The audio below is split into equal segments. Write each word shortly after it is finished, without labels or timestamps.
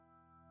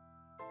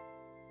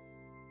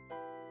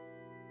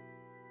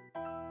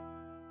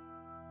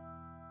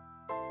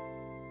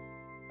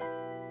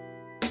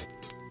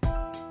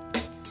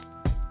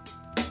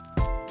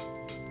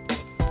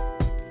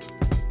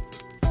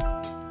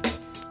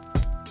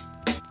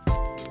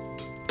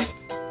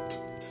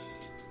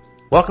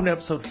Welcome to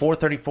episode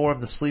 434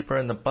 of The Sleeper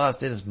and the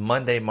Bust. It is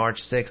Monday,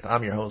 March 6th.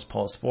 I'm your host,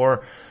 Paul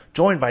Sporer,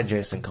 joined by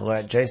Jason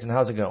Collette. Jason,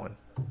 how's it going?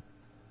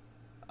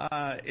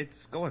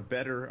 It's going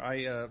better.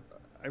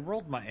 I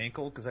rolled my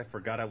ankle because I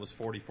forgot I was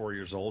 44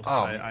 years old.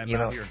 Oh, I'm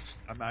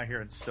out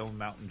here in Stone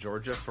Mountain,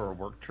 Georgia for a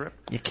work trip.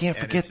 You can't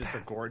forget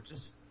that.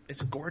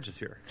 It's gorgeous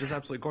here. Just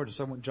absolutely gorgeous.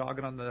 So I went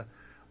jogging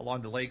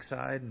along the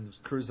lakeside and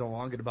cruising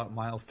along at about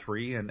mile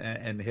 3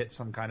 and hit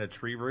some kind of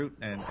tree root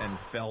and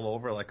fell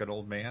over like an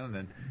old man and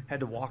then had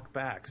to walk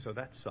back. So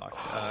that sucked.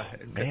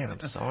 Man, I'm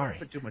sorry.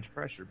 Put too much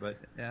pressure, but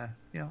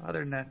other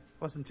than that,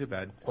 wasn't too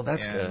bad. Well,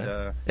 that's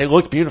good. It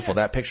looked beautiful.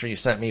 That picture you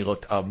sent me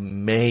looked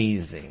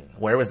amazing.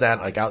 Where was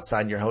that? Like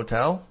outside your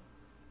hotel?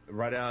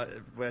 Right out.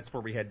 That's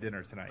where we had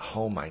dinner tonight.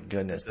 Oh my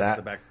goodness, that's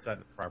the back side of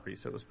the property.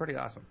 So it was pretty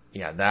awesome.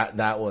 Yeah,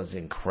 that was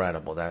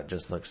incredible. That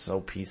just looks so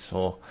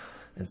peaceful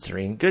and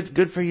serene.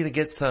 Good for you to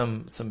get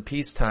some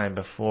peace time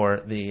before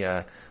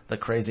the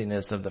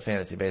craziness of the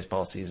fantasy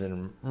baseball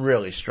season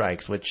really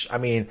strikes. Which, I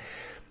mean,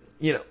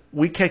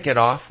 we kick it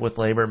off with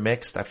labor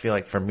mixed. I feel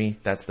like for me,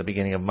 that's the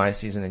beginning of my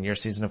season and your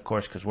season, of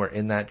course, because we're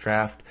in that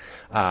draft.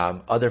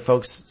 Other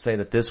folks say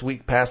that this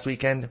past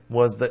weekend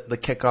was the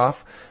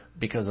kickoff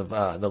because of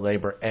the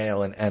Labor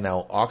AL and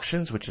NL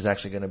auctions, which is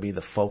actually going to be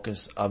the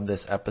focus of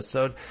this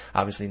episode.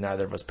 Obviously,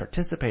 neither of us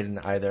participated in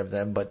either of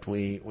them, but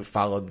we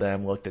followed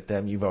them, looked at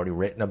them. You've already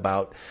written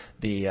about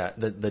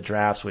the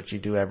drafts, which you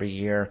do every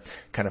year,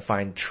 kind of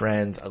find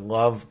trends. I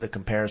love the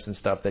comparison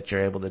stuff that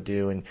you're able to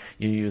do, and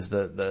you use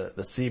the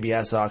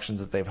CBS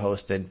auctions that they've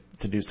hosted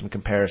to do some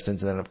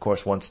comparisons. And then, of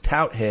course, once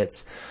Tout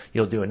hits,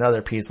 you'll do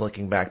another piece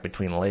looking back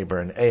between Labor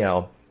and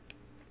AL.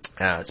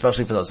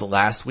 Especially for those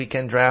last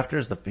weekend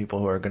drafters, the people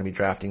who are going to be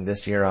drafting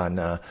this year on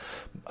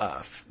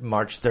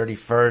March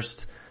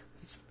 31st,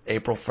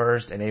 April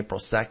 1st, and April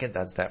 2nd.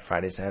 That's that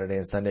Friday, Saturday,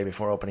 and Sunday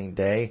before opening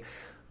day.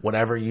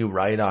 Whatever you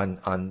write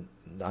on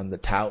the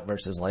Tout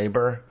versus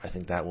Labor, I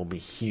think that will be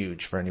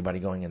huge for anybody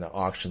going into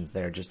auctions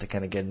there, just to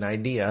kind of get an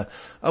idea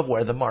of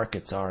where the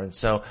markets are. And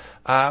so,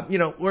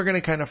 we're going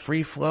to kind of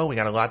free flow. We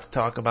got a lot to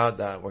talk about.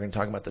 We're going to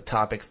talk about the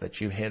topics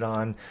that you hit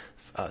on,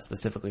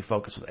 specifically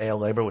focused with AL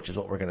Labor, which is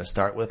what we're going to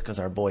start with because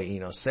our boy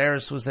Eno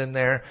Sarris was in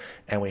there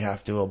and we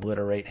have to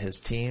obliterate his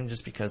team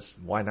just because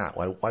why not?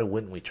 Why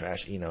wouldn't we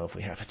trash Eno if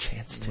we have a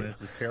chance to? When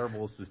it's as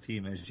terrible as his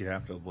team is, you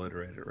have to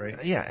obliterate it,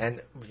 right? Yeah,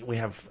 and we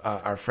have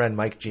our friend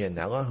Mike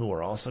Gianella, who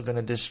we're also going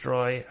to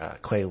destroy.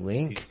 Clay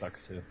Link. He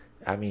sucks too.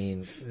 I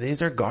mean,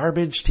 these are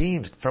garbage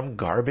teams from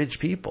garbage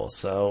people.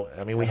 So,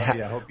 I mean, I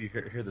hope you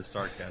hear the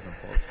sarcasm,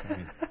 folks. I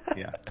mean,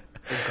 yeah.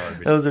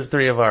 Garbage. Those are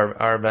three of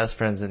our best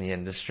friends in the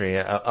industry,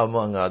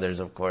 among others,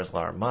 of course,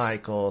 Laura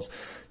Michaels,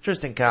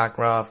 Tristan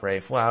Cockcroft, Ray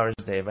Flowers,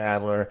 Dave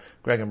Adler,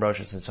 Greg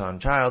Ambrosius and Sean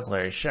Childs,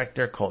 Larry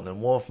Schechter, Colton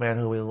and Wolfman,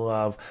 who we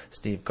love,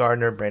 Steve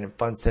Gardner, Brandon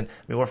Funston.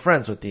 I mean, we're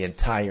friends with the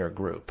entire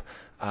group.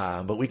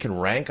 But we can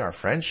rank our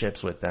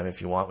friendships with them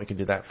if you want. We can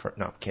do that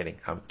no,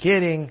 I'm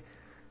kidding.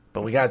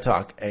 But we gotta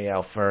talk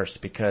AL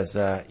first because,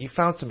 you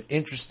found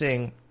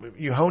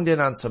you honed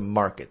in on some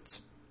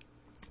markets.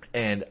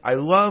 And I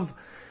love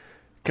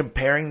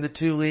comparing the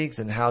two leagues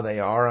and how they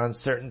are on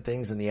certain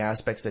things and the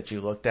aspects that you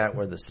looked at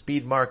were the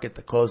speed market,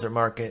 the closer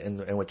market,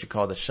 and what you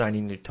call the shiny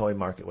new toy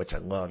market, which I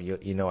love.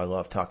 I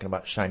love talking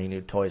about shiny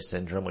new toy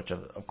syndrome, which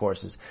of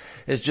course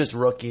is just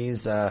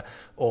rookies,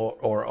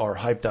 or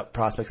hyped up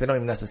prospects. They don't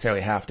even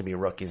necessarily have to be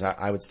rookies.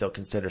 I would still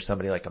consider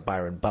somebody like a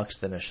Byron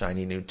Buxton a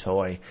shiny new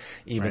toy,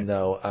 even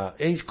though,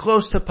 he's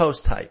close to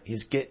post hype.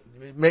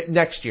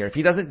 Next year, if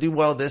he doesn't do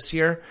well this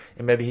year,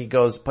 and maybe he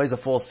plays a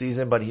full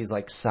season, but he's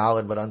like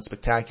solid but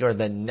unspectacular,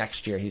 then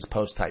next year he's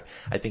post-hype.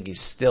 I think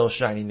he's still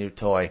shiny new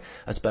toy,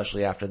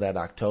 especially after that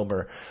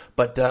October.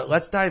 But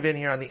let's dive in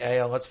here on the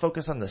AL. Let's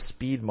focus on the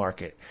speed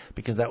market,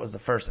 because that was the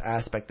first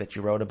aspect that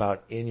you wrote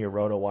about in your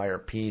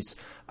RotoWire piece.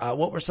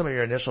 What were some of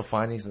your initial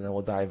findings, and then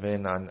we'll dive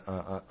in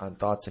on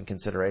thoughts and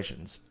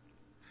considerations.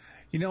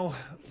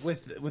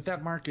 With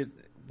that market,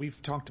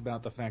 we've talked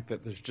about the fact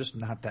that there's just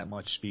not that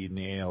much speed in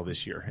the AL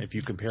this year. If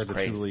you compare the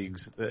two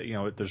leagues,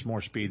 there's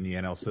more speed in the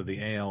NL. So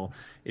the AL,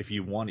 if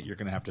you want it, you're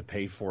going to have to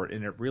pay for it.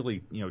 And it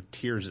really,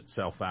 tiers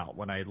itself out.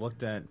 When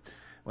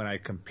I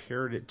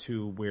compared it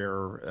to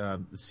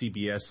where the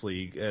CBS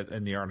league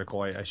in the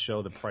article, I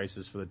show the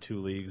prices for the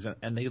two leagues,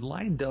 and they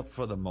lined up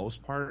for the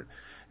most part.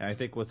 And I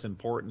think what's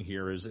important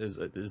here is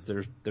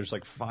there's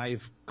like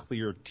 5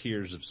 clear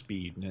tiers of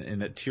speed.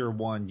 And at tier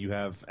 1, you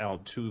have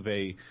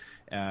Altuve,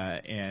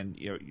 and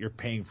you're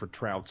paying for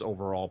Trout's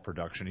overall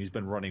production. He's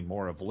been running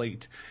more of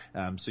late,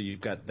 so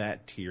you've got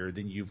that tier.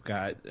 Then you've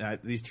got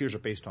these tiers are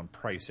based on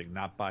pricing,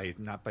 not by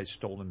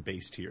stolen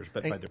base tiers,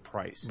 but by the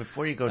price.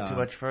 Before you go too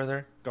much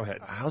further, go ahead.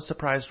 How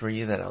surprised were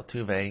you that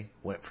Altuve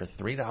went for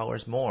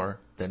 $3 more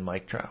than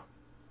Mike Trout?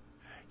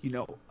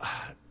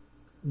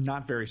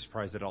 Not very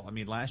surprised at all. I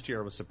mean, last year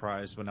I was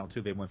surprised when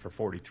Altuve went for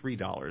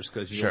 $43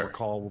 because you'll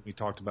recall when we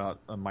talked about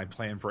my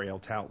plan for AL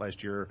Tout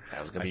last year.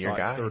 That was going to be your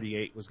guy.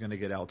 38 was going to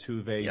get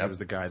Altuve. He was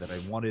the guy that I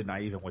wanted, and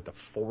I even went to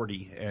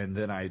 40. And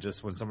then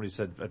when somebody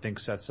said, I think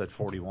Seth said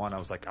 41, I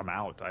was like, I'm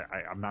out.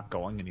 I'm not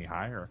going any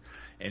higher.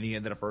 And he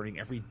ended up earning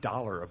every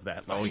dollar of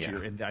that last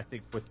year. And I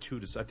think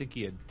I think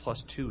he had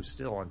 +2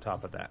 still on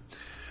top of that.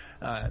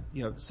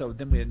 So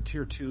then in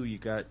Tier 2, you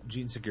got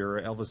Gene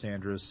Segura, Elvis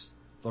Andrus,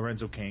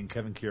 Lorenzo Cain,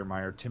 Kevin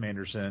Kiermaier, Tim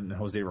Anderson, and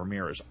Jose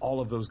Ramirez. All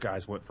of those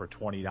guys went for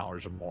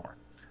 $20 or more.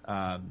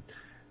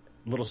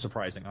 Little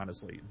surprising,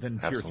 honestly. Then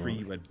Tier 3,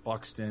 you had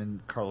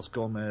Buxton, Carlos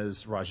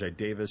Gomez, Rajai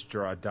Davis,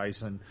 Gerard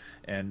Dyson,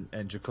 and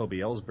Jacoby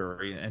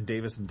Ellsbury. And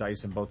Davis and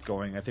Dyson both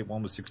going, I think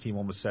one was 16,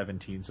 one was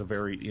 17. So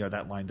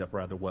that lined up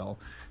rather well.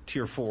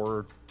 Tier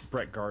 4,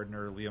 Brett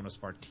Gardner, Leonys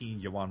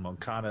Martin, Yoan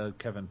Moncada,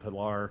 Kevin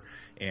Pillar,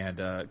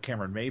 and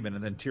Cameron Maybin.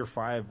 And then Tier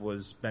 5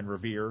 was Ben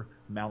Revere,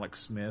 Malik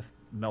Smith,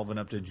 Melvin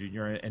Upton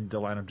Jr., and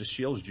Delano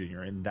DeShields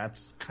Jr. And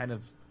that's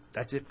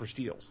it for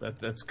steals.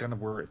 That's kind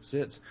of where it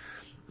sits.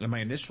 And my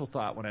initial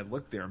thought when I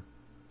looked there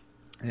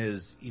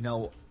is,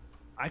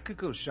 I could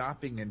go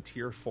shopping in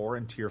Tier 4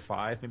 and Tier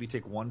 5, maybe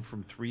take one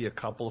from 3, a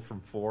couple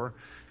from 4,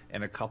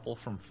 and a couple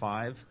from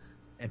 5,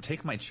 and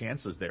take my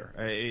chances there.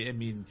 I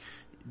mean,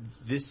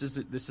 this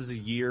is a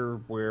year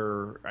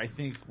where I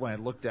think when I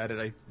looked at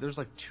it, there's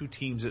like 2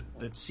 teams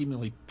that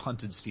seemingly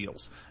punted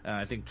steals.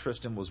 I think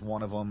Tristan was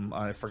one of them.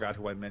 I forgot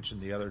who I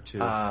mentioned the other two.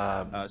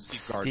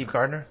 Steve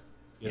Gardner.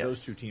 Yeah,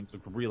 those 2 teams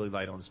look really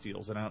light on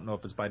steals, and I don't know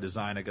if it's by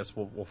design. I guess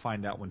we'll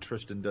find out when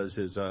Tristan does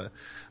his the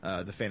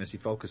Fantasy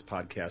Focus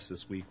podcast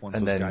this week once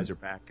those guys are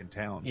back in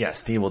town. Yeah,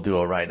 Steve will do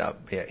a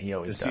write-up. Yeah, he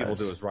always does. Steve will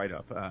do his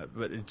write-up.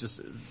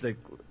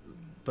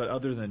 But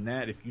other than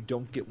that, if you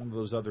don't get one of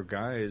those other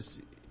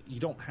guys, you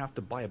don't have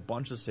to buy a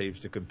bunch of saves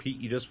to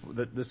compete.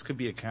 This could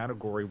be a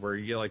category where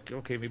you're like,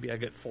 okay, maybe I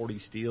get 40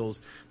 steals,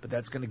 but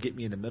that's going to get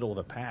me in the middle of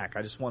the pack.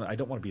 I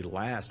don't want to be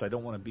last. I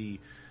don't want to be,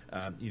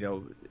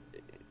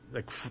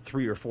 like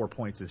 3 or 4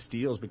 points in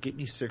steals, but get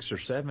me 6 or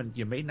 7.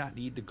 You may not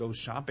need to go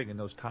shopping in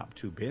those top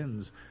 2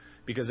 bins,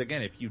 because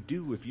again, if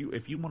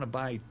you want to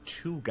buy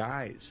 2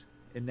 guys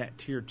in that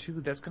Tier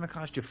 2, that's going to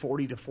cost you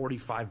 $40 to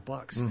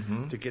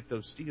 $45 to get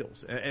those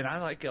steals. And I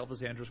like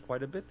Elvis Andrus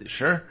quite a bit this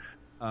year.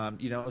 So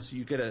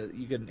you get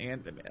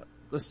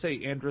let's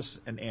say Andrus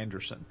and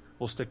Anderson.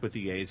 We'll stick with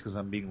the A's because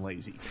I'm being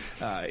lazy.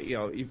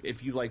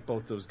 If you like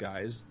both those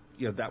guys,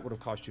 that would have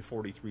cost you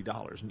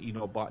 $43.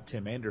 And bought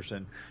Tim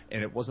Anderson,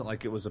 and it wasn't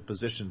like it was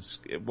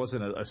it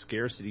wasn't a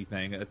scarcity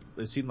thing.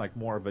 It seemed like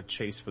more of a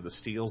chase for the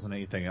steals than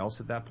anything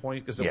else at that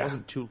point, because it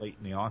wasn't too late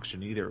in the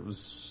auction either. It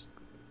was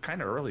kind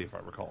of early, if I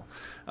recall.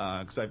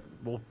 Because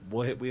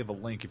we have a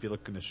link if you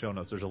look in the show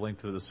notes. There's a link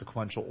to the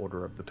sequential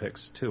order of the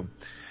picks too.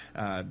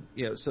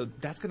 So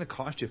that's going to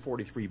cost you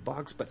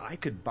 $43, but I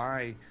could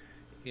buy,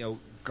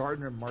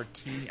 Gardner,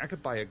 Martini. I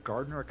could buy a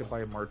Gardner. I could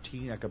buy a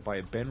Martini. I could buy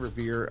a Ben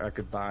Revere. I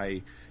could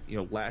buy,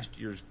 last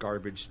year's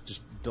garbage,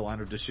 just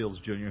Delano DeShields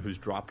Jr., who's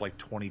dropped like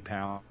 20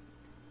 pounds.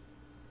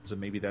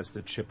 And maybe that's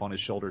the chip on his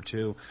shoulder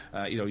too.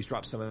 He's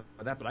dropped some of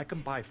that, but I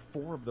can buy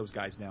 4 of those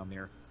guys down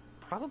there,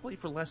 probably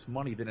for less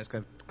money than it's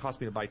going to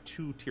cost me to buy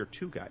 2 Tier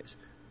 2 guys.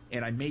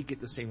 And I may get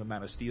the same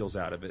amount of steals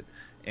out of it.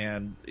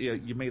 And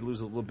you may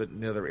lose a little bit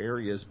in other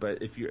areas, but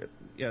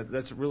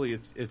that's really,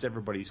 it's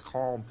everybody's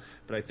call.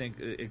 But I think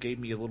it gave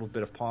me a little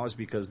bit of pause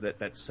because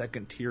that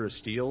second tier of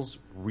steals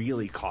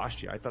really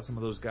cost you. I thought some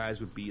of those guys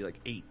would be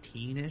like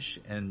 18-ish,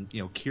 and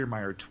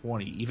Kiermaier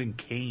 20, even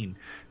Cain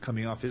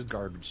coming off his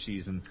garbage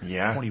season,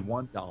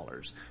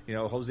 $21.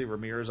 Jose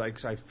Ramirez,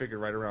 I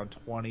figured right around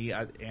 20.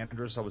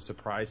 Andrus, I was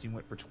surprised he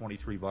went for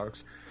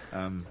 $23.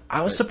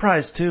 I was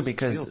surprised too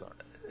because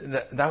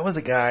that was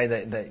a guy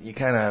that you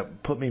kind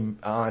of put me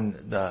on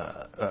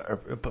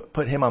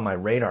put him on my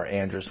radar,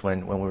 Andrus,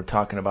 when we were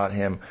talking about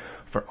him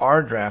for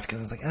our draft, because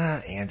I was like,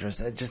 Andrus,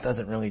 that just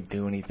doesn't really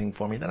do anything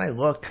for me. Then I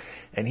look,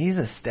 and he's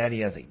as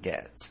steady as it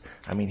gets.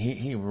 I mean,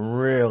 he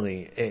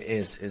really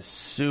is a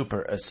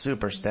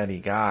super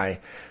steady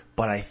guy.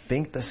 But I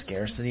think the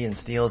scarcity in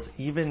steals,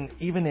 even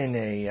in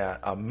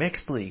a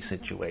mixed league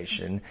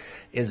situation,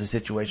 is a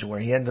situation where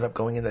he ended up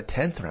going in the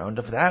 10th round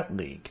of that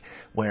league,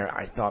 where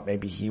I thought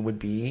maybe he would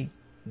be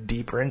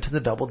deeper into the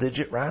double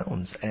digit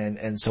rounds.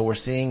 And so we're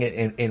seeing it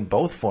in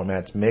both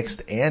formats,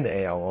 mixed and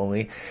AL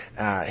only.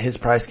 His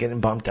price getting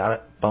bumped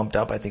up.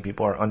 I think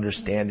people are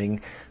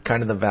understanding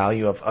kind of the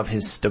value of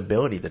his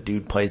stability. The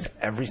dude plays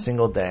every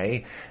single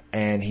day,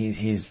 and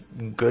he's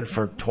good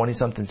for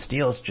 20-something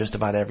steals just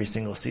about every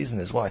single season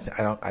as well.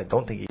 I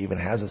don't think he even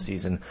has a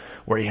season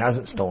where he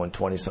hasn't stolen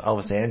 20. So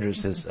Elvis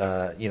Andrus is,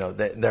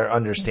 they're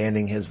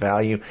understanding his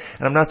value.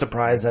 And I'm not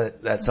surprised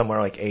that somewhere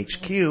like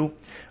HQ,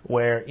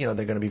 where, they're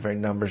going to be very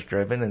numbers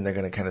driven, and they're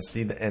going to kind of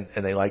see and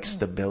they like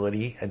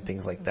stability and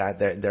things like that.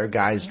 Their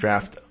guys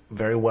draft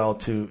very well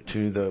to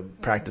the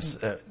practice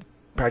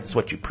practice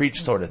what you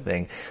preach sort of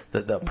thing.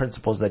 The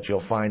principles that you'll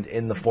find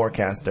in the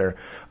forecaster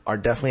are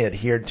definitely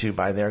adhered to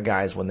by their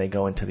guys when they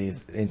go into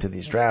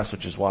these drafts,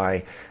 which is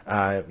why,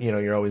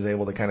 you're always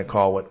able to kind of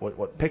call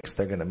what picks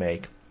they're going to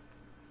make.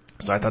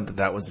 So I thought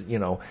that was,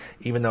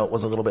 even though it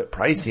was a little bit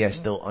pricey, I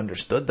still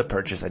understood the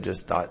purchase. I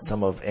just thought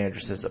some of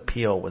Andrus's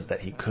appeal was that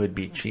he could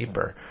be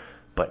cheaper.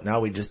 But now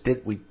we just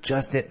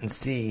didn't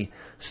see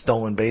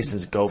stolen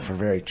bases go for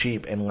very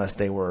cheap unless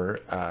they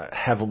were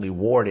heavily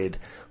warded,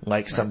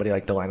 like somebody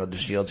like Delino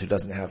DeShields, who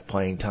doesn't have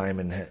playing time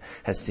and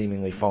has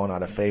seemingly fallen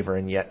out of favor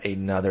in yet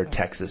another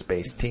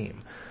Texas-based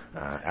team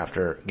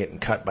after getting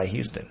cut by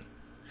Houston.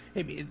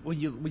 Hey, when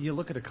you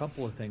look at a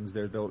couple of things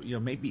there, though,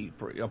 maybe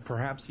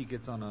perhaps he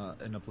gets in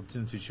a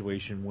platoon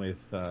situation with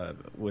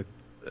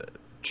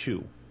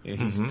Chu.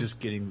 He's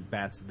just getting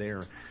bats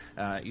there.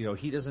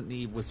 He doesn't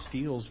need, with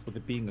steals, with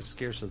it being as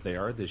scarce as they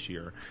are this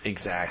year.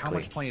 Exactly. How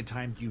much playing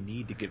time do you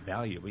need to get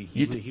value?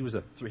 He was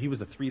a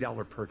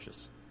 $3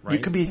 purchase. Right? You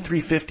could be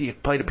 350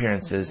 plate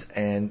appearances,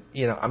 and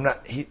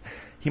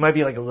he might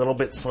be like a little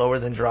bit slower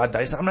than Jarrod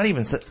Dyson. I'm not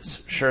even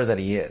sure that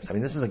he is. I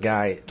mean, this is a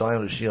guy,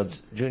 Delino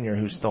DeShields Jr.,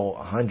 who stole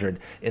 100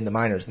 in the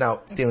minors.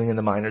 Now, stealing in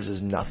the minors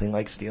is nothing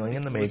like stealing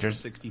in the majors.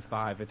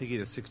 65. I think he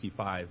had a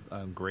 65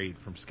 grade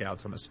from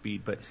scouts on the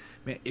speed. But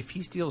man, if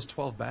he steals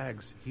 12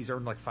 bags, he's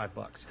earned like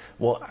 $5.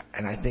 Well,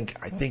 and I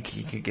think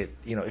he could get,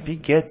 if he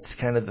gets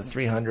kind of the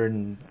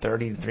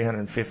 330 to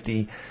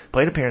 350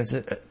 plate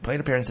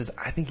appearances,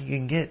 I think he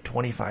can get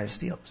 25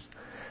 steals.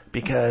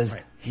 Because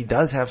he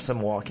does have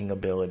some walking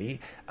ability.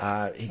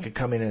 He could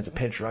come in as a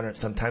pinch runner.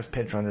 Sometimes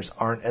pinch runners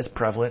aren't as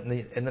prevalent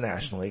in the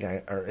National League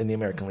or in the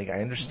American League.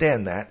 I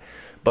understand that.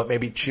 But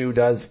maybe Chu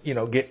does,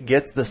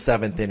 gets the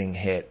 7th inning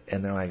hit,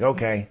 and they're like,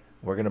 okay,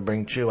 we're going to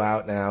bring Chu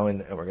out now,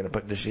 and we're going to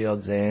put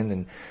DeShields in,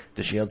 and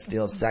DeShields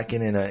steals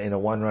second in a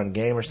 1-run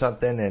game or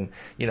something. And,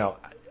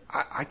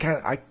 I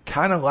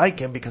kind of like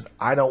him because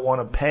I don't want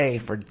to pay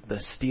for the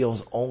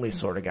steals only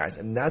sort of guys.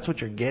 And that's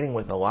what you're getting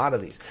with a lot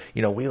of these.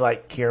 We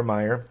like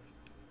Kiermaier.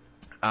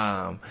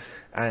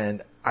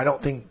 And I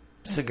don't think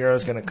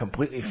Segura's going to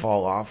completely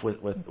fall off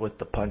with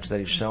the punch that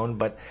he's shown.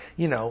 But,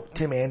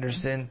 Tim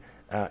Anderson,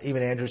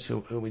 even Andrus, who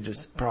we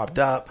just propped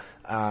up,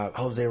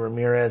 Jose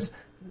Ramirez,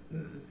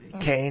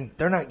 Kane,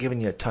 they're not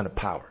giving you a ton of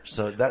power.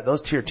 So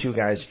those tier 2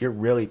 guys, you're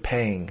really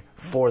paying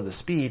for the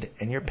speed,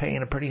 and you're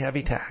paying a pretty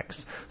heavy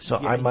tax. So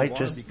I might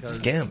just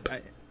skimp.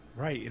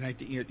 Right, and I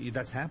think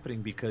that's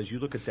happening because you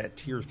look at that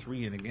tier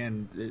 3, and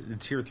again, the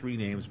tier 3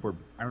 names were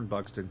Aaron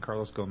Buxton,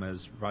 Carlos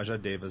Gomez,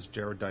 Rajai Davis,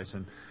 Jarrod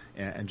Dyson,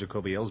 and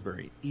Jacoby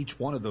Ellsbury. Each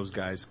one of those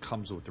guys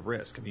comes with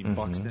risk. I mean,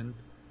 Buxton,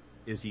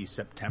 is he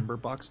September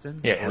Buxton?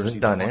 Yeah,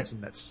 hasn't done it.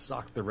 Buxton that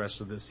sucked the rest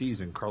of the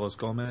season. Carlos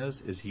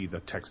Gomez, is he the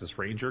Texas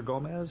Ranger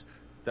Gomez?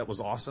 That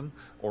was awesome,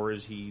 or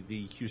is he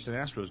the Houston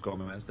Astros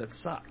Gomez that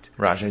sucked?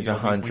 Rajai's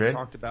 100. We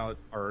talked about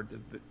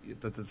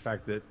the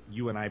fact that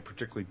you and I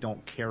particularly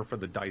don't care for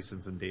the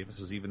Dysons and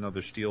Davises, even though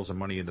their steals and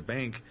money in the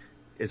bank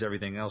is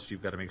everything else.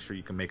 You've got to make sure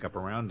you can make up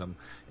around them.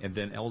 And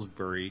then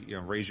Ellsbury,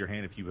 raise your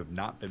hand if you have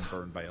not been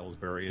burned by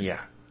Ellsbury. And,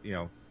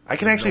 yeah, I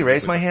can actually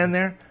raise my hand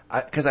there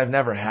because I've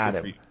never had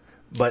him.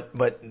 But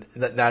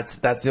that's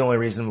the only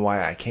reason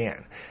why I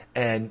can.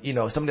 And,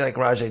 somebody like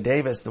Rajai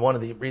Davis, one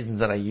of the reasons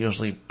that I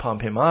usually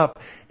pump him up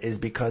is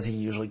because he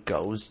usually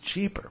goes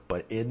cheaper.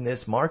 But in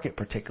this market,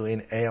 particularly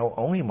an AL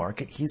only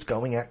market, he's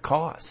going at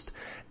cost.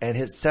 And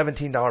his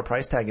 $17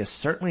 price tag is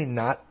certainly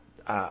not,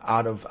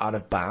 out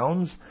of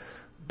bounds.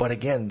 But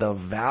again, the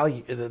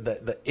value,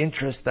 the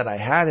interest that I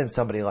had in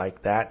somebody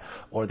like that,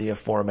 or the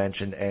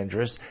aforementioned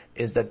Andrus,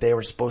 is that they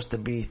were supposed to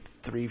be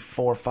 $3,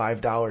 $4,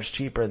 $5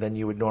 cheaper than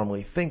you would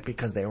normally think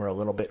because they were a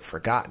little bit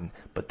forgotten.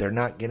 But they're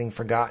not getting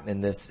forgotten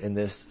in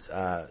this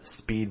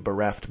speed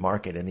bereft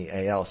market in the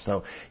AL.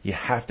 So you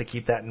have to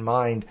keep that in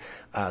mind,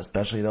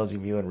 especially those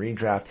of you in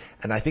redraft.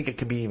 And I think it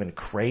could be even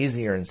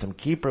crazier in some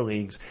keeper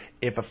leagues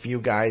if a few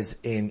guys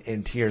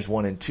in tiers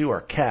 1 and 2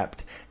 are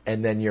kept,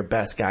 and then your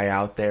best guy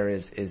out there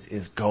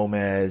is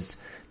Gomez,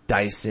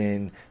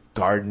 Dyson,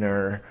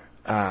 Gardner,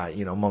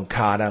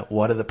 Moncada.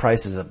 What are the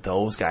prices of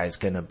those guys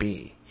going to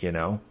be,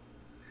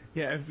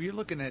 Yeah, if you're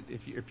looking at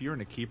if you're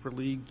in a keeper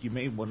league, you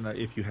may want to,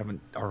 if you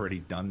haven't already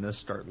done this,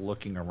 start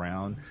looking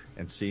around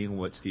and seeing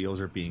what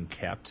steals are being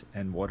kept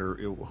and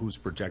who's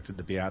projected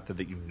to be out there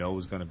that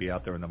is going to be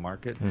out there in the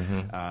market.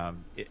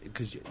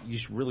 Because you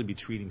should really be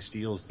treating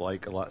steals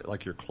like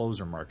your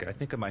closer market. I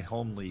think in my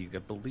home league, I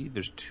believe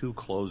there's 2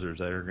 closers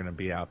that are going to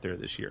be out there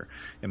this year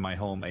in my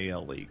home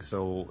AL league.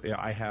 So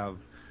I have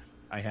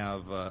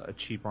a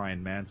cheap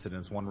Ryan Manson.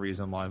 It's one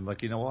reason why I'm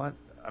like, you know what?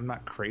 I'm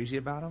not crazy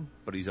about him,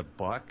 but he's a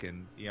buck,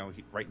 and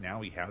right now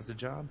he has the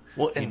job.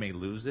 Well, he may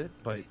lose it,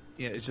 but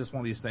it's just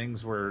one of these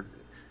things where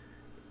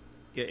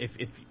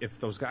if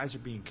those guys are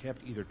being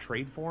kept, either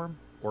trade for him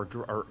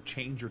or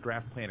change your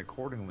draft plan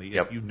accordingly.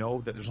 Yep. If you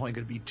know that there's only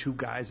going to be 2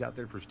 guys out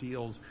there for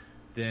steals,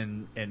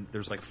 then, and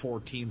there's like 4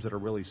 teams that are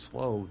really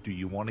slow, do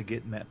you want to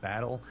get in that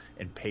battle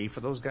and pay for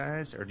those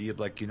guys? Or do you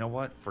like, you know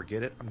what,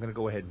 forget it. I'm going to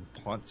go ahead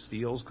and punt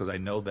steals because I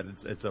know that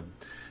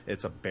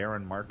it's a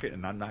barren market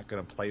and I'm not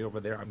going to play over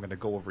there. I'm going to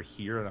go over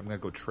here and I'm going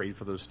to go trade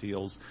for those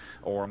steals,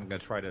 or I'm going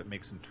to try to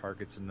make some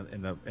targets in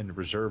the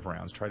reserve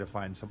rounds, try to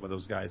find some of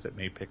those guys that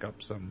may pick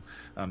up some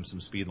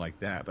speed like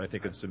that. But I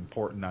think it's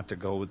important not to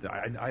go with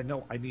I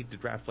know I need to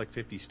draft like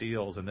 50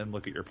 steals and then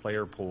look at your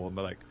player pool and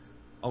be like,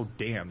 oh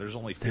damn, there's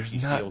only 50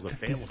 steals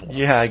available.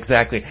 Yeah,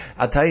 exactly.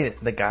 I'll tell you,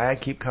 the guy I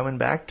keep coming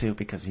back to,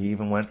 because he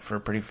even went for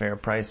a pretty fair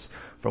price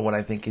for what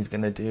I think he's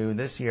going to do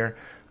this year,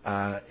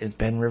 is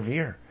Ben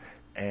Revere.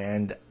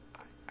 And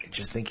I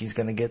just think he's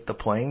going to get the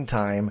playing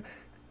time.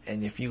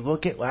 And if you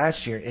look at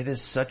last year, it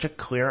is such a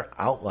clear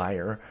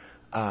outlier,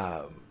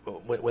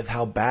 with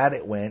how bad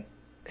it went.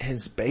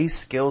 His base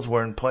skills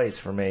were in place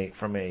from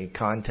a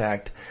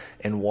contact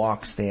and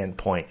walk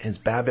standpoint. His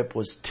BABIP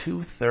was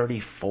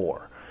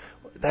 234.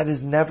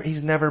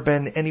 He's never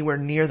been anywhere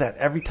near that.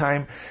 Every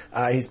time,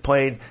 he's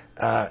played,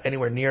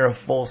 anywhere near a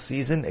full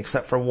season,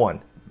 except for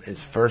one.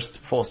 His first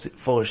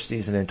fullish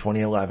season in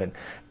 2011.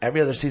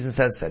 Every other season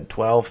since then,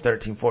 12,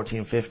 13,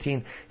 14,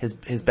 15, his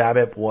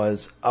BABIP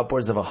was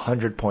upwards of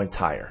 100 points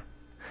higher.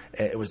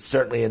 It was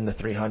certainly in the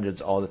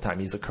 300s all the time.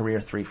 He's a career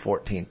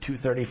 314,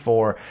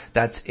 234.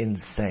 That's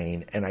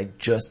insane. And I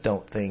just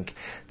don't think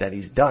that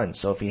he's done.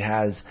 So if he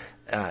has,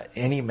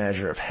 any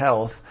measure of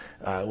health,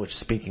 which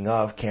speaking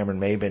of, Cameron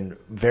Maybin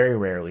very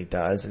rarely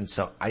does. And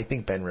so I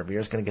think Ben Revere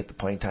is going to get the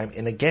playing time.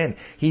 And again,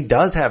 he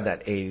does have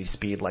that 80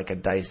 speed like a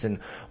Dyson,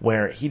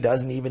 where he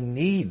doesn't even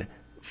need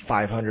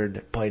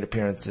 500 plate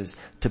appearances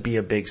to be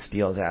a big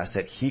steals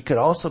asset. He could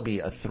also be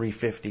a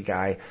 350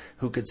 guy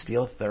who could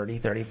steal 30,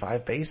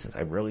 35 bases.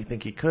 I really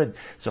think he could.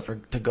 So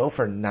to go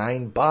for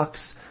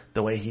 $9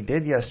 the way he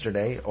did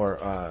yesterday,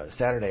 or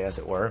Saturday as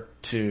it were,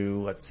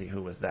 to, let's see,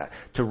 who was that?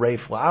 To Ray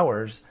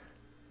Flowers,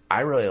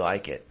 I really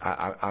like it.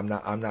 I'm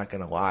not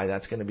gonna lie.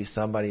 That's gonna be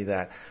somebody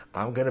that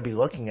I'm gonna be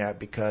looking at,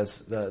 because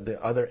the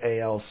other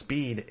AL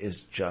speed is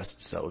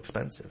just so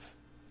expensive.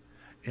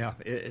 Yeah,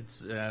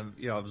 it's,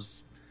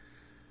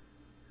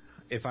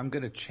 if I'm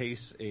going to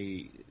chase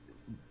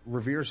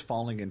Revere's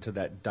falling into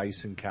that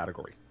Dyson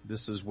category.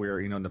 This is where,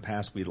 in the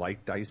past we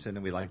liked Dyson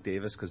and we liked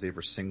Davis because they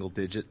were single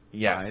digit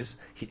guys.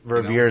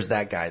 Revere's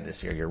that guy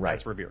this year. You're right.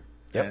 That's Revere.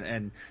 Yep.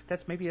 And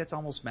that's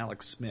almost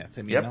Malik Smith.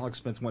 I mean, yep. Malik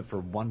Smith went for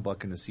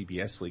 $1 in the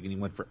CBS league and he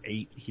went for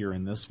 8 here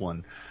in this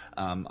one.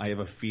 I have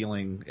a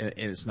feeling, and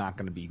it's not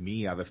going to be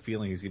me, I have a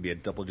feeling he's going to be a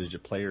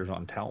double-digit player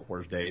on Tout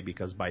Wars Day,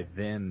 because by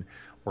then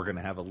we're going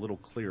to have a little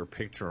clearer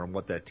picture on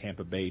what that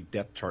Tampa Bay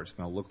depth chart is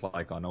going to look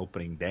like on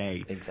opening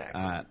day.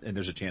 Exactly. And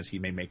there's a chance he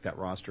may make that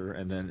roster,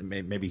 and then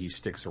maybe he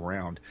sticks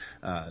around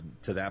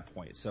to that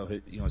point. So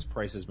his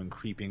price has been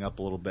creeping up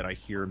a little bit. I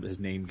hear his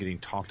name getting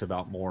talked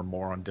about more and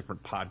more on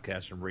different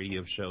podcasts and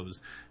radio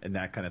shows and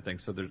that kind of thing.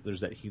 So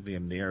there's that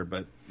helium there.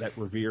 But that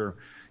Revere,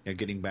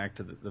 getting back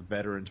to the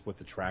veterans with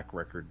the track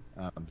record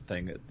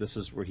thing, this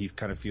is where he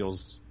kind of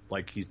feels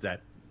like he's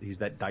that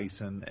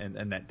Dyson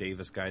and that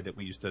Davis guy that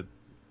we used to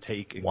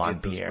take and Juan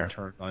get this Pierre.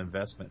 return on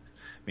investment.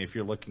 I mean, if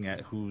you're looking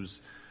at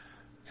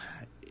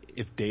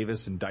if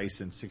Davis and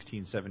Dyson,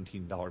 $16,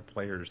 $17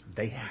 players,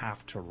 they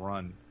have to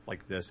run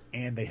like this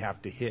and they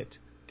have to hit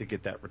to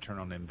get that return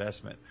on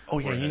investment. Oh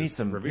yeah, you need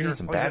some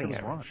batting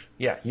average.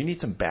 Yeah, you need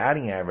some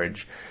batting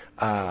average,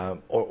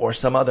 or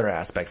some other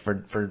aspect.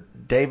 For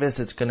Davis,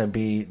 it's going to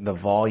be the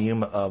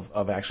volume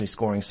of actually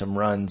scoring some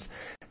runs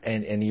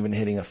and even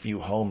hitting a few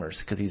homers,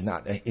 because he's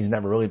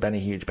never really been a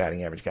huge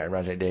batting average guy.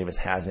 Rajai Davis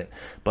hasn't.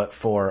 But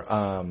for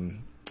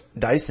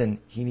Dyson,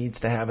 he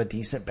needs to have a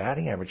decent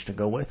batting average to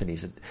go with it.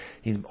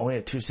 He's only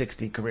a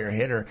 260 career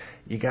hitter.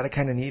 You got to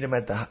kind of need him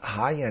at the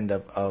high end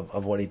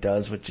of what he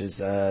does, which is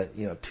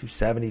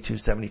 270,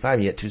 275.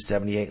 He hit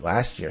 278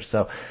 last year.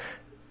 So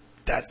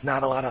that's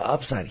not a lot of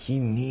upside. He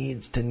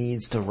needs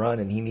to run,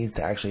 and he needs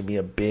to actually be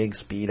a big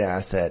speed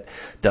asset,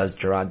 does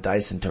Jarrod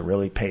Dyson, to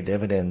really pay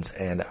dividends.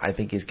 And I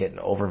think he's getting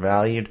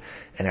overvalued,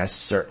 and I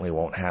certainly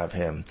won't have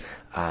him.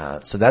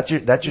 So that's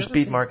your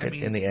speed market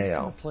in the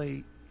AL.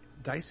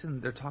 Dyson,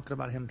 they're talking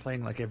about him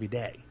playing like every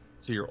day.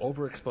 So you're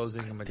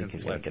overexposing him against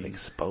he's going to get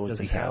exposed. Does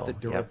he as have hell? the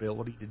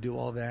durability to do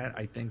all that?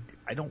 I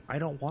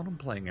don't want him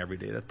playing every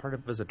day. That's part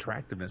of his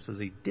attractiveness, is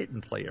he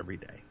didn't play every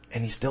day.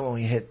 And he still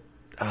only hit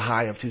a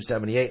high of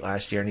 278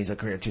 last year, and he's a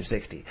career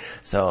 260.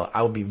 So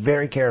I would be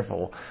very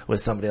careful with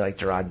somebody like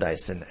Jarrod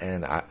Dyson,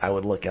 and I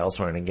would look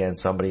elsewhere. And again,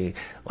 somebody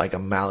like a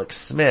Malik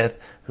Smith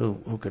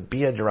who could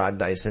be a Jarrod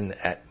Dyson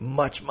at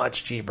much,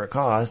 much cheaper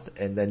cost,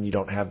 and then you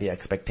don't have the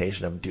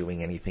expectation of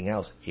doing anything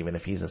else, even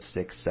if he's a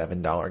 $6,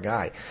 $7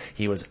 guy.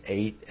 He was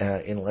 8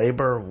 in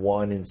Labor,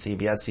 1 in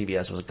CBS.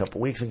 CBS was a couple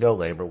weeks ago.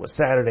 Labor was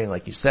Saturday,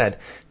 like you said.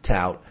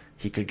 Tout,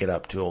 he could get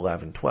up to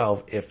 11,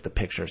 12 if the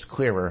picture's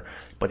clearer.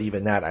 But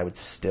even that, I would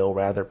still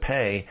rather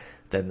pay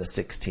than the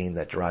 16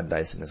 that Jarrod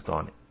Dyson has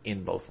gone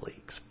in both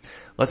leagues.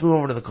 Let's move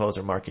over to the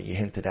closer market. You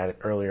hinted at it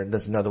earlier.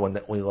 This is another one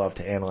that we love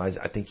to analyze.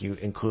 I think you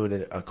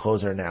included a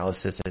closer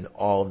analysis in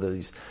all of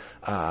these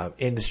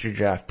industry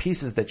draft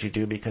pieces that you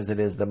do because it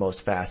is the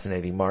most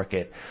fascinating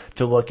market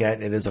to look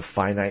at. It is a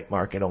finite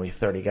market. Only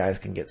 30 guys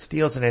can get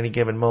steals at any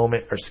given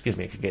moment,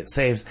 can get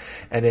saves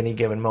at any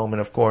given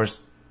moment, of course.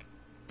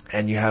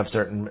 And you have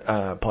certain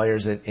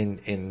players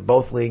in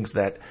both leagues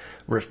that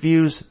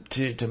refuse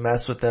to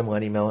mess with them.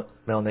 Lenny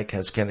Melnick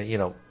has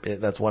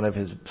that's one of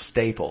his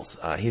staples.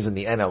 He's in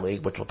the NL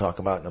League, which we'll talk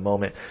about in a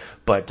moment,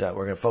 but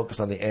we're going to focus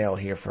on the AL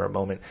here for a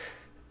moment.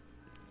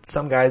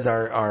 Some guys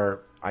are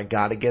I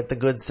gotta get the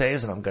good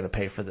saves and I'm gonna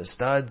pay for the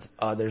studs.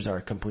 Others are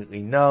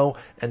completely no.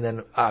 And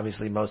then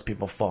obviously most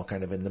people fall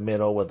kind of in the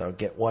middle where they'll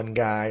get one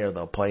guy or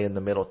they'll play in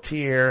the middle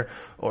tier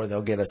or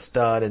they'll get a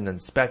stud and then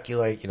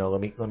speculate,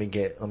 let me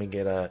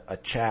get a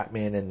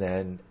Chapman and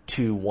then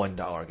two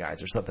 $1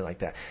 guys or something like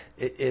that.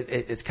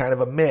 It's kind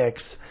of a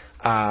mix.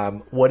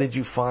 What did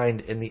you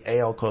find in the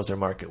AL closer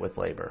market with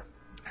labor?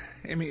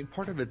 I mean,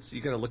 part of it's,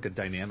 you gotta look at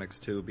dynamics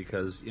too,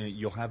 because,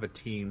 you'll have a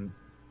team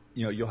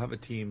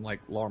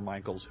like Lorne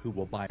Michaels who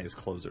will buy his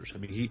closers. I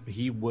mean,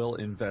 he will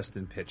invest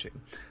in pitching.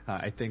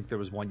 I think there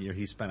was one year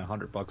he spent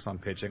 $100 on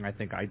pitching. I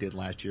think I did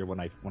last year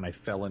when I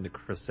fell into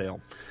Chris Sale.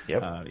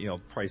 Yep.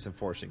 Price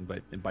enforcing,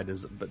 but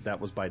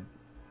that was by,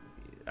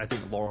 I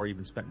think Laura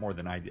even spent more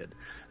than I did.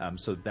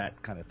 So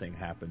that kind of thing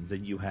happens.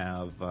 And you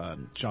have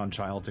John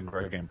Childs and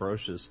Greg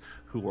Ambrosius,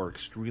 who are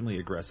extremely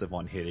aggressive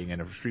on hitting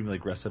and extremely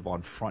aggressive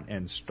on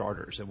front-end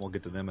starters. And we'll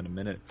get to them in a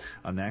minute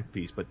on that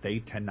piece. But they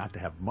tend not to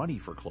have money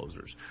for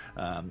closers.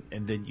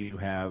 And then you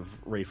have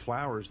Ray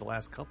Flowers the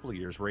last couple of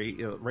years.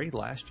 Ray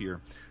last year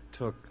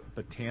took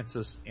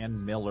Betances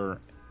and Miller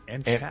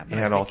and Chapman.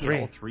 He had all three.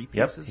 All three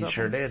pieces. Yep, he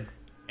sure did.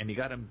 And he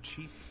got them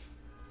cheap.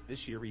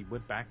 This year he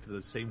went back to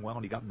the same well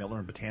and he got Miller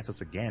and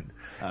Betances again.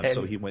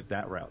 So he went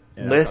that route.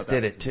 And List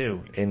did it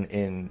too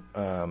in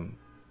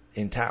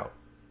tout.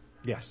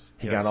 Yes.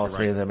 He got all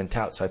three of them in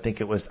tout. So I think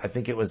it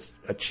was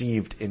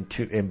achieved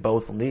in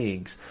both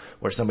leagues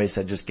where somebody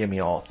said, just give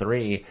me all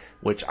three,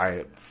 which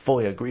I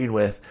fully agreed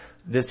with.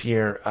 This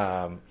year,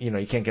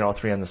 you can't get all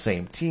three on the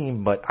same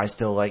team, but I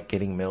still like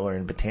getting Miller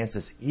and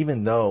Betances,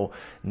 even though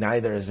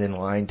neither is in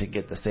line to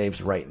get the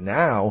saves right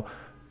now.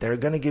 They're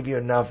going to give you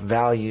enough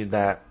value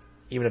that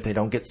even if they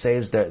don't get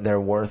saves, they're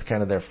worth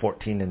kind of their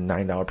 $14 and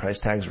 $9 price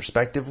tags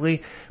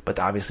respectively. But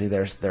obviously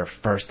they're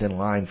first in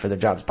line for their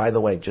jobs. By the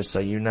way, just so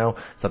you know,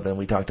 something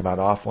we talked about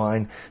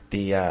offline,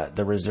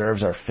 the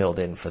reserves are filled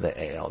in for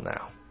the AL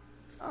now.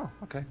 Oh,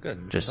 okay,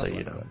 good. Just so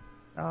you know.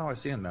 Oh, I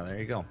see them now. There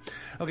you go.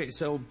 Okay,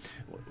 so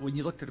when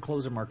you looked at the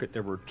closer market,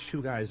 there were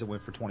two guys that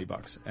went for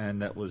 $20,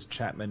 and that was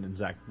Chapman and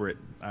Zach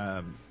Britton.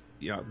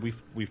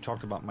 We've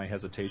talked about my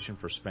hesitation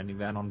for spending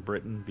that on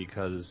Britton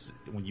because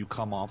when you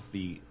come off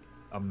the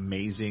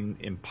amazing,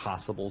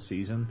 impossible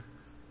season,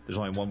 there's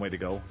only one way to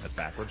go. That's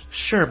backwards.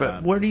 Sure,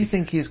 but where do you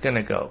think he's going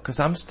to go? Because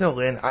I'm still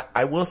in.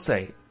 I will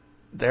say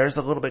there's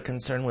a little bit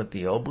concerned with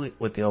the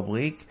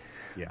oblique.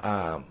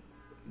 Yeah.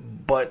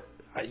 But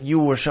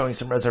you were showing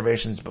some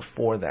reservations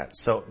before that,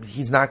 so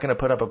he's not going to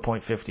put up a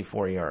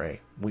 .54 ERA.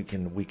 We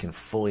can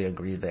fully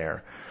agree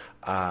there.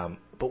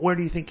 But where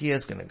do you think he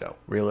is going to go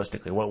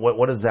realistically?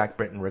 What does Zach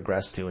Britton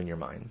regress to in your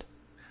mind?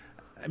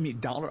 I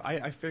mean,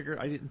 I figure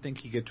I didn't think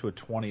he'd get to a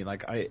 20.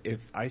 If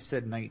I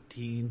said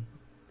 19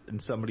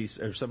 and somebody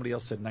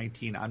else said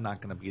 19, I'm not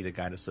going to be the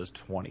guy that says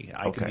 20.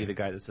 I can be the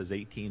guy that says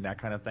 18, that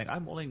kind of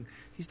thing.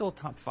 He's still a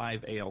top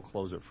 5 AL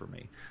closer for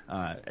me.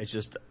 It's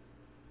just,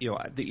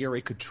 the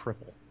ERA could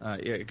triple.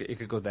 It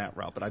could go that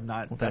route, but I'm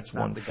not, that's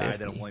not the guy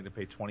that I'm willing to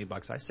pay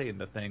 $20. I say in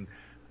the thing,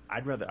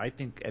 I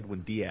think Edwin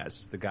Diaz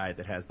is the guy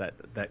that has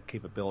that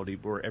capability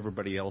where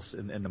everybody else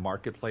in the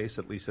marketplace,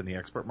 at least in the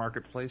expert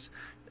marketplace,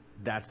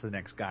 that's the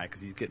next guy because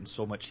he's getting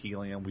so much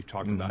helium. We've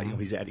talked about,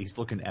 he's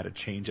looking at a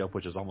changeup,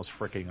 which is almost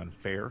freaking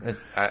unfair.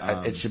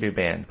 It should be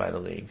banned by the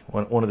league.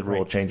 One of the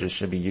rule changes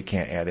should be you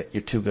can't add it.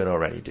 You're too good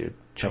already, dude.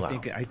 Chill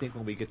out. I think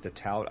when we get to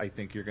tout, I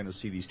think you're going to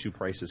see these two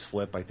prices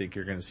flip. I think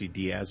you're going to see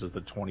Diaz as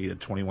the $20 to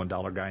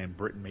 $21 guy and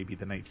Britton maybe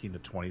the $19 to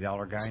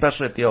 $20 guy.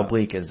 Especially if the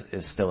oblique is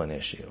still an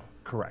issue.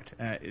 Correct.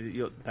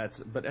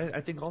 But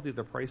I think all the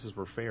other prices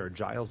were fair.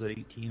 Giles at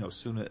 18,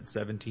 Osuna at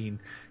 17,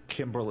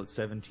 Kimbrel at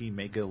 17,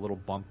 may get a little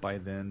bump by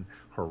then.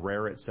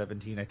 Herrera at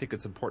 17. I think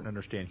it's important to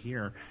understand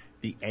here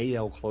the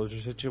AL closer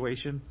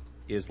situation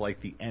is like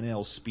the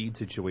NL speed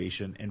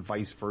situation and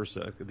vice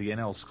versa. The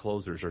NL's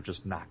closers are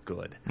just not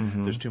good.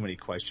 Mm-hmm. There's too many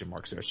question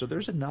marks there. So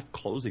there's enough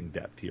closing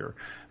depth here.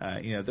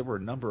 There were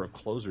a number of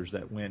closers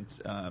that went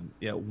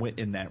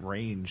in that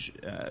range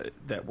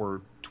that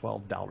were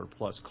 $12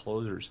 plus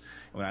closers.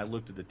 And when I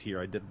looked at the tier,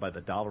 I did by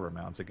the dollar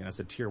amounts. Again, I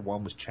said tier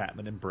 1 was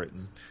Chapman and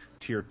Britton.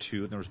 Tier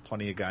 2, and there was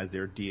plenty of guys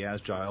there: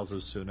 Diaz, Giles,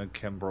 Osuna,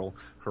 Kimbrel,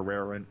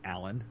 Herrera, and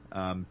Allen.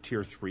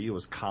 Tier 3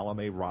 was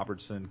Colome,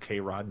 Robertson,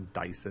 K-Rod, and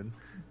Dyson.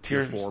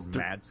 Tier 4,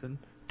 Madsen.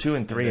 2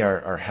 and 3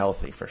 are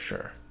healthy for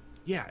sure.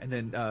 Yeah, and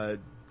then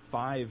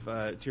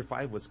tier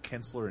 5 was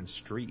Kensler and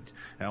Street.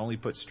 And I only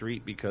put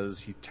Street because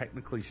he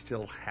technically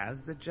still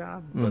has the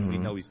job, but we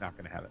know he's not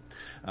going to have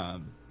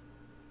it.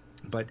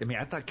 But I mean,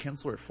 I thought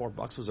Kinsler at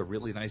 $4 was a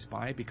really nice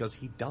buy because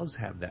he does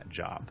have that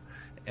job.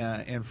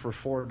 And for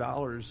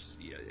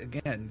 $4,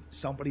 again,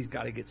 somebody's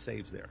got to get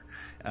saves there.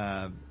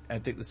 I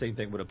think the same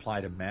thing would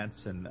apply to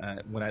Mets. And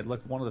when I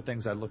look, one of the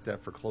things I looked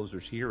at for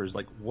closers here is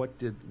like, what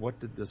did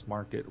this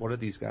market? What did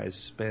these guys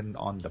spend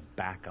on the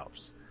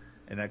backups?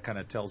 And that kind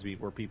of tells me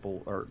where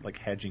people are like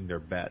hedging their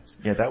bets.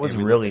 Yeah, that was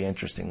really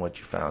interesting what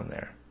you found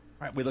there.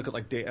 Right, we look at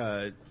like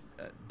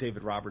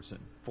David Robertson,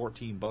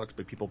 $14,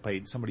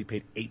 but somebody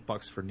paid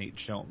 $8 for Nate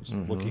Jones.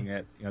 Mm-hmm. Looking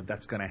at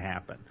that's going to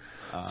happen.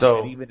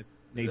 And even if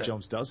Nate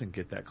Jones doesn't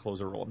get that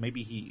closer role,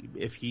 maybe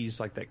if he's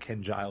like that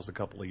Ken Giles a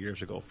couple of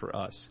years ago for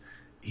us,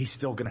 he's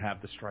still going to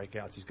have the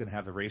strikeouts. He's going to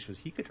have the ratios.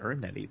 He could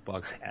earn that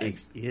 $8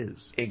 as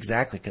is.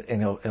 Exactly,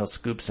 and he'll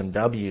scoop some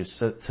W's.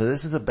 So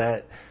this is a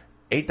bet.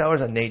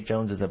 $8 on Nate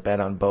Jones is a bet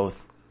on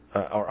both,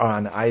 or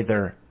on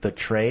either the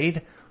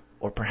trade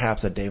or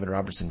perhaps a David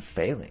Robertson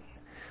failing.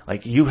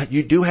 Like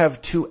you do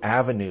have two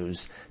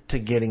avenues to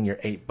getting your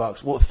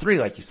 $8. Well, three,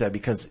 like you said,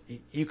 because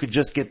you could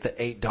just get the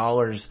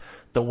 $8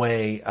 the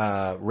way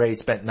Ray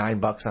spent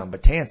 $9 on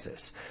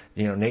Betances.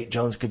 Nate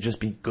Jones could just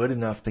be good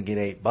enough to get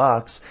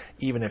 $8,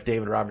 even if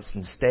David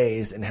Robertson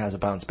stays and has a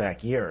bounce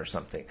back year or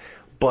something.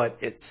 But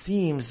it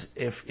seems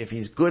if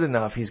he's good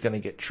enough, he's going to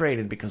get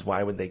traded, because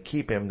why would they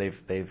keep him?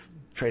 They've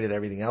traded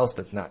everything else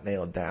that's not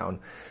nailed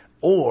down.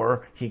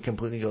 Or he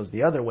completely goes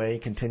the other way,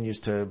 continues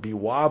to be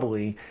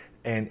wobbly,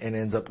 and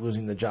ends up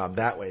losing the job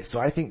that way. So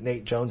I think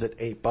Nate Jones at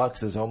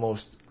 $8 is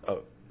almost,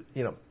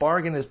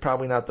 bargain is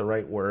probably not the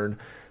right word,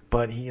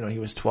 but he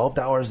was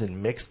 $12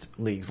 in mixed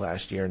leagues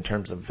last year in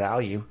terms of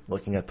value,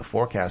 looking at the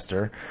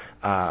forecaster,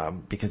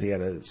 because he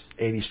had 80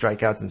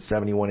 strikeouts in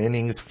 71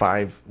 innings,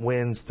 5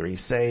 wins, 3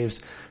 saves,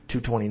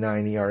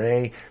 2.29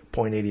 ERA,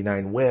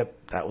 .89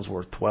 WHIP. That was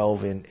worth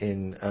 12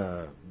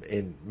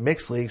 in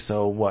mixed leagues.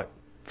 So what?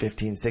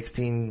 15,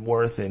 16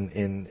 worth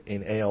in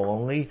AL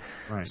only.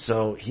 Right.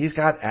 So he's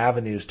got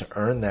avenues to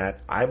earn that.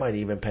 I might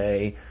even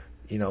pay,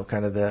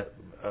 kind of the,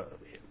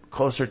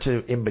 closer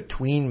to in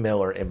between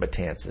Miller and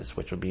Betances,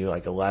 which would be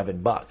like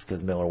 $11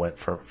 because Miller went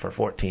for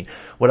 14.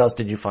 What else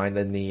did you find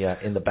in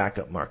the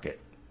backup market?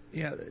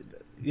 Yeah,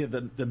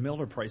 the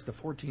Miller price, the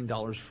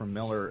 $14 from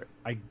Miller,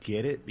 I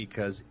get it,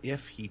 because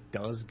if he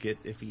does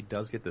get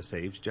the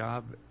saves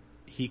job,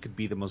 he could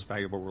be the most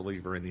valuable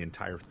reliever in the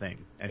entire thing,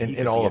 and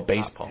in all of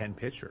baseball. Top 10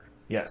 pitcher.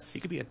 Yes, he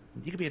could be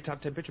a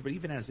top 10 pitcher. But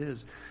even as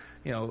is,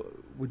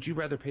 would you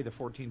rather pay the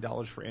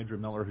 $14 for Andrew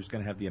Miller, who's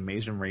going to have the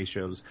amazing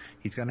ratios?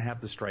 He's going to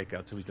have the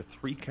strikeouts, so he's a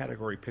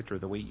 3-category pitcher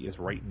the way he is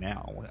right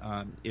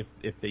now.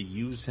 If they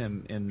use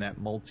him in that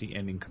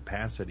multi-inning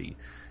capacity,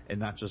 and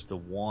not just the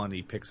one,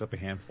 he picks up a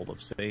handful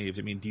of saves.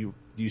 I mean, do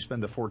you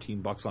spend the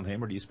 $14 on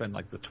him, or do you spend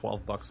like the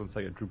 $12 on,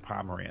 say, a Drew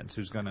Pomeranz,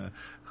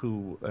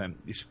 who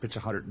you should pitch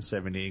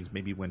 107 innings,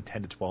 maybe win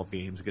 10 to 12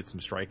 games, get some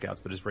strikeouts,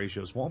 but his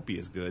ratios won't be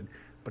as good.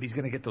 But he's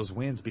going to get those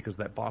wins because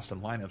that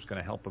Boston lineup is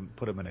going to help him,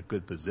 put him in a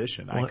good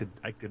position. What?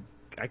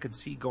 I could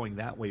see going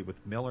that way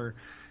with Miller.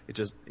 It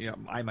just,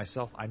 I'm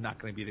not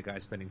going to be the guy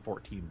spending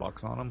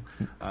 $14 on him,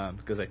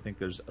 because I think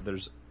I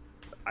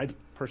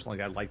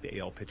like the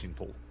AL pitching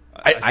pool.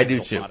 I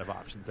do too. A lot of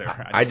options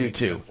there. I do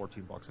too.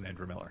 $14 on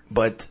Andrew Miller.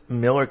 But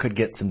Miller could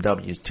get some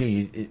W's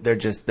too.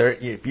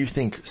 If you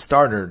think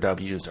starter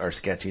W's are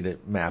sketchy to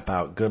map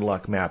out, good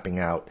luck mapping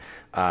out,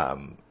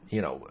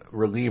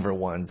 reliever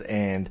ones.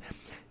 And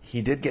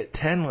he did get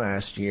 10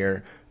 last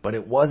year, but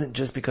it wasn't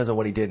just because of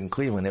what he did in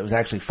Cleveland. It was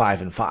actually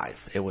 5 and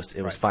 5. It was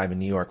 5 in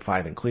New York,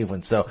 5 in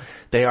Cleveland. So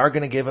they are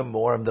going to give him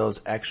more of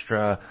those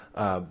extra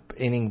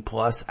inning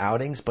plus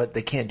outings, but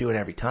they can't do it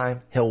every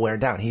time. He'll wear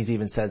down. He's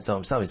even said so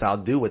himself. He said, "I'll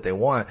do what they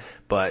want,"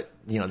 but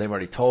they've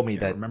already told me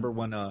that. Remember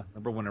when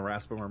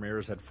Erasmo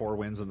Ramirez had 4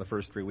 wins in the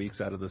first 3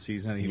 weeks out of the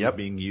season? He was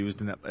being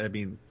used, and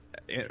Erasmo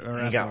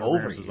he got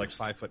Ramirez is like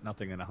 5'0"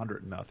 and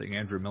 100.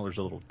 Andrew Miller's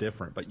a little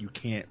different, but you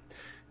can't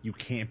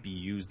be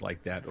used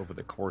like that over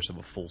the course of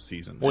a full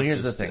season. Well,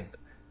 here's the thing.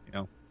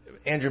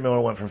 Andrew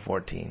Miller went for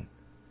 14.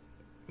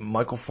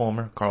 Michael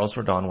Fulmer, Carlos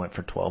Rodon went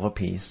for 12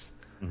 apiece.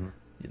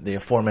 Mm-hmm. The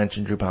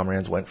aforementioned Drew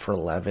Pomeranz went for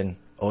 11.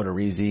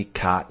 Odorizzi,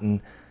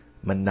 Cotton,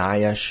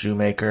 Manaea,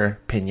 Shoemaker,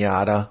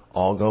 Pinata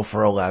all go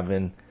for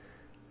 11.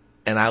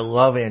 And I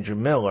love Andrew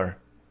Miller,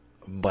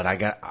 but I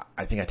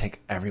think I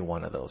take every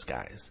one of those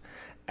guys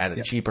at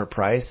a cheaper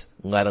price,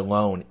 let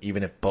alone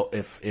even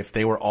if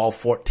they were all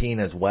 14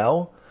 as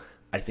well.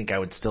 I think I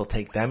would still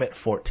take them at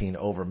 14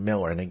 over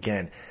Miller. And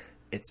again,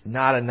 it's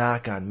not a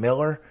knock on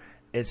Miller.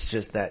 It's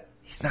just that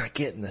he's not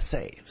getting the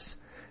saves.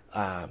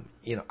 I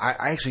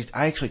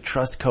actually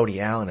trust Cody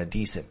Allen a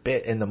decent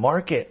bit in the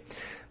market.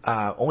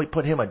 Only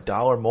put him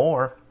 $1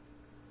 more.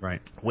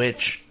 Right.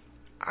 Which,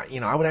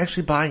 I would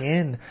actually buy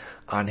in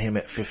on him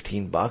at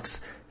 $15.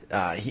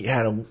 He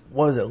had a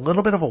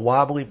little bit of a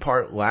wobbly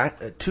part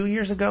 2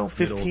 years ago,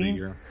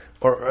 15?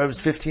 Or it was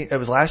 15, it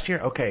was last year?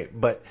 Okay,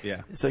 but,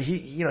 yeah. So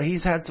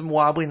he's had some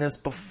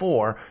wobbliness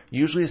before,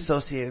 usually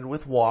associated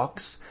with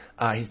walks.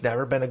 He's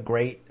never been a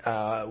great,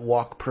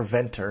 walk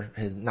preventer.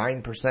 His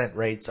 9%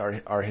 rates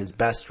are his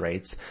best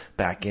rates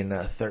back in,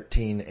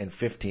 13 and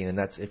 15, and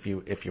that's if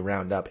you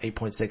round up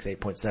 8.6,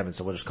 8.7,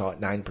 so we'll just call it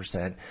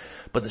 9%.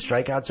 But the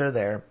strikeouts are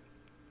there.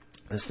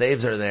 The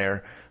saves are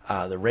there.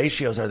 The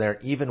ratios are there,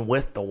 even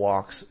with the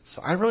walks.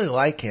 So I really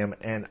like him,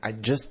 and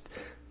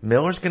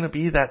Miller's gonna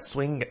be that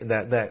swing,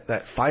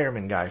 that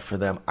fireman guy for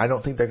them. I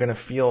don't think they're gonna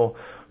feel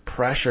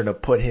pressure to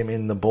put him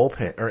in the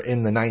bullpen, or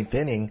in the ninth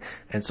inning,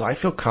 and so I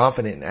feel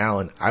confident in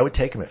Allen. I would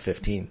take him at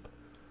 15.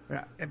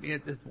 Yeah, I mean,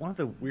 it's one of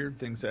the weird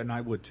things, and I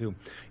would too.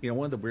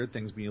 One of the weird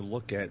things when you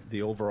look at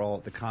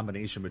the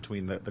combination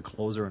between the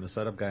closer and the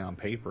setup guy on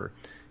paper,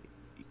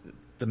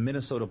 the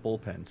Minnesota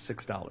bullpen,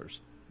 $6.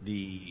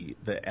 The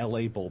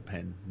LA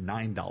bullpen,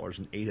 $9,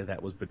 and 8 of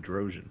that was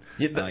Bedrosian.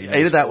 Yeah,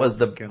 8 of that was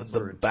the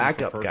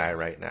backup guy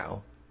right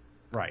now.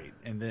 Right,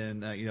 and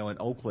then in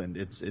Oakland,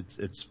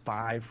 it's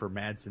 5 for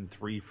Madsen,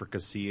 3 for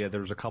Casilla.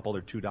 There's a couple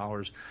that are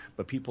 $2,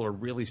 but people are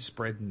really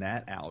spreading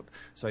that out.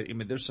 So I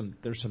mean, there's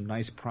some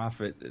nice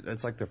profit.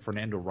 That's like the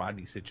Fernando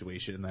Rodney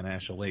situation in the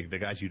National League. The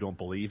guys you don't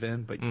believe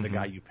in, but the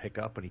guy you pick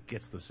up and he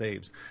gets the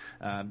saves.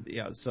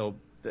 So.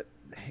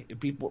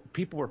 People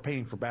were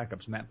paying for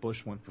backups. Matt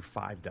Bush went for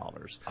 $5.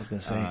 I was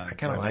going to say, I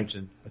kind of like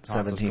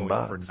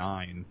 $17 for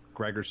 $9.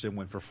 Gregerson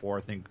went for $4.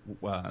 I think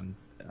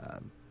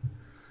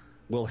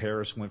Will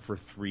Harris went for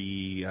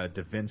 $3.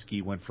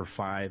 Davinsky went for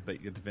 $5.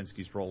 But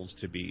Davinsky's roles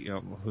to be,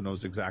 who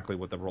knows exactly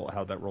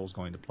how that role is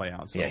going to play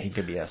out. So, yeah, he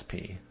could be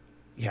SP.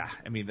 Yeah,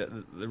 I mean,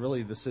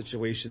 really the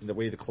situation, the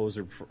way the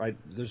closer,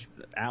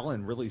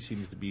 Allen really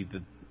seems to be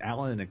the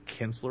Allen and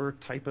Kinsler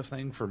type of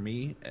thing for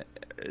me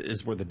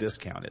is where the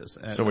discount is.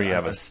 And so where you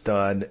have a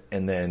stud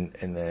and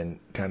then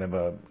kind of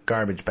a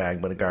garbage bag,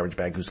 but a garbage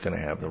bag who's going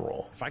to have the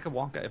role. If I can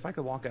walk out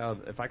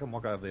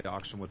of the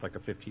auction with like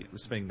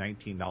spending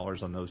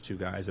 $19 on those two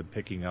guys and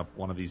picking up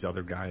one of these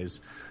other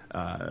guys,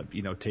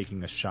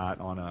 taking a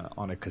shot on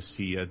a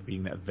Casilla,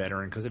 being that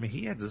veteran, because I mean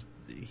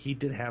he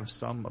did have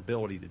some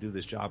ability to do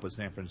this job with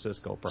San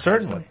Francisco. Perhaps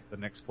certainly that's the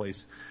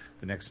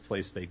next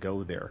place they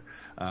go there.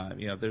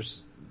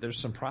 There's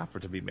some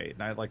profit to be made,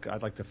 and I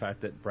like the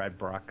fact that Brad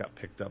Brock got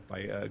picked up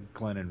by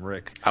Glenn and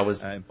Rick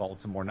in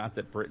Baltimore. Not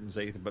that Britton's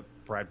eighth, but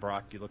Brad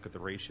Brock. You look at the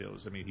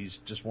ratios. I mean, he's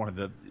just one of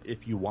the.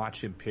 If you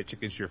watch him pitch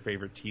against your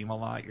favorite team a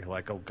lot, you're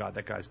like, oh god,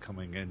 that guy's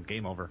coming in.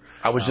 Game over.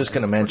 I was just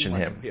going to mention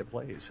him. He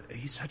plays.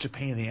 He's such a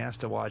pain in the ass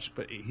to watch,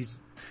 but he's.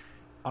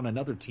 On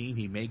another team,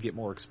 he may get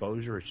more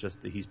exposure. It's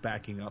just that he's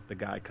backing up the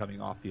guy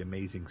coming off the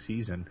amazing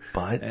season.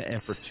 And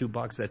for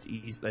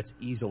 $2, that's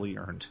easily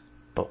earned.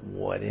 But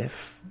what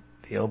if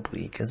the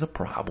oblique is a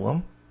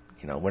problem?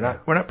 We're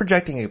not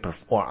projecting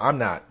I'm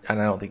not,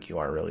 and I don't think you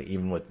are really,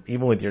 even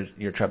with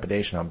your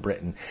trepidation on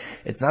Britton.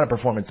 It's not a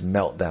performance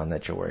meltdown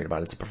that you're worried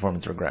about. It's a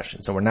performance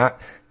regression. So we're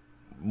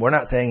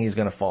not saying he's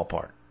going to fall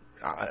apart.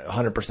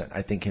 100%.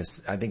 I think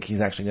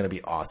he's actually going to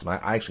be awesome.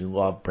 I actually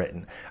love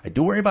Britton. I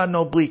do worry about an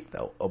oblique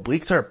though.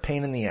 Obliques are a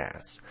pain in the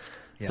ass.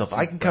 Yeah, so if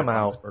I can come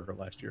out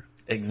last year.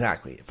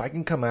 Exactly. If I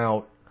can come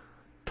out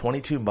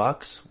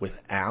 $22 with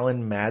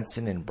Allen,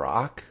 Madsen, and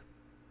Brock,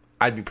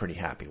 I'd be pretty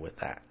happy with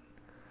that.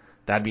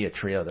 That'd be a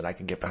trio that I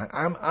could get behind.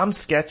 I'm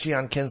sketchy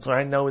on Kinsler.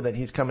 I know that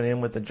he's coming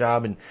in with the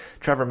job, and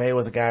Trevor May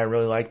was a guy I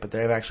really liked, but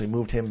they've actually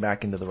moved him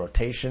back into the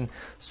rotation.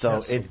 So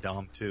that's so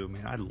dumb too,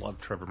 man. I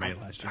loved Trevor May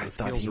last year. His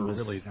skills were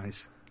really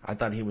nice. I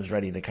thought he was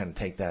ready to kind of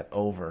take that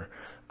over.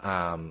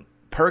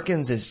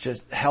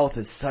 Perkins health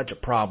is such a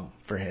problem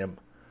for him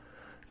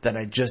that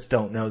I just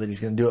don't know that he's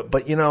going to do it.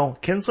 But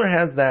Kinsler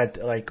has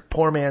that like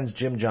poor man's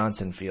Jim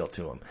Johnson feel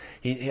to him.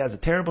 He has a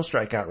terrible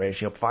strikeout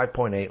ratio,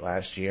 5.8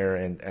 last year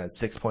and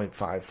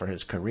 6.5 for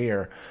his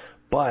career,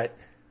 but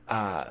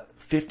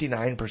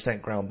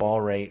 59% ground ball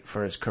rate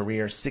for his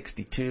career,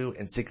 62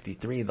 and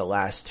 63 the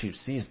last 2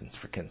 seasons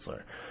for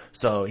Kinsler.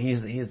 So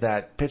he's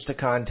that pitch to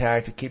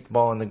contact, keep the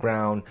ball on the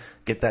ground,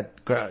 get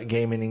that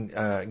game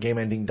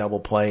ending double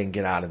play and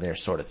get out of there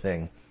sort of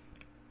thing.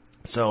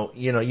 So,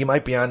 you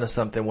might be onto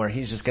something where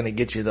he's just going to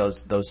get you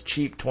those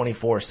cheap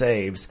 24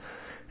 saves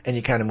and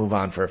you kind of move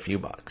on for a few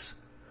bucks.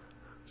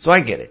 So I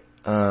get it.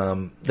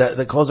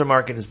 The closer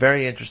market is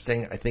very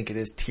interesting. I think it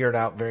is tiered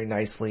out very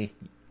nicely.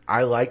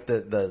 I like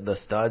the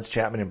studs,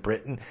 Chapman and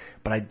Britton,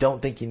 but I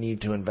don't think you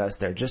need to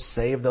invest there. Just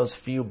save those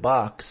few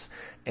bucks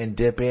and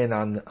dip in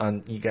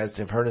on, you guys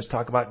have heard us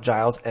talk about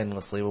Giles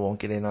endlessly. We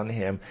won't get in on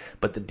him,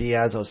 but the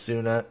Diaz,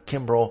 Osuna,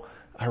 Kimbrel,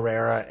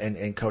 Herrera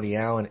and Cody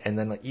Allen, and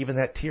then even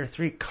that tier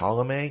 3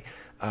 Colome.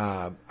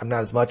 I'm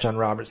not as much on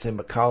Robertson,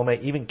 but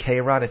Colome, even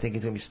K-Rod, I think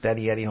he's going to be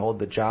steady Eddie hold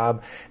the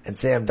job, and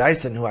Sam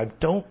Dyson, who I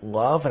don't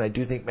love, and I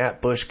do think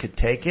Matt Bush could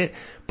take it,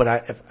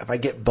 but if I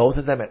get both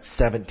of them at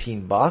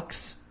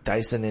 $17,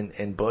 Dyson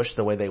and Bush,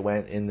 the way they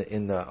went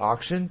in the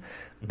auction,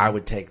 I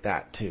would take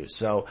that too.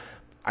 So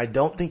I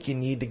don't think you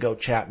need to go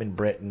Chapman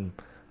Britton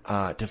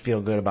to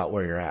feel good about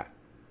where you're at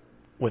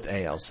with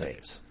AL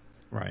saves.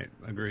 Right.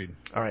 Agreed.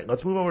 All right,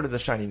 let's move over to the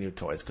shiny new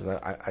toys because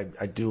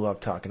I do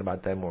love talking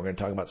about them. We're going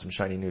to talk about some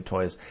shiny new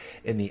toys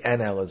in the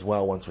NL as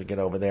well once we get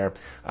over there.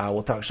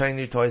 We'll talk shiny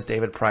new toys,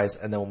 David Price,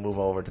 and then we'll move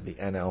over to the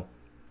NL.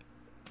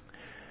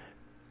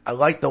 I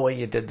like the way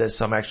you did this,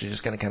 so I'm actually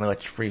just going to kind of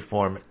let you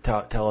freeform.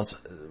 Tell us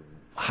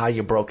how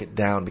you broke it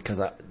down because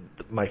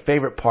my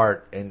favorite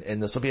part,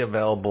 and this will be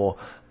available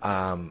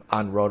on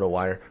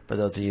RotoWire for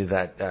those of you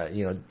that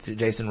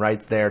Jason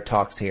writes there,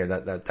 talks here.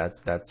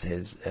 That's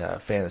his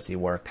fantasy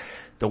work.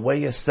 The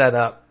way you set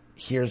up,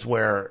 here's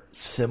where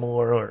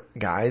similar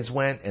guys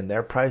went in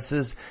their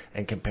prices,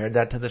 and compared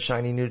that to the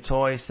shiny new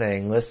toy,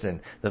 saying,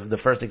 listen, the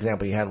first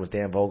example you had was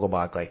Dan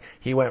Vogelbach. Like,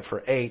 he went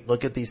for 8.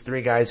 Look at these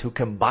 3 guys who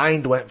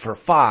combined went for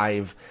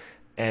 5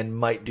 and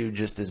might do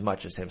just as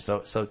much as him.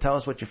 So tell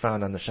us what you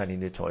found on the shiny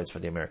new toys for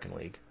the American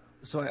League.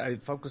 So I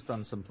focused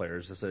on some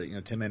players. I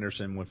said, Tim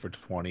Anderson went for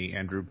 20,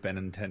 Andrew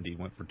Benintendi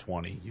went for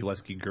 20,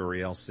 Yulieski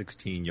Gurriel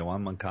 16,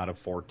 Yoan Moncada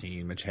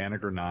 14, Mitch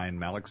Haniger 9,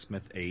 Malik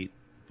Smith 8,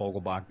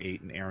 Vogelbach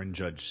 8, and Aaron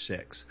Judge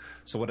 6.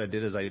 So what I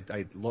did is I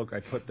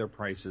put their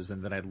prices,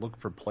 and then I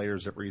looked for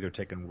players that were either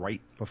taken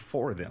right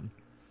before them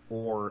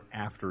or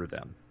after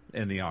them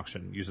in the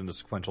auction using the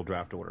sequential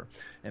draft order.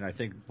 And I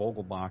think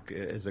Vogelbach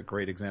is a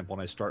great example,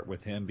 and I start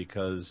with him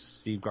because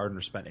Steve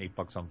Gardner spent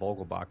 $8 on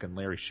Vogelbach, and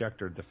Larry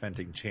Schechter,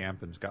 defending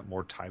champ, and's got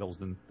more titles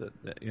than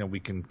we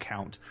can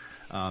count,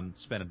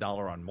 spent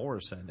 $1 on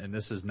Morrison. And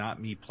this is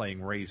not me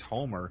playing Ray's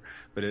Homer,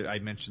 but I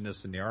mentioned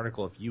this in the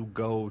article. If you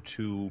go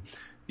to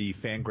the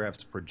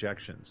Fangraphs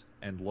projections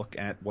and look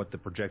at what the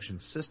projection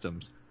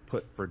systems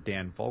put for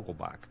Dan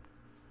Vogelbach,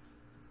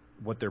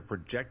 what they're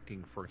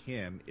projecting for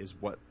him is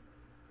what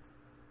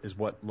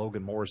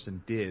Logan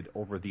Morrison did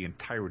over the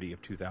entirety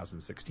of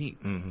 2016.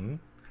 Mm-hmm.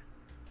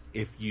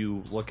 If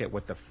you look at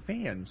what the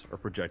fans are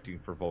projecting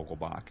for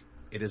Vogelbach,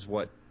 it is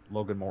what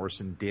Logan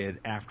Morrison did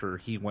after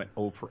he went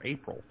 0 for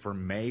April.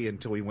 From May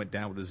until he went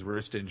down with his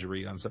wrist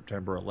injury on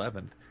September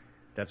 11th,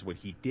 that's what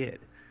he did.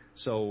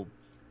 So,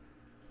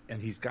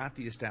 and he's got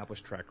the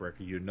established track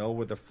record. You know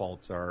where the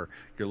faults are.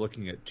 You're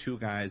looking at 2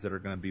 guys that are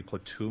going to be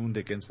platooned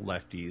against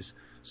lefties,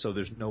 so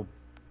there's no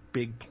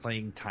big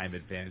playing time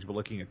advantage. We're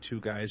looking at 2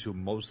 guys who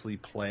mostly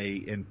play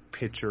in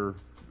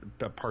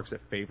parks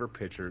that favor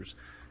pitchers,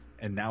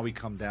 and now we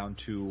come down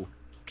to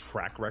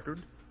track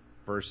record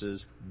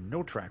versus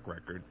no track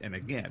record. And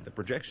again, the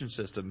projection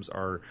systems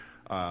are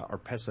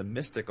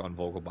pessimistic on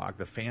Vogelbach.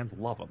 The fans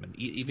love him, and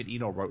even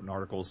Eno wrote an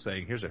article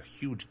saying here's a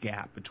huge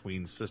gap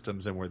between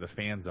systems and where the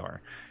fans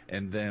are.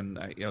 And then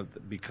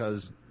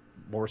because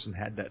Morrison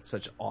had that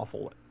such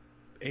awful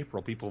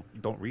April, people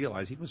don't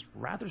realize he was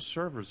rather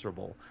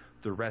serviceable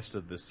the rest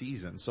of the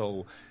season.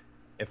 So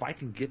if I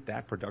can get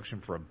that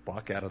production for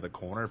 $1 out of the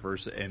corner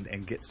versus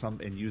and get some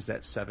and use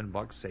that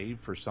 $7 save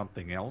for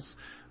something else,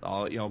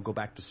 go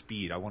back to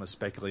speed. I want to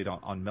speculate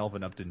on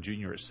Melvin Upton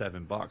Jr. at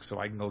 $7, so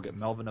I can go get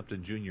Melvin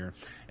Upton Jr.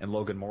 and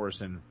Logan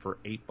Morrison for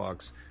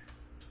 $8.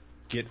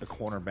 Get a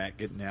cornerback,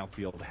 get an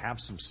outfield,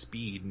 have some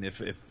speed, and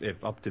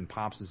if Upton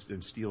pops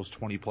and steals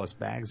 20+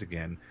 bags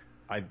again,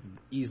 I've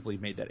easily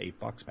made that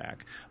 $8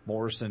 back.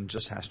 Morrison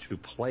just has to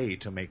play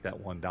to make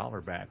that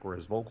 $1 back,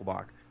 whereas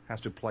Vogelbach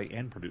has to play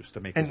and produce to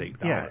make his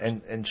 $8. Yeah,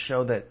 and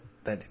show that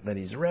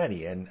he's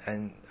ready. And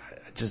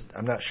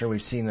I'm not sure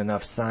we've seen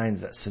enough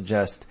signs that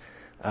suggest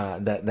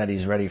that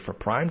he's ready for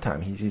prime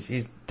time.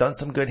 He's done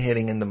some good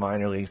hitting in the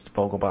minor leagues.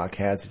 Vogelbach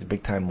has. He's a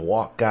big time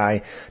walk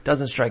guy.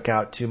 Doesn't strike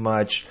out too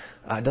much.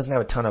 Doesn't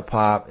have a ton of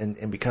pop,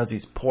 and because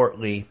he's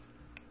portly,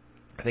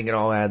 I think it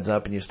all adds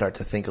up, and you start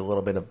to think a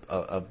little bit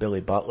of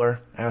Billy Butler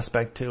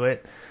aspect to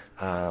it.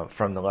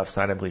 From the left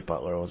side, I believe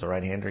Butler was a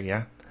right-hander,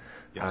 yeah?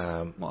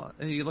 Yes. Well,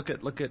 you look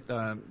at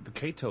the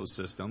Cato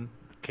system.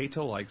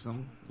 Cato likes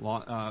him.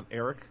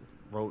 Eric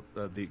wrote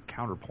the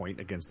counterpoint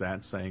against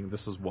that, saying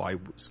this is why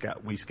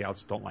we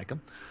scouts don't like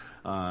him.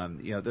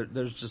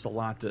 There's just a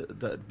lot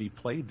to be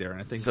played there,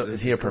 and I think. So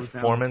is he a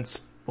performance?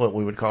 What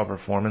we would call a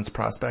performance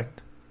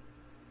prospect?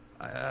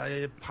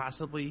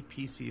 Possibly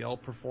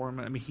PCL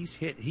performance. I mean,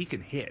 he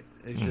can hit.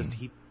 It's just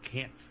he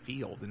can't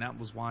field, and that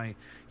was why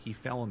he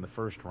fell in the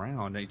first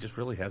round. He just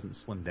really hasn't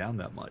slimmed down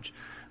that much.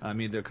 I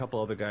mean, there are a couple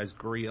other guys.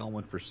 Gurriel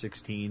went for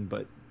 16,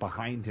 but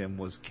behind him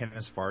was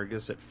Kenneth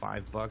Vargas at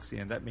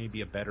 $5. And that may be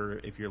a better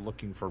if you're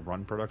looking for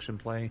run production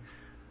play.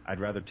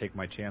 I'd rather take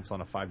my chance on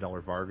a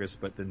 $5 Vargas,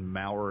 but then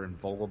Maurer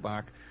and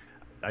Vogelbach,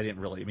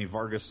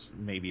 Vargas,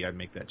 maybe I'd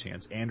make that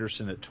chance.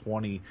 Anderson at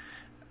 20.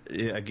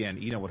 Again,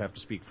 would have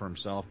to speak for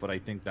himself, but I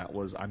think that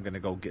was I'm going to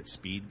go get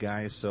speed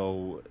guys.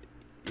 So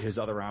his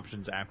other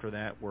options after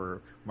that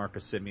were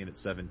Marcus Semien at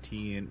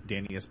 17,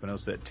 Danny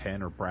Espinosa at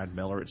 10, or Brad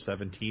Miller at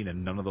 17,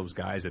 and none of those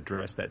guys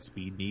address that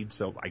speed need,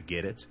 so I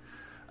get it.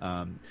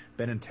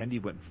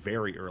 Benintendi went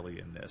very early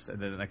in this,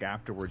 and then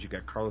afterwards you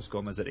got Carlos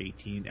Gomez at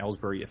 18,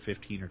 Ellsbury at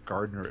 15, or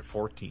Gardner at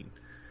 14.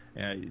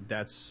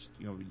 That's,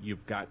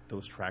 you've got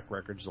those track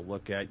records to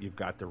look at. You've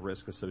got the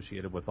risk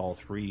associated with all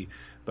three,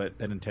 but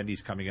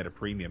Benintendi's coming at a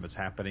premium. It's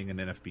happening in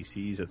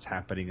NFBCs. It's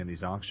happening in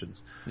these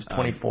auctions. He was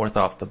 24th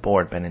off the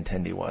board,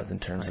 Benintendi was, in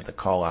terms of the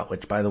call out,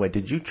 which, by the way,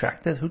 did you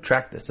track this? Who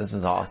tracked this? This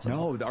is awesome.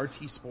 No, the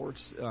RT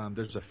Sports,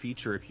 there's a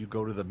feature if you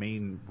go to the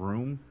main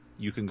room.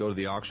 You can go to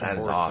the auction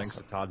board. Awesome. Thanks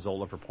to Todd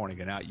Zola for pointing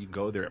it out. You can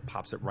go there. It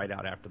pops it right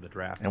out after the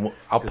draft. And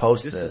I'll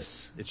post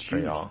this. It's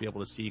huge to be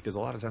able to see because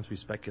a lot of times we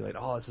speculate,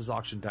 this is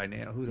auction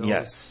dynamic. Who knows?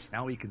 Yes.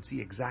 Now we can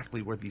see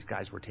exactly where these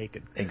guys were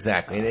taken.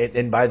 Exactly.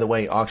 And by the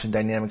way, auction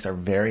dynamics are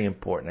very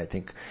important. I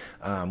think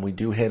we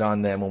do hit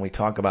on them when we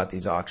talk about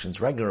these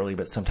auctions regularly,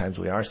 but sometimes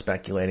we are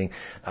speculating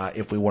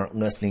if we weren't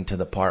listening to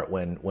the part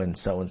when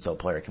so-and-so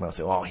player came out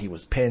and say, he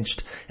was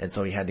pinched, and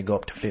so he had to go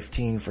up to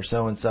 15 for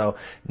so-and-so.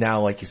 Now,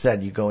 like you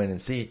said, you go in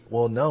and see,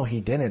 well, no,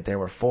 he didn't. There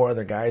were 4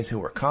 other guys who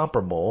were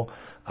comparable.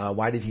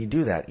 Why did he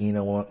do that?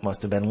 Eno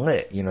must have been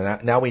lit.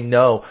 Now we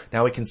know,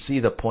 now we can see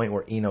the point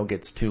where Eno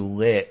gets too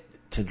lit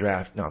to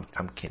draft. No,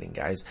 I'm kidding,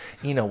 guys.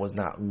 Eno was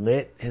not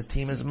lit. His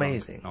team is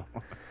amazing.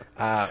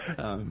 Like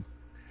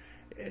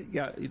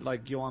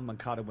Yoan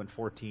Moncada went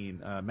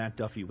 14. Matt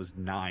Duffy was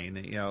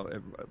 9.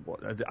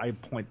 I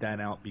point that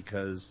out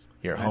because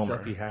Matt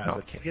Duffy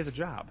has a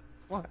job.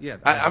 Well, yeah.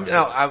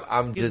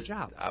 I'm just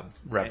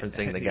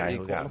referencing the guy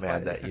who got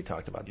mad that you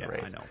talked about the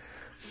race. I know.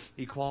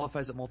 He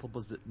qualifies at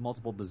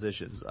multiple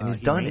positions. And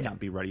he may not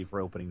be ready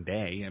for opening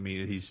day. I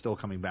mean, he's still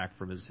coming back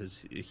from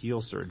his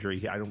heel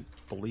surgery. I don't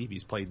believe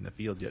he's played in the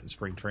field yet in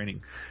spring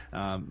training.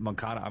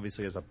 Moncada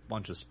obviously has a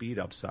bunch of speed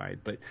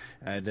upside, but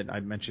then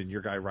I mentioned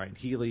your guy Ryan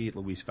Healy,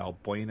 Luis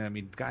Valbuena. I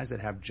mean, guys that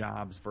have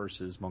jobs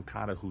versus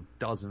Moncada who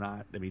does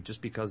not. I mean,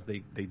 just because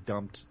the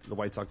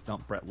White Sox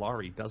dumped Brett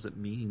Laurie doesn't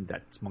mean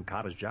that's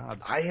Moncada's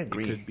job. I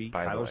agree. It could be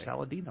Tyler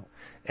Saladino.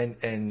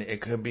 And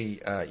it could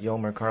be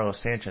Yolmer Carlos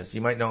Sanchez.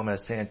 You might know him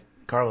as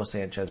Carlos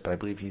Sanchez, but I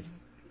believe he's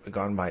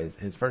gone by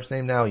his first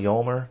name now,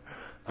 Yolmer.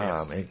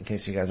 Yes. In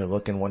case you guys are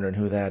wondering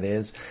who that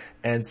is.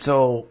 And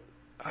so,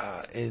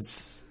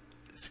 is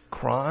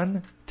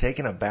Cron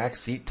taking a back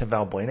seat to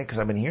Valbuena? Because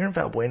I've been hearing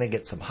Valbuena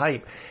get some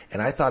hype,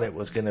 and I thought it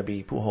was going to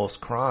be Pujols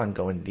Cron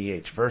going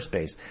DH first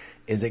base.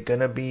 Is it going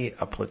to be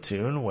a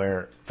platoon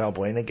where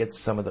Valbuena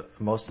gets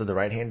most of the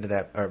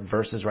right-handed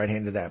versus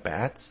right-handed at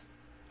bats?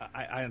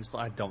 I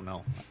honestly don't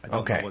know. I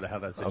don't know how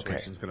that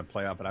situation is going to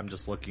play out, but I'm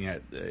just looking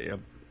at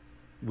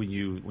when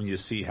you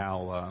see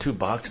how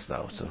 $2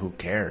 though, so who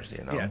cares?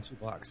 Yeah,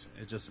 $2.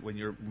 It's just when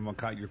you're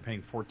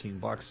paying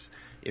 $14.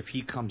 If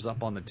he comes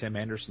up on the Tim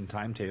Anderson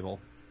timetable,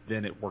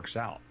 then it works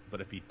out.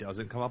 But if he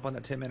doesn't come up on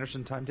that Tim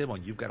Anderson timetable,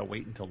 and you've got to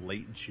wait until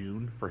late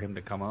June for him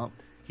to come up,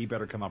 he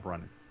better come up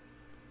running.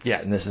 Yeah,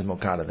 and this is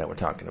Moncada that we're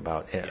talking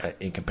about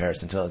in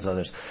comparison to those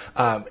others.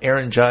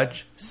 Aaron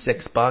Judge,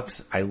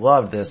 $6. I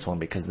love this one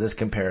because this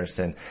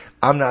comparison,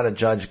 I'm not a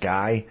Judge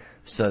guy,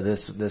 so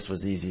this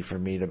was easy for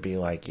me to be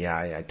like, yeah,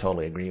 I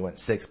totally agree. He went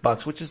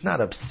 $6, which is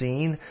not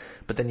obscene,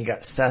 but then you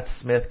got Seth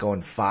Smith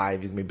going 5.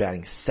 He's going to be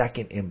batting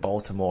second in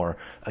Baltimore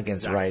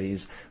against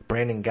righties.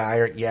 Brandon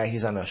Guyer,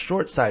 he's on a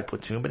short side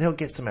platoon, but he'll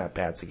get some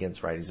at-bats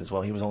against righties as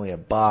well. He was only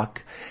 $1.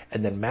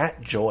 And then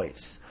Matt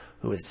Joyce,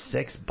 who is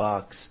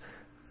 $6.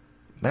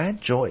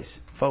 Matt Joyce,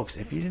 folks,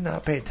 if you did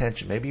not pay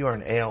attention, maybe you are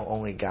an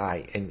AL-only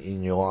guy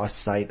and you lost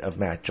sight of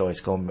Matt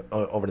Joyce going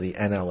over to the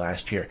NL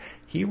last year.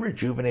 He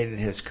rejuvenated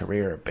his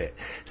career a bit.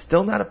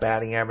 Still not a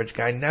batting average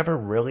guy, never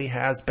really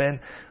has been.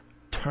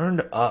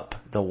 Turned up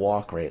the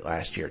walk rate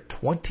last year,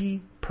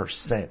 20%.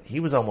 He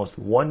was almost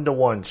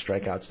 1-to-1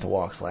 strikeouts to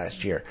walks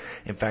last year.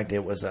 In fact,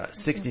 it was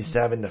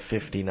 67 to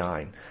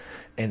 59.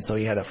 And so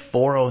he had a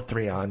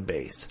 403 on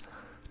base,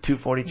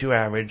 242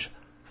 average,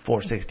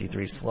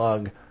 463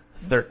 slug,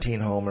 13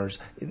 homers,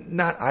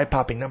 not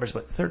eye-popping numbers,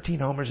 but 13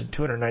 homers and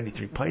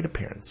 293 plate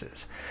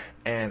appearances.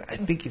 And I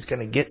think he's going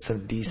to get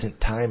some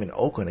decent time in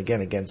Oakland again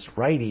against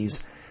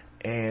righties.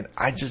 And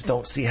I just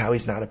don't see how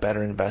he's not a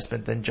better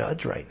investment than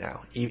Judge right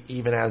now.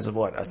 Even as a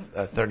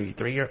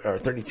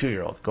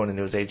 32-year-old going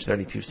into his age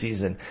 32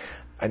 season.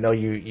 I know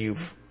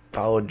you've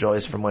followed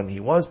Joyce from when he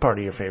was part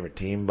of your favorite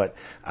team, but,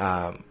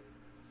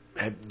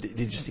 did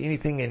you see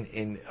anything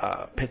in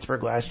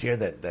Pittsburgh last year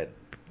that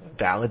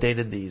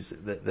validated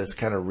this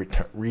kind of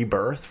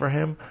rebirth for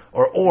him,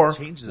 or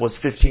was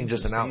 15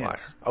 just an outlier?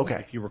 Okay.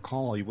 If you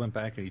recall, he went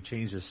back and he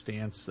changed his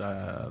stance.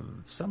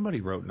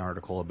 Somebody wrote an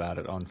article about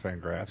it on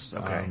Fangraphs.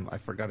 Okay. I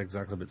forgot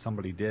exactly, but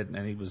somebody did,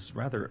 and he was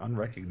rather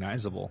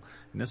unrecognizable.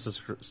 And this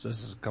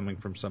is coming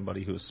from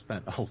somebody who has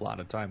spent a lot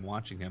of time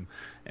watching him.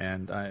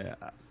 And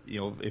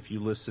if you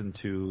listen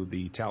to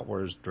the Tout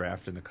Wars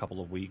draft in a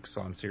couple of weeks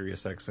on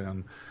Sirius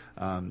XM,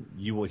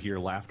 you will hear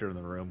laughter in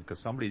the room because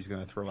somebody's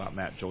going to throw out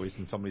Matt Joyce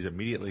and somebody's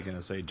immediately going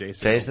to say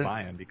Jason will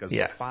buy him because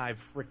for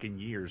 5 freaking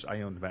years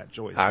I owned Matt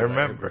Joyce. I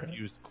remember. I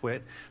refused to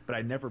quit, but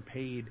I never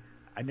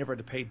had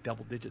to pay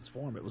double digits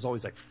for him. It was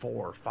always like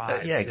 $4,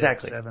 $5, $6,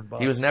 exactly.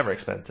 $7. He was never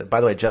expensive. By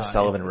the way, Jeff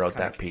Sullivan wrote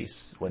that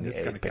piece when the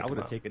A's picked him up. I would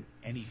have taken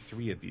any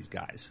 3 of these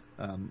guys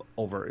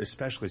over,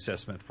 especially Seth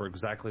Smith, for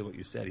exactly what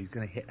you said. He's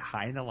going to hit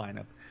high in the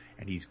lineup,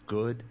 and he's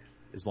good.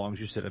 as long as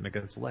you sit him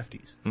against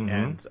lefties. Mm-hmm.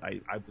 And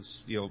I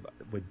was,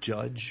 with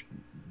Judge,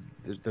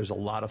 there's a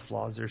lot of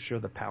flaws there. Sure,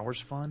 the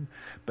power's fun,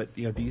 but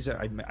these are.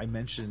 I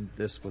mentioned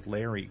this with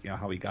Larry.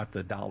 How he got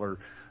the dollar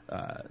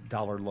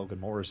Logan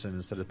Morrison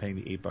instead of paying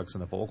the $8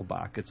 on the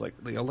Vogelbach. It's like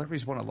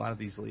Larry's won a lot of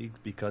these leagues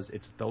because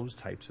it's those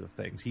types of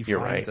things. He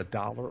finds a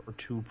 $1 or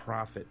 $2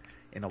 profit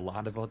in a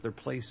lot of other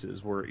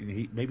places where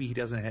maybe he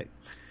doesn't have.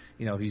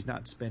 He's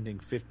not spending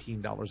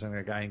 $15 on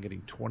a guy and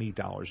getting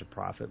 $20 of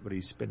profit, but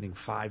he's spending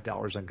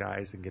 $5 on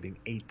guys and getting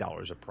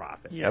 $8 of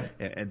profit.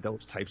 Yep. And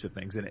those types of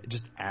things. And it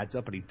just adds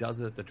up, and he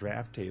does it at the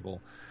draft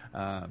table.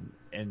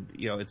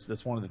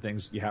 That's one of the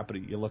things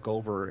you look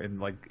over, and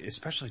like,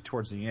 especially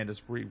towards the end, it's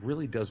where he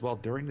really does well.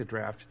 During the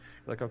draft,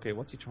 you're like, okay,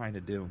 what's he trying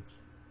to do?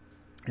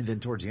 And then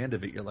towards the end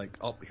of it, you're like,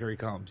 oh, here he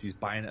comes. He's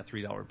buying a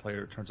 $3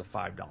 player, it turns a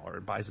 $5.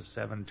 It buys a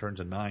 $7, turns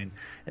a $9,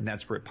 and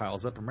that's where it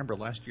piles up. Remember,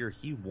 last year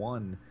he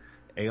won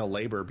AL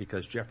Labor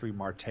because Jeffrey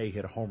Marte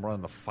hit a home run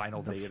on the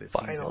final day of his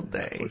season.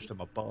 Pushed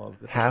him above.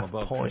 Half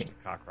point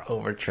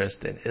over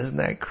Tristan. Isn't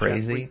that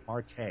crazy? Jeffrey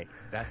Marte.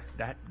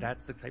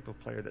 That's the type of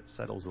player that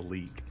settles the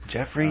league.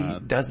 Jeffrey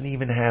doesn't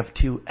even have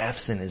 2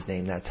 F's in his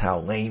name. That's how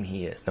lame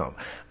he is. No.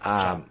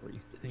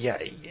 Yeah.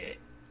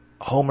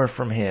 Homer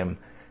from him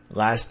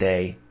last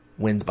day,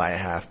 wins by a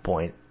half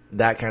point.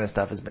 That kind of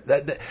stuff is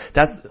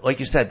that's like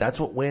you said, that's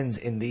what wins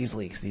in these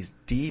leagues. These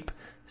deep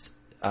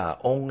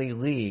only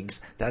leagues,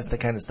 that's the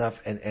kind of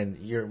stuff, and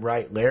you're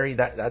right, Larry,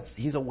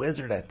 he's a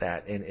wizard at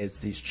that, and it's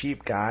these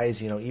cheap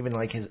guys, even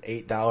like his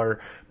 $8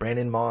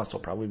 Brandon Moss will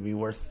probably be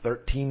worth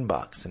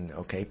 $13, and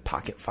okay,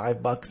 pocket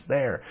 $5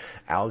 there.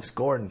 Alex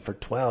Gordon for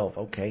 $12,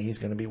 okay, he's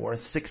gonna be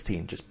worth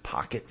 $16, just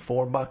pocket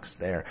 $4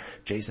 there.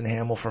 Jason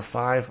Hamill for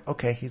 $5,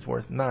 okay, he's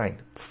worth $9,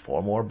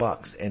 $4 more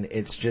bucks, and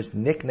it's just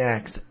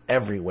knickknacks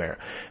everywhere.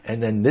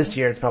 And then this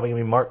year, it's probably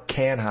gonna be Mark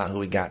Canha, who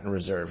we got in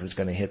reserve, who's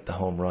gonna hit the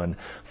home run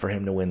for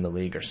him to win the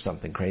league, or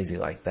something crazy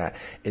like that.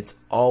 It's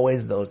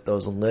always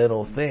those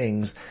little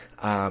things.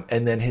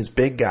 And then his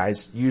big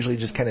guys usually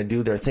just kind of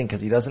do their thing because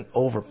he doesn't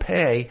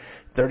overpay.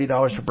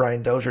 $30 for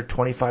Brian Dozier,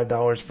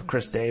 $25 for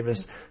Chris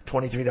Davis,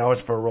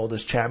 $23 for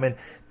Aroldis Chapman.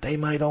 They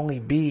might only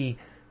be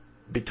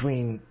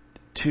between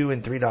 $2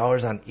 and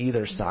 $3 on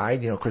either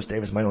side. Chris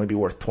Davis might only be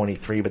worth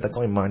 23, but that's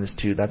only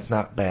 -2. That's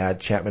not bad.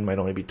 Chapman might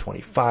only be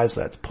 25,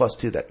 so that's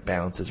 +2. That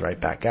balances right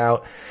back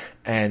out.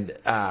 And,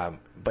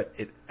 but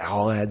it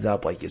all adds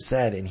up, like you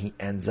said, and he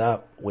ends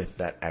up with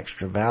that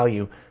extra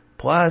value.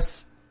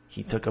 Plus,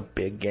 he took a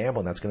big gamble,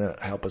 and that's going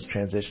to help us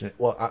transition.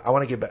 Well, I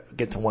want to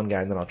get to one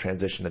guy, and then I'll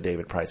transition to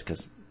David Price,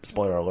 because,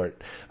 spoiler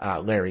alert,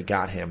 Larry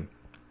got him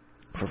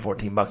for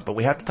 $14. But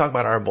we have to talk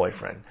about our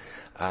boyfriend,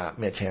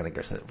 Mitch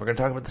Haniger. So if we're going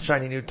to talk about the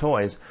shiny new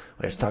toys,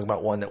 we have to talk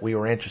about one that we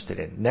were interested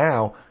in.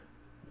 Now,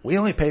 we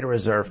only paid a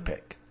reserve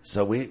pick,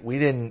 so we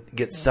didn't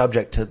get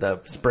subject to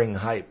the spring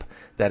hype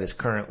that is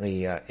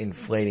currently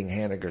inflating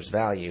Haniger's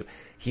value.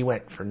 He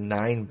went for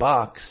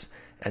 $9,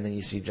 and then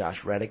you see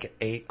Josh Reddick at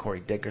 8, Corey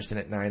Dickerson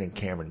at 9, and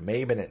Cameron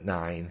Maybin at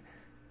 9.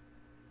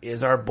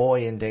 Is our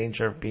boy in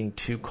danger of being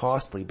too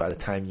costly by the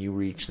time you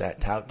reach that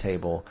tout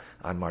table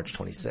on March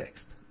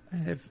 26th?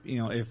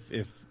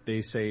 If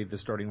they say the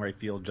starting right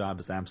field job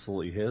is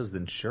absolutely his,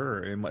 then sure.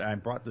 And I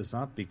brought this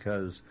up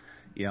because,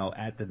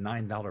 at the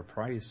 $9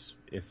 price,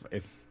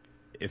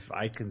 if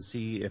I can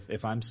see,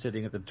 if I'm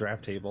sitting at the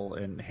draft table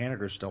and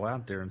Haniger's still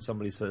out there and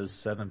somebody says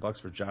 $7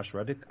 for Josh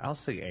Reddick, I'll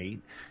say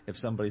 8. If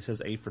somebody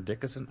says 8 for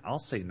Dickerson, I'll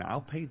say 9. I'll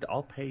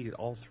pay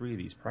all 3 of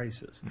these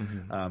prices,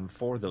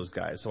 for those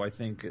guys. So I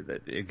think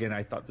that, again,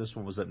 I thought this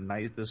one was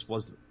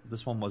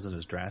this one wasn't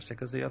as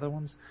drastic as the other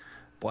ones,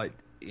 but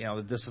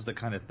this is the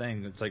kind of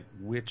thing. It's like,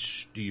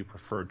 which do you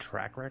prefer,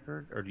 track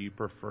record, or do you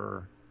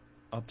prefer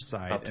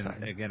upside?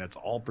 And again, it's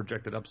all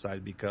projected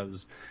upside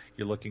because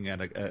you're looking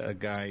at a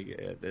guy.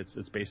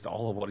 It's based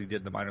all of what he did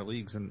in the minor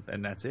leagues, and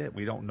that's it.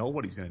 We don't know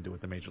what he's going to do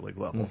at the major league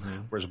level,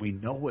 whereas we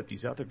know what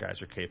these other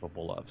guys are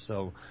capable of.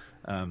 So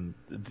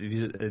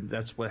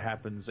that's what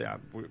happens.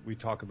 We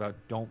talk about,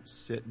 don't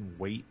sit and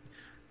wait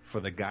for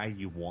the guy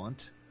you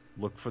want.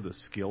 Look for the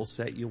skill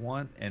set you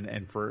want.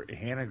 And for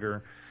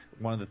Haniger,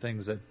 one of the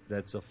things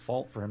that's a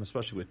fault for him,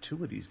 especially with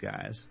 2 of these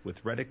guys,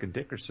 with Reddick and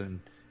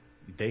Dickerson,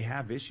 they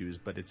have issues,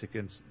 but it's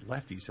against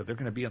lefties, so they're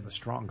going to be on the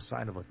strong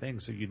side of a thing.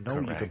 So you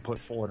can put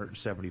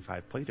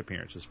 475 plate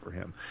appearances for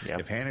him.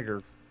 Yep. If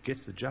Haniger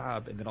gets the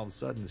job and then all of a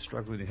sudden is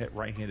struggling to hit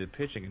right-handed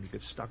pitching and he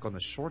gets stuck on the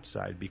short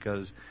side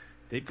because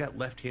they've got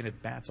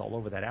left-handed bats all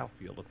over that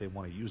outfield if they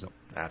want to use them.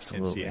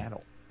 Absolutely. In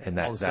Seattle. And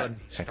all of a sudden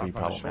he's that stuck can be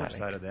on the short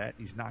side of that.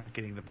 He's not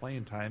getting the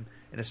playing time,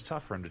 and it's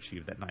tough for him to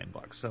achieve that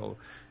 $9. So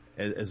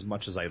as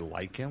much as I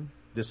like him,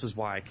 this is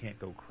why I can't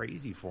go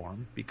crazy for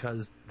him,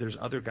 because there's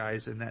other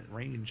guys in that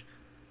range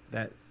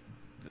that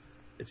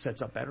it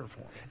sets up better for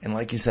him. And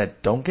like you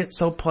said, don't get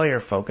so player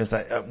focused.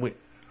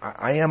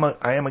 I am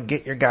a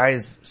get your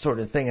guys sort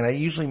of thing, and I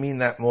usually mean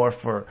that more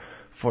for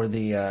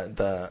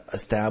the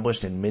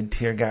established and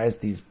mid-tier guys.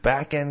 These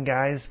back end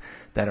guys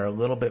that are a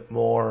little bit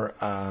more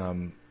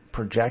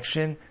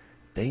projection,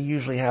 they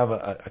usually have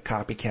a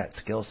copycat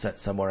skill set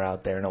somewhere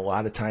out there. And a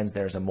lot of times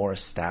there's a more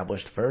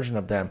established version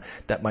of them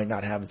that might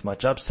not have as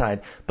much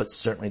upside, but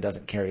certainly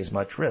doesn't carry as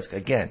much risk.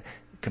 Again,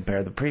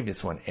 compare the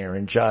previous one,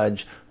 Aaron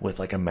Judge with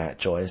like a Matt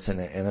Joyce and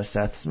a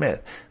Seth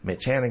Smith,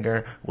 Mitch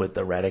Haniger with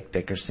the Reddick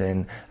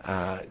Dickerson,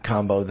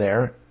 combo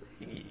there.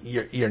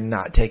 You're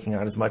not taking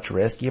on as much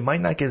risk. You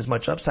might not get as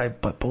much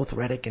upside, but both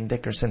Reddick and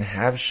Dickerson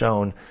have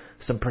shown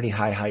some pretty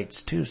high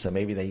heights too. So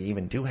maybe they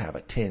even do have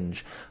a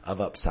tinge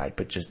of upside,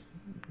 but just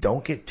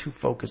don't get too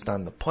focused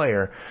on the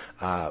player.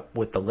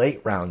 With the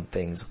late round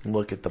things,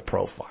 look at the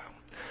profile.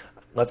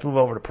 Let's move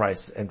over to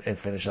Price and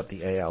finish up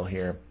the AL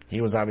here.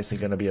 He was obviously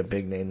going to be a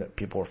big name that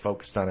people were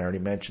focused on. I already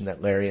mentioned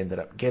that Larry ended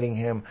up getting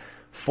him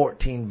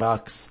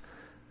 $14.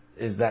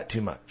 Is that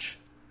too much?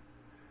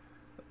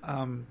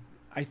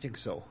 I think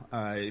so.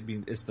 I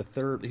mean, he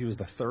was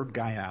the third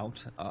guy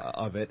out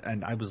of it,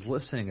 and I was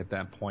listening at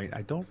that point.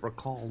 I don't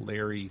recall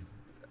Larry.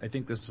 I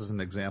think this is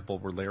an example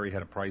where Larry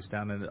had a price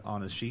down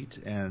on his sheet,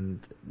 and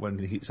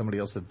when somebody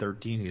else said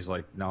 13, he's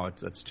like, no,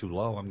 that's too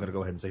low. I'm going to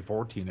go ahead and say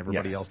 14.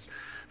 Everybody else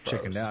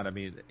chickened out. I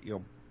mean,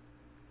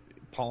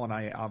 Paul and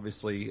I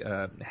obviously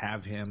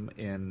have him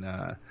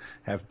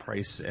have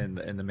Price in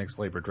the mixed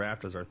labor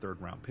draft as our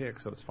third round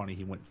pick. So it's funny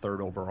he went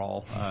third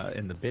overall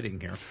in the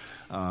bidding here.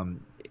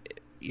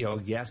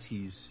 Yes,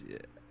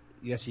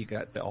 he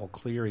got the all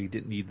clear. He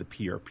didn't need the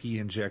PRP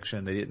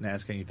injection. They didn't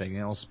ask anything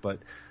else, but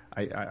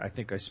I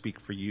think I speak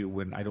for you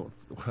when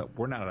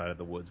we're not out of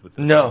the woods with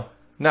this. No,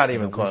 not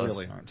even close. We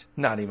really aren't.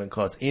 Not even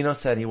close. Eno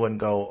said he wouldn't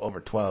go over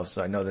 12,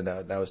 so I know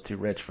that was too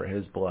rich for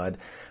his blood.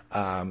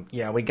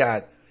 We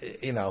got,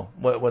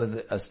 what is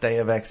it? A stay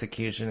of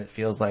execution. It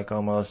feels like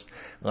almost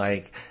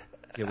like.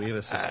 Yeah, we have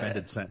a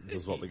suspended sentence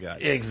is what we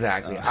got.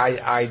 Exactly.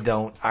 I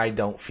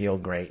don't feel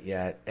great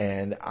yet,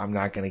 and I'm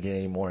not going to get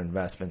any more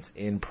investments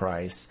in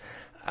Price,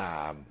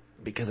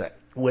 because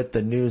with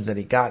the news that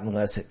he got,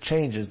 unless it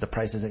changes, the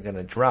price isn't going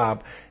to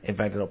drop. In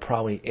fact, it'll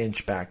probably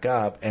inch back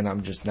up, and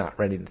I'm just not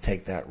ready to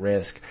take that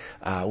risk.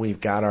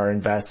 We've got our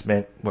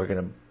investment. We're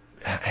going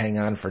to hang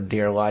on for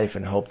dear life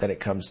and hope that it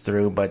comes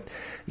through. But,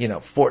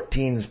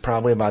 14 is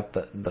probably about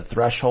the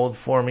threshold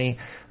for me.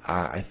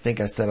 I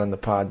think I said on the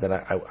pod that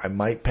I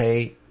might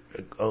pay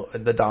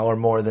the dollar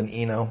more than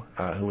Eno,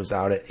 who was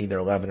out at either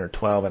 11 or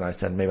 12, and I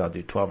said maybe I'll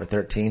do 12 or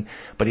 13.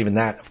 But even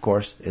that, of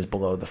course, is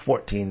below the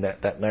 14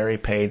 that Larry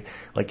paid.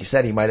 Like you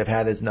said, he might have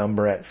had his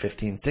number at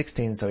 15,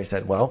 16, so he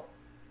said, well,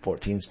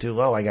 14's too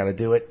low. I got to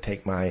do it.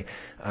 Take my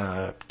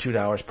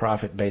 $2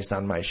 profit based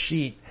on my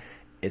sheet.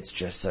 It's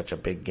just such a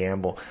big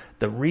gamble.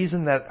 The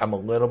reason that I'm a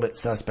little bit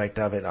suspect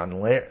of it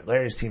on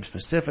Larry's team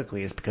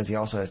specifically is because he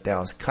also has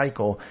Dallas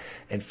Keuchel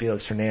and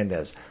Felix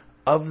Hernandez.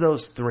 Of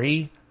those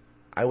three,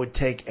 I would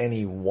take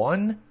any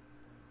one,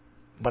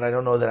 but I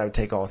don't know that I would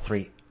take all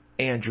three,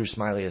 and Drew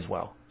Smyly as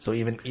well. So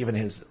even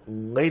his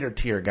later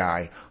tier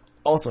guy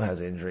also has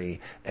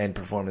injury and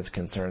performance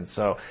concerns.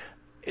 So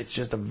it's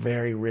just a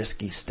very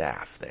risky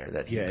staff there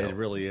that he built. It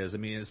really is. I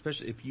mean,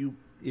 especially if you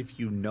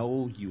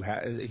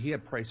he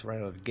had Price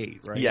right out of the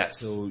gate, right? Yes.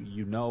 So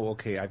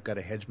okay, I've got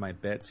to hedge my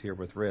bets here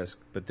with risk,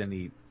 but then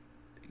he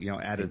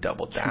added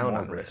doubled down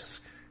on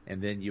risk. And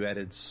then you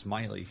added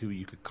Smyly, who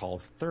you could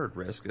call third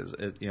risk, as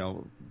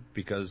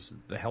because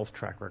the health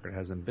track record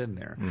hasn't been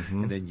there.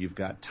 Mm-hmm. And then you've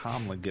got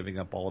Tomlin giving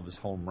up all of his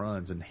home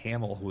runs, and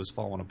Hamill, who has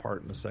fallen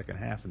apart in the second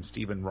half, and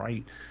Stephen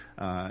Wright,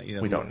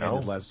 we don't know,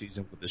 ended last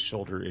season with the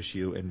shoulder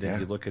issue. And then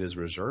you look at his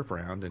reserve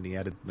round, and he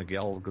added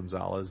Miguel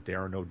Gonzalez,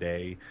 Darren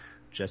O'Day,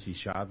 Jesse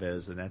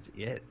Chavez, and that's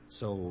it.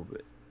 So,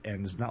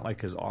 and it's not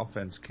like his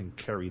offense can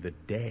carry the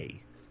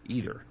day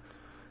either.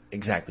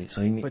 Exactly.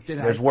 So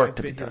there's work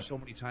to be done. I've been here so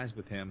many times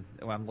with him.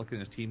 I'm looking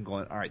at his team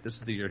going, all right, this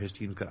is the year his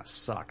team's going to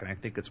suck. And I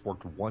think it's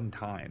worked one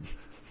time.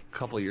 A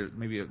couple of years,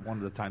 maybe one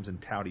of the times in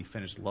tout he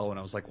finished low. And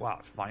I was like, wow,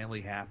 it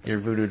finally happened. Your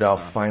voodoo doll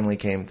finally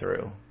came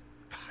through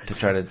to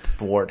try to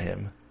thwart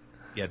him.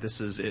 Yeah,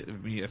 this is it. I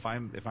mean, if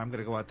I'm going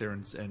to go out there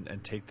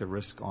and take the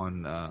risk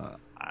on,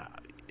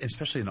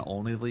 especially in the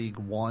only league,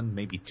 1,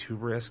 maybe 2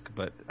 risk,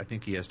 but I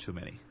think he has too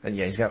many. And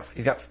yeah, he's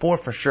got 4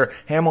 for sure.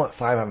 Hamill at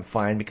 5, I'm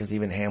fine because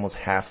even Hamill's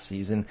half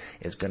season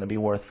is going to be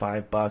worth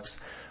 $5.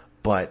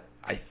 But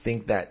I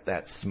think that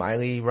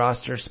Smyly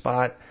roster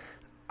spot,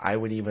 I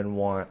would even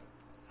want.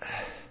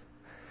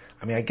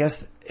 I mean, I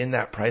guess in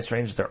that price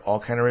range, they're all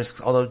kind of risks.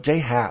 Although J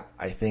Happ,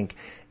 I think,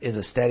 is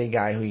a steady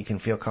guy who you can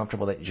feel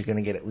comfortable that you're going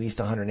to get at least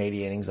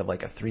 180 innings of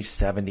like a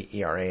 3.70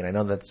 ERA. And I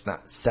know that's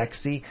not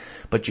sexy,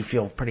 but you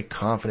feel pretty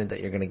confident that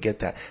you're going to get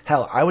that.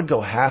 Hell, I would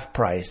go half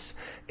price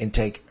and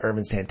take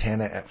Ervin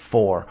Santana at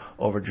 4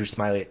 over Drew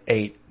Smyly at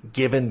 8,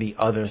 given the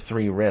other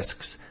 3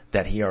 risks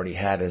that he already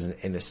had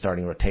in his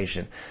starting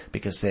rotation,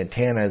 because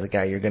Santana is a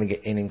guy you're going to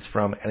get innings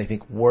from, and I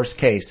think worst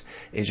case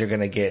is you're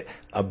going to get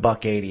a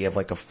 $1.80 of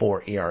like a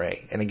 4 ERA.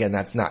 And again,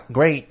 that's not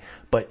great,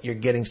 but you're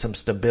getting some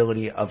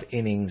stability of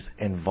innings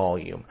and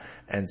volume.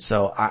 And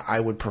so I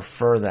would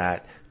prefer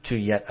that to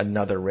yet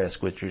another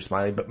risk with Drew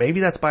Smyly. But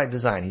maybe that's by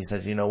design. He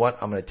says, you know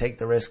what, I'm going to take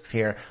the risks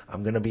here.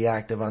 I'm going to be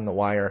active on the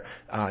wire,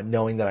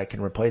 knowing that I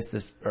can replace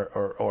this,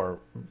 or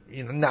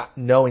not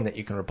knowing that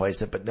you can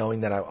replace it, but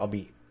knowing that I'll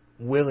be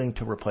willing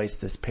to replace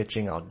this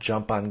pitching. I'll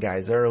jump on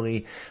guys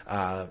early,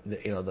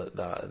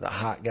 the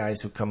hot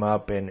guys who come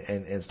up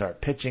and start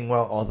pitching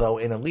well. Although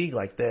in a league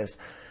like this,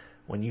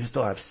 when you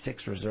still have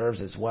 6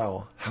 reserves as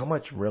well, how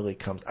much really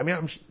comes? I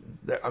mean,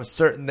 I'm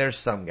certain there's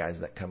some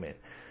guys that come in,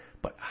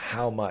 but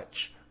how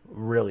much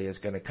really is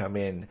going to come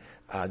in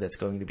that's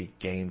going to be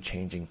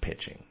game-changing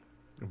pitching?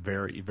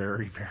 Very,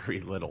 very,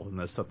 very little,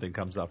 unless something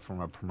comes up from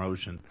a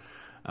promotion.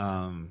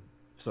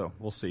 So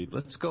we'll see.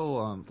 Let's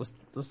go.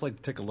 Let's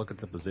take a look at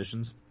the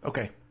positions.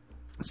 Okay.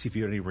 See if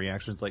you have any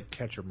reactions. Like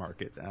catcher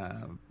market.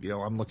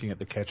 I'm looking at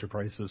the catcher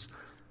prices.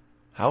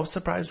 How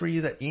surprised were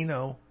you that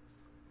Eno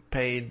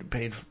paid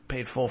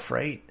full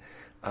freight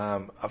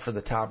for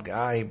the top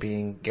guy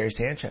being Gary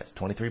Sanchez,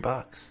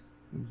 $23?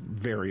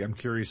 Very. I'm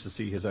curious to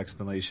see his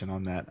explanation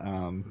on that.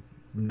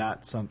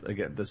 Not something.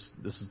 Again, this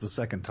is the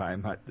second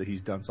time that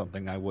he's done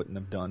something I wouldn't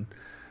have done.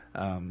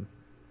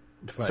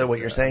 So what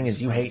you're saying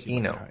is you hate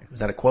Eno. Is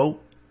that a quote?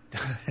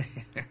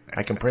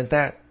 I can print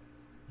that.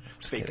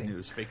 Fake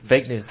news.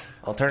 Fake news.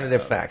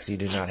 Alternative facts. You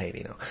do not hate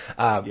Eno.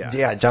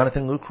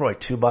 Jonathan Lucroy,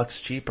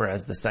 $2 cheaper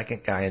as the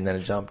second guy, and then a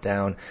jump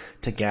down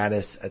to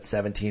Gaddis at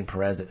 17,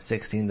 Perez at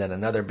 16, then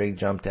another big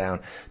jump down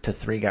to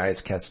 3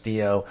 guys,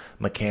 Castillo,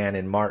 McCann,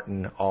 and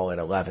Martin, all at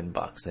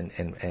 $11,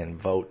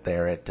 and Vogt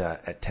there at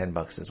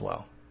 $10 as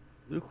well.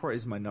 Lucroy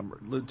is my number.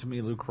 To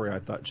me, Lucroy I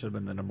thought should have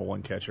been the number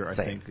 1 catcher.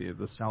 Same. I think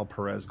the Sal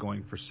Perez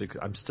going for 6.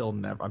 I'm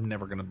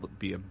never going to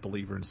be a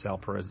believer in Sal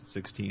Perez at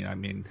 16. I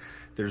mean,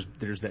 there's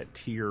that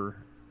tier.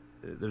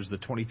 There's the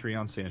 23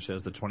 on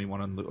Sanchez, the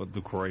 21 on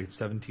Lucroy,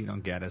 17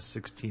 on Gaddis,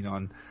 16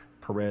 on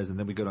Perez, and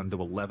then we go down to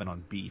 11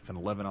 on Beef, and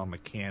 11 on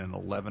McCann, and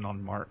 11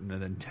 on Martin,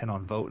 and then 10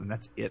 on Vogt, and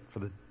that's it for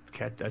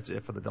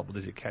the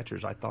double-digit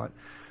catchers. I thought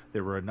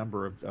there were a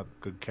number of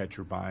good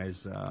catcher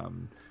buys.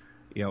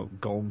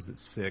 Gomes at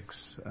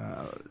 6,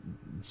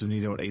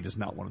 Zunino at 8 is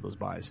not one of those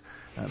buys.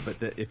 But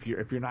if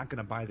you're not going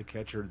to buy the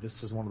catcher,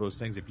 this is one of those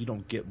things. If you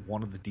don't get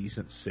one of the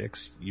decent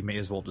 6, you may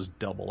as well just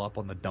double up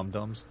on the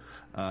dum-dums,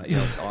 on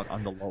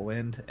the low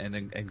end,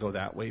 and go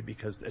that way,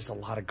 because there's a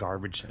lot of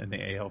garbage in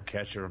the AL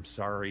catcher. I'm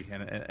sorry,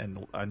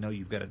 and I know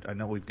we've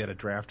got to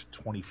draft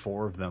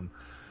 24 of them.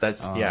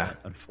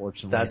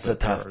 Unfortunately, that's the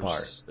tough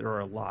part. There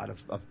are a lot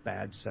of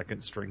bad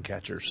second string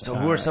catchers. So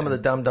who are some of the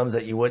dum-dums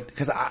that you would,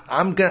 because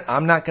I'm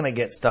not going to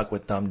get stuck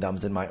with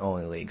dum-dums in my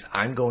only leagues.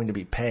 I'm going to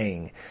be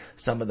paying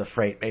some of the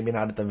freight, maybe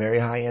not at the very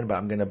high end, but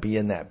I'm going to be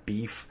in that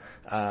Beef,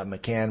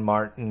 McCann,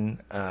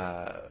 Martin,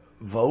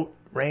 Vogt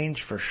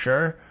range for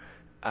sure.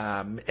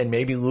 And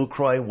maybe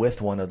Lucroy with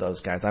one of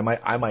those guys. I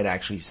might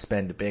actually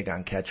spend big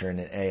on catcher in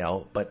an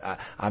AL, but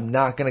I'm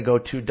not going to go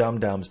too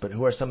dum-dums. But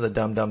who are some of the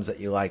dum-dums that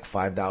you like,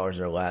 $5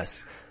 or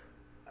less?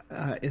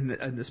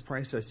 In this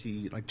price, I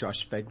see like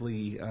Josh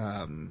Begley,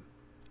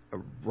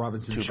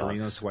 Robinson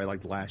Chirinos, who I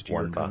liked last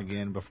year coming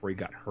in before he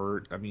got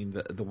hurt. I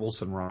mean, the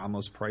Wilson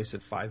Ramos price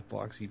at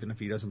 $5, even if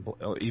he doesn't,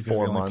 even if he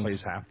only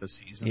plays half the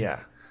season.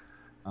 Yeah.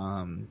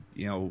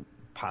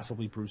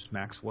 Possibly Bruce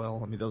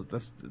Maxwell. I mean,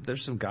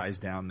 there's some guys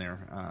down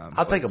there.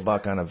 I'll take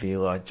 $1 on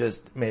Avila.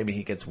 Just maybe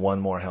he gets one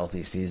more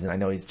healthy season. I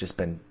know he's just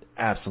been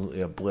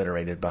absolutely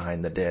obliterated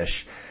behind the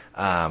dish.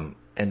 And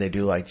they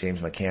do like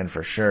James McCann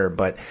for sure,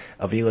 but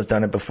Avila's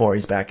done it before.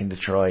 He's back in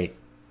Detroit.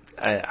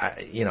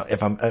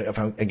 If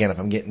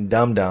I'm getting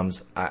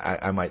dum-dums,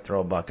 I might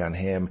throw $1 on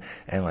him,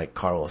 and like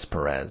Carlos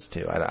Perez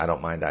too. I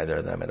don't mind either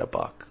of them at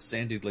 $1.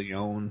 Sandy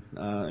Leon.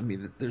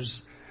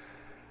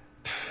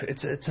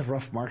 It's a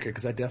rough market,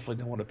 because I definitely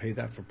don't want to pay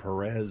that for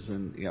Perez,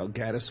 and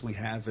Gaddis we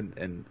have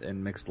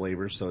in mixed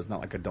labor, so it's not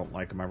like I don't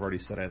like him. I've already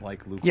said I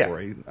like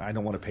Lucroy. Yeah. I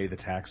don't want to pay the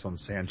tax on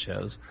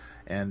Sanchez,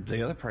 and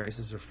the other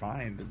prices are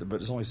fine, but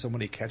there's only so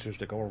many catchers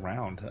to go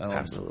around.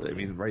 Absolutely. I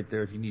mean, right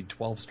there, if you need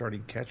 12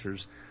 starting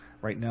catchers,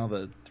 right now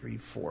the 3,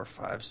 4,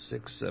 5,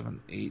 6, 7,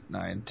 8,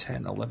 9,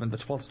 10, 11. The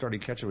 12th starting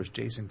catcher was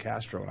Jason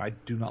Castro, and I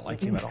do not like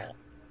him at all.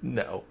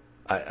 No.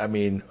 I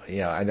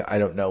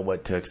don't know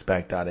what to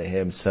expect out of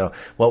him. So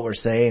what we're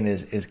saying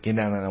is get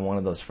down on one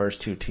of those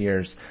first 2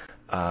 tiers,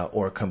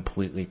 or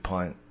completely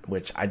punt,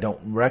 which I don't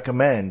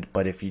recommend.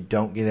 But if you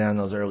don't get on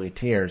those early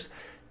tiers,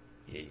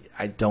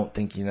 I don't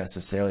think you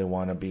necessarily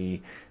want to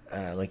be,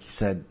 like you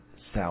said,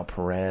 Sal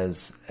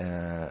Perez.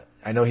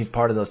 I know he's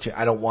part of those tiers.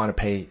 I don't want to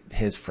pay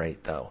his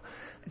freight though.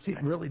 See,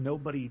 really,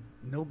 nobody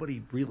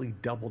really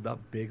doubled up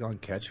big on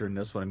catcher in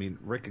this one. I mean,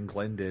 Rick and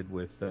Glenn did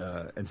with,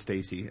 and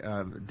Stacy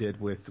did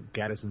with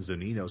Gaddis and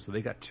Zunino, so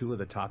they got 2 of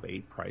the top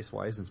 8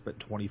 price-wise and spent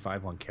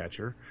 $25 on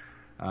catcher.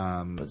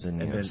 And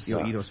then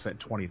Eno spent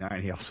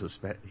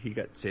 $29. He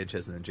got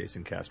Sanchez and then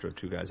Jason Castro,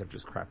 2 guys I've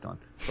just crapped on.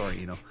 Sorry,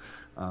 Eno.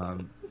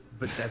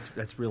 But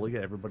that's really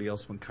it. Everybody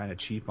else went kind of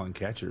cheap on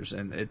catchers,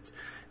 and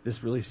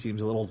this really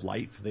seems a little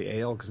light for the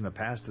AL, because in the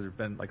past there've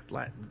been like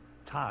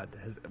Todd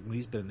when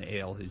he's been in the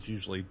AL, has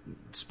usually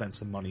spent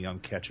some money on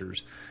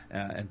catchers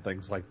and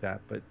things like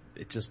that, but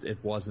it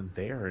wasn't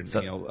there.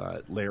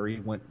 And Larry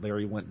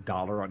went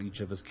dollar on each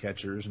of his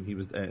catchers,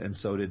 and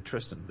so did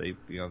Tristan.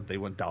 They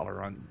went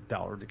dollar on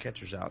dollar the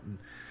catchers out, and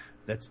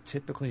that's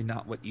typically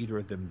not what either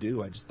of them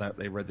do. I just thought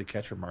they read the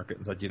catcher market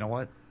and said, you know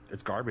what,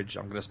 it's garbage.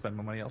 I'm going to spend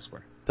my money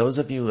elsewhere. Those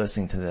of you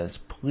listening to this,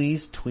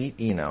 please tweet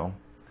Eno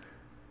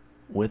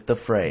with the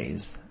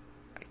phrase,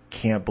 "I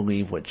can't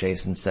believe what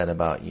Jason said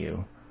about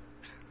you."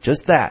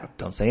 Just that.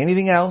 Don't say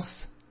anything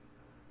else.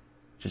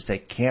 Just say,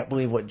 "Can't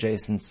believe what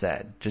Jason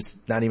said."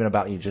 Just not even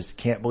about you. Just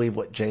can't believe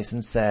what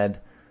Jason said.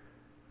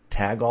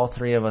 Tag all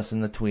three of us in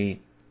the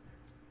tweet,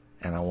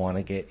 and I want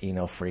to get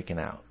Eno freaking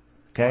out.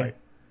 Okay? Right.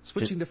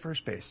 Switching to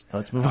first base.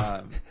 Let's move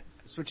on.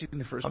 Switching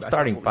to first base. I'm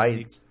starting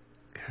fights.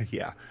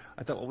 Yeah.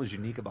 I thought what was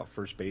unique about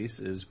first base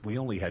is we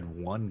only had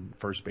one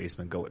first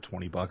baseman go at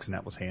 $20, and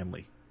that was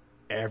Hanley.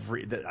 I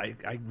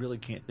really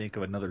can't think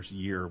of another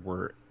year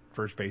where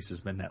first base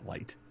has been that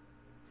light.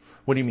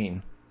 What do you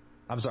mean?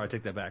 I'm sorry, I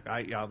take that back.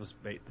 I was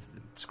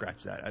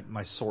scratch that.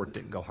 My sword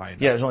didn't go high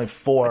enough. Yeah, there's only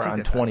 4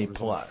 on 20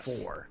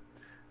 plus. 4.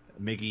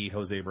 Miggy,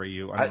 Jose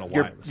Abreu. I don't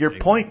know why. Your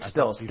point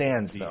still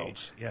stands though,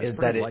 is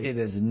that it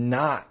is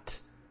not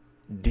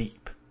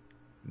deep.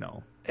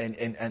 No.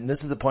 And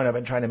this is the point I've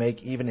been trying to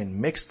make even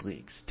in mixed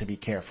leagues, to be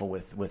careful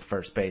with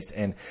first base.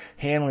 And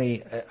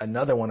Hanley,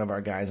 another one of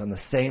our guys, on the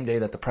same day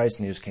that the price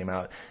news came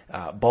out,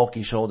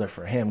 bulky shoulder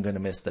for him, going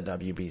to miss the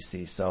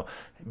WBC. So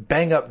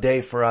bang up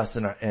day for us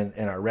in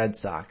our Red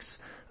Sox,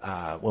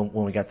 when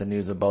we got the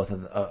news of both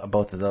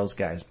of those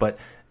guys. But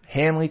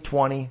Hanley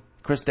 20,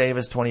 Chris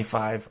Davis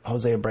 25,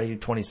 Jose Abreu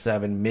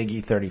 27,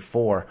 Miggy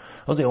 34.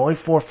 Those are the only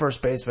 4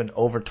 first basemen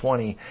over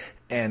 20.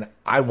 And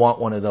I want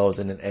one of those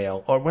in an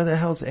AL. Or where the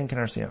hell's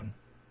Encarnacion?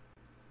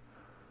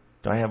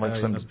 Do I have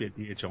some? Must be a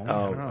DH only.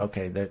 Oh,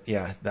 okay.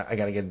 I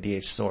got to get a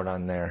DH sword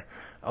on there.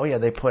 Oh yeah,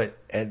 they put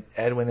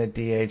Edwin at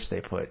DH.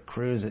 They put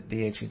Cruz at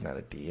DH. He's not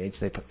a DH.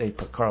 They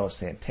put Carlos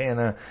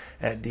Santana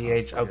at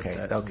DH.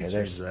 Okay.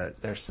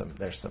 There's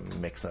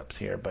some mix-ups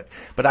here, but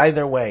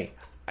either way,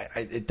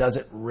 it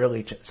doesn't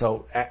really.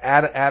 So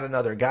add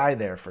another guy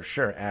there for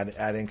sure.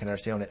 Add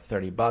Encarnacion at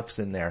 $30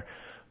 in there,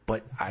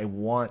 but I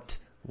want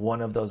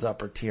one of those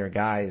upper tier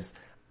guys.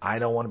 I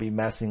don't want to be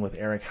messing with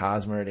Eric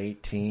Hosmer at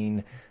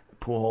 18,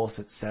 Pujols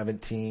at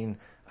 17.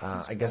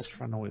 I guess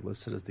I know he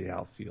listed as the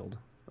outfield.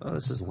 Oh,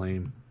 this is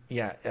lame.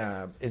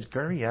 Yeah, is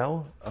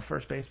Gurriel a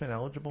first baseman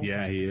eligible?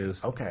 Yeah, he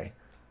is. Okay,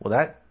 well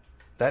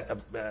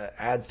that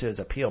adds to his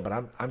appeal, but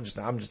I'm just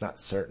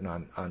not certain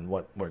on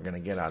what we're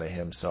gonna get out of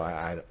him. So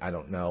I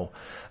don't know.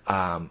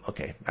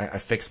 Okay, I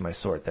fixed my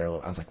sort there.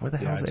 I was like, where the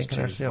hell is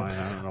Encarnacion?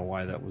 I don't know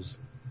why that was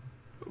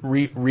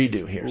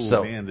redo here.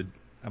 Ooh, man,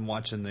 I'm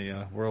watching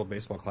the World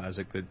Baseball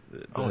Classic. The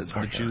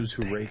Jews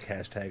who rake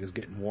hashtag is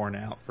getting worn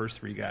out. First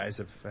 3 guys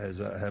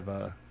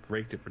have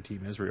raked it for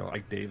Team Israel.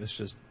 Ike Davis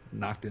just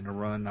knocked in a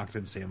run, knocked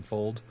in Sam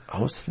Fold.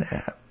 Oh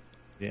snap!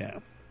 Yeah,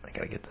 I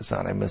gotta get this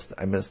on. I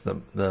missed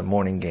the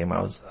morning game.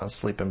 I was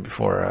sleeping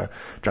before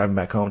driving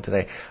back home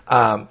today.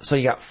 So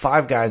you got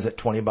 5 guys at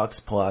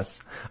 $20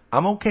 plus.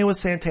 I'm okay with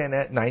Santana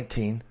at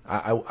 19.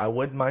 I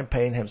wouldn't mind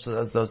paying him.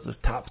 So those the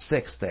top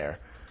 6 there.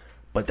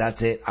 But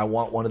that's it. I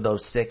want one of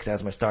those 6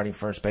 as my starting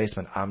first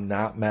baseman. I'm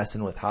not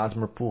messing with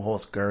Hosmer,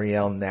 Pujols,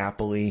 Gurriel,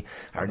 Napoli.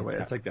 By the way,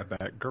 I take that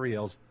back.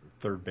 Gurriel's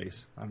third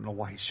base. I don't know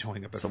why he's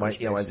showing up at first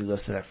base. Yeah, why is he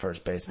listed at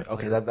first baseman?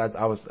 Okay, that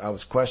I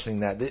was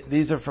questioning that.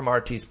 These are from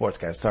RT Sports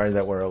guys. Sorry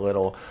that we're a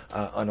little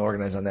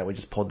unorganized on that. We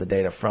just pulled the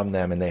data from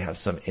them, and they have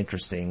some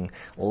interesting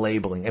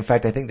labeling. In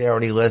fact, I think they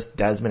already list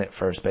Desmond at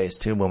first base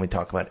too when we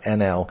talk about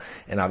NL,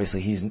 and obviously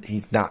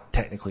he's not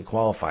technically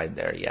qualified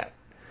there yet.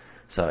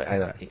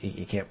 So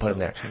you can't put him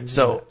there.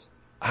 So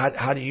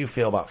how do you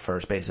feel about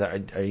first base?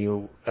 Are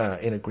you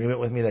in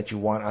agreement with me that you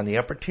want on the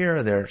upper tier, or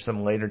are there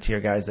some later tier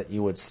guys that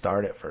you would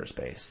start at first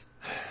base?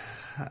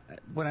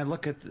 When I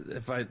look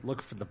if I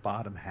look for the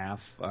bottom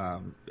half,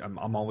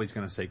 I'm always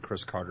going to say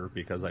Chris Carter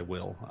because I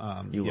will.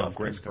 You love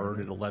Greg Bird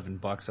at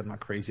 $11. I'm not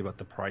crazy about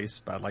the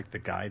price, but I like the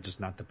guy, just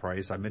not the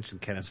price. I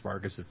mentioned Kenneth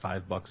Vargas at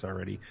 $5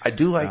 already. I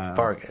do like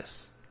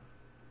Vargas.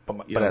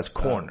 But as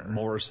corner.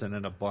 Morrison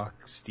at $1,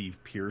 Steve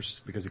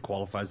Pearce, because he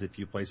qualifies a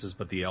few places,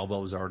 but the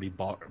elbow is already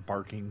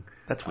barking.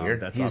 That's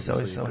weird. He's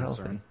always so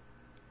healthy.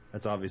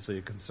 That's obviously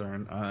a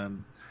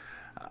concern.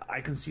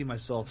 I can see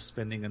myself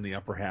spending in the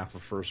upper half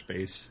of first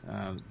base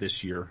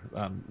this year.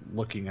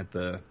 Looking at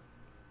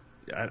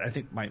I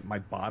think my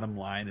bottom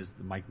line is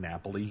Mike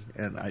Napoli,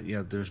 and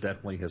there's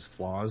definitely his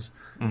flaws,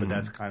 but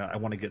that's I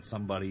want to get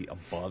somebody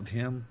above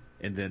him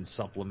and then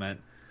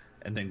supplement.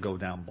 And then go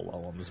down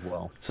below him as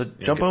well. So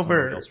jump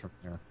over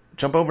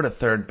to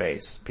third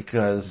base,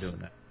 because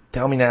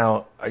tell me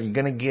now, are you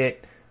going to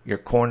get your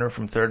corner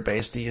from third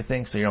base, do you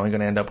think? So you're only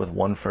going to end up with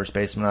 1 first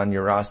baseman on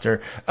your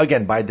roster?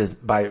 Again,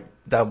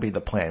 that'll be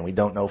the plan. We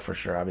don't know for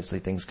sure. Obviously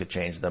things could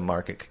change. The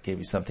market could give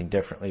you something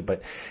differently,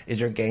 but is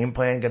your game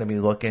plan going to be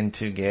looking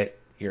to get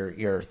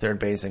your third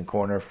base and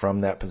corner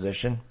from that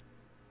position?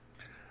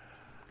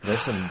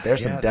 There's some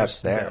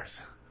depth there.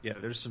 Yeah,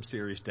 there's some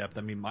serious depth.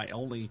 I mean, my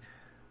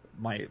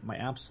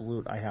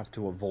absolute I have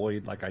to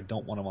avoid, like I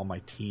don't want him on my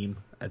team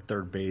at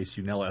third base.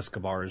 Yunel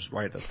Escobar is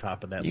right at the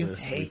top of that you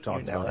list. Hate We've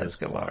talked Yunel about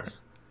Escobar.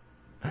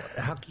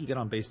 How can you get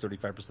on base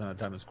 35% of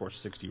the time and score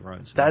 60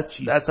 runs? That's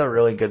a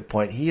really good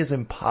point. He is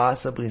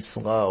impossibly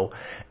slow.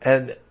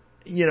 And,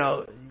 you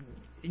know,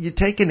 you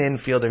take an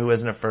infielder who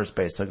isn't a first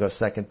base, so go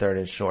second, third,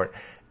 and short.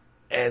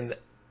 And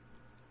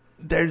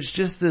there's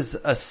just this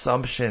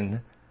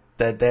assumption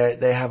that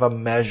they have a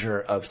measure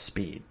of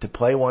speed to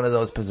play one of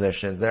those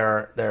positions.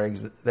 There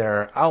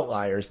are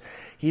outliers.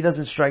 He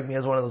doesn't strike me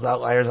as one of those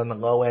outliers on the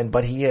low end,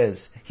 but he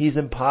is. He's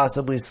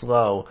impossibly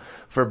slow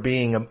for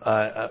being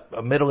a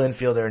middle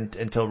infielder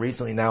until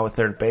recently, now a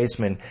third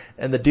baseman.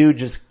 And the dude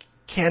just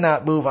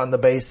cannot move on the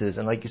bases.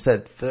 And like you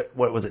said,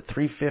 what was it,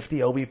 350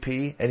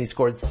 OBP? And he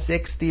scored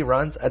 60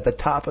 runs at the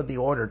top of the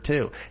order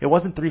too. It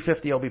wasn't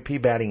 350 OBP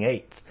batting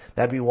eighth.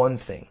 That'd be one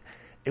thing.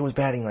 It was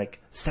batting like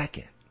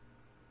second.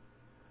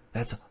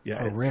 That's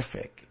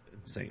horrific.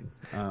 Insane.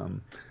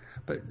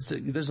 But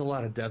there's a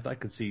lot of depth. I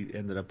could see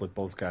ended up with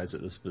both guys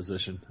at this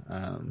position.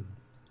 I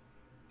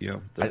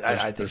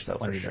think so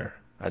for sure.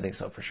 I think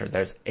so for sure.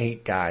 There's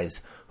 8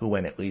 guys who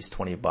win at least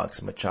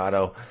 $20.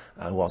 Machado,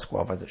 who also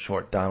qualifies at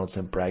short,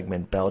 Donaldson,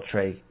 Bregman,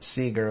 Beltre,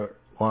 Seager,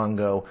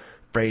 Longo,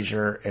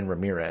 Frazier, and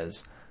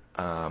Ramirez.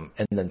 And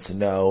then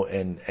Sano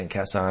and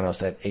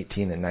Castellanos at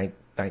 18 and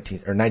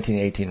 19 and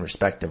 18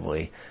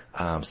 respectively.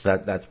 So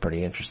that's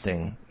pretty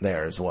interesting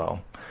there as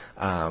well.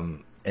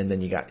 And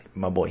then you got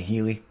my boy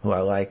Healy, who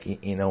I like,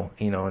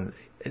 and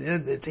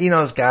it's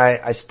Eno's guy.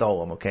 I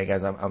stole him. Okay,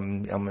 guys,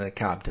 I'm going to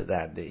cop to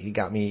that. He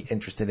got me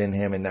interested in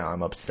him, and now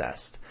I'm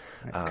obsessed.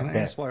 Can I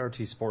ask why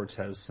RT Sports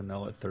has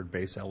Sano at third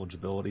base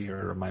eligibility,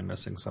 or am I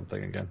missing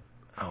something again?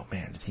 Oh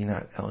man, is he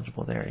not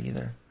eligible there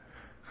either?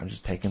 I'm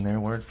just taking their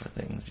word for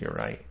things. You're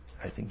right.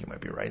 I think you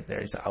might be right there.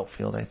 He's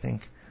outfield, I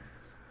think.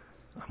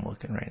 I'm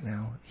looking right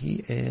now.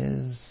 He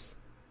is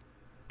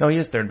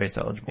third base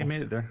eligible. He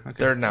made it there. Okay.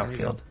 Third and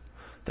outfield.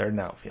 Third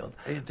and outfield.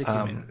 I didn't think he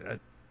made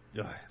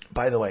it.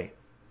 By the way,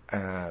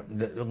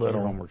 the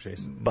little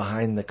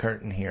behind the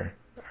curtain here.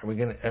 Are we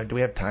gonna? Do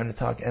we have time to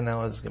talk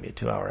NL? This is gonna be a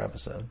 2-hour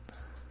episode.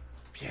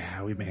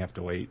 Yeah, we may have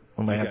to wait.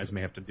 You guys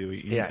may have to do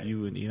it.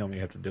 You and Eno may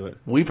have to do it.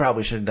 We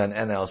probably should have done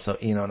NL so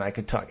Eno and I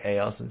could talk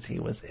AL since he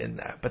was in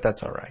that. But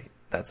that's all right.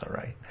 That's all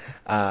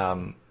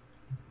right.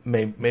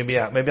 Maybe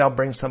I'll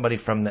bring somebody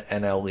from the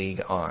NL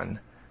League on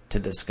to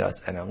discuss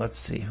NL. Let's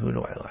see, who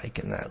do I like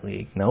in that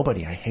league?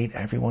 Nobody. I hate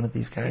every one of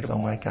these guys. Oh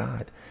my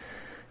God.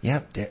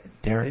 Yep,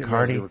 Derek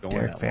Carty,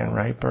 Derek Van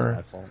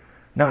Riper.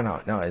 No.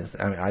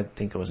 I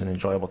think it was an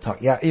enjoyable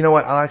talk. Yeah, you know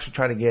what? I'll actually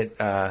try to get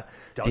Doug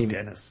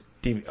Dennis.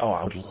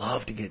 I would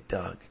love to get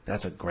Doug.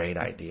 That's a great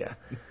idea.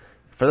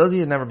 For those of you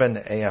who've never been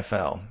to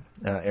AFL,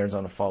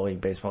 Arizona Fall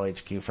League Baseball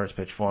HQ First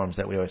Pitch Forums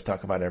that we always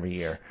talk about every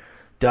year,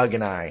 Doug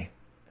and I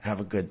have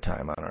a good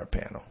time on our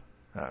panel.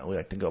 We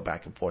like to go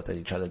back and forth at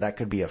each other. That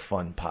could be a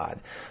fun pod.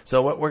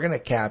 So what we're going to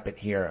cap it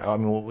here. I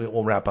mean,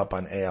 we'll wrap up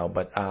on AL,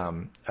 but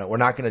we're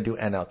not going to do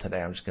NL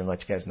today. I'm just going to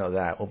let you guys know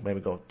that. We'll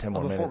maybe go 10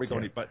 more minutes. Before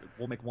we go, but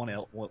we'll make one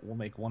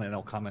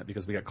NL comment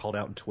because we got called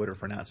out on Twitter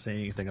for not saying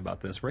anything about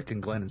this. Rick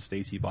and Glenn and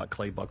Stacy bought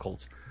Clay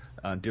Buchholz,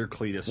 Dear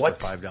Cletus, for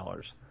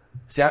 $5.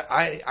 See,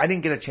 I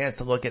didn't get a chance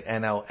to look at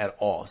NL at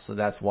all, so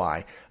that's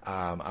why.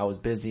 I was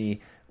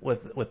busy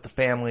with the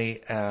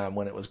family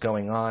when it was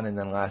going on, and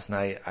then last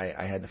night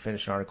I had to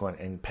finish an article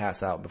and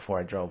pass out before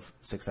I drove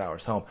 6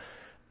 hours home.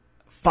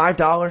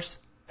 $5?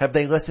 Have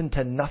they listened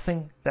to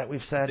nothing that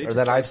we've said or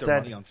that I've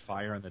said? Money on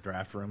fire in the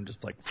draft room,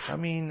 just like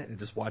and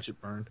just watch it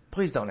burn.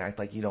 Please don't act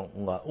like you don't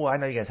love. Well, I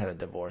know you guys had a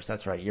divorce.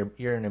 That's right.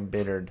 You're an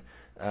embittered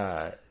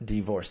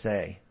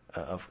divorcee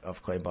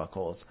of Clay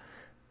Buchholz.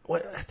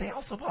 They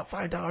also bought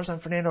 $5 on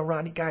Fernando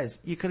Rodney. Guys,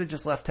 you could have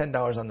just left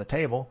 $10 on the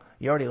table.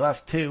 You already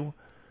left $2.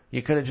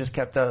 You could have just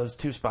kept those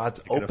 2 spots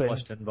open. You could have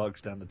flushed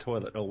 $10 down the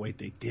toilet. Oh wait,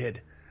 they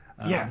did.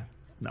 Yeah.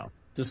 No,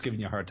 just giving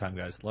you a hard time,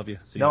 guys. Love you.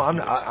 See no, I'm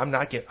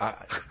not.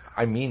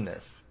 I mean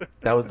this.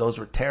 Those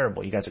were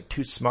terrible. You guys are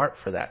too smart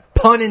for that.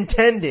 Pun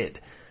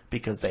intended.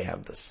 Because they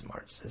have the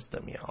smart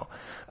system, y'all.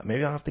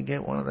 Maybe I'll have to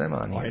get one of them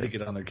on here. I had to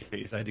get on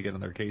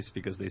their case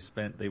because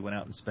they went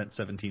out and spent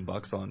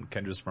 $17 on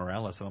Kendrys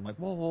Morales, and I'm like,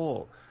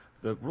 whoa.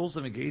 The rules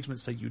of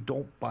engagement say you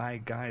don't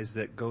buy guys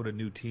that go to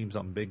new teams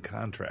on big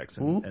contracts,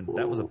 and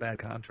that was a bad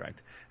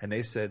contract. And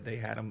they said they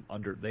had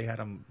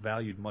him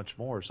valued much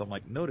more. So I'm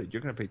like, noted.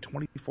 You're going to pay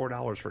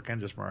 $24 for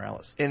Kendrys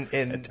Morales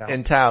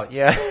in Tout,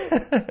 yeah.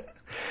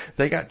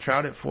 They got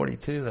Trout at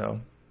 42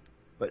 though.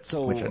 But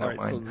which I don't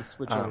mind. So let's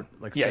switch over.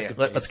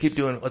 Let's keep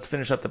doing. Let's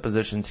finish up the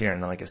positions here,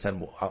 and like I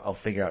said, I'll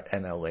figure out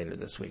NL later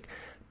this week.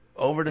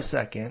 Over to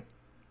second,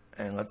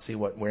 and let's see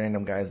what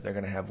random guys they're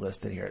going to have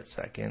listed here at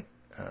second.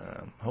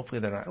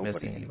 Hopefully they're not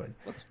missing anybody.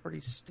 Looks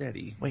pretty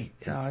steady. Wait,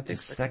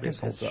 is second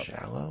as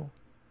shallow?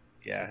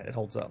 Yeah, it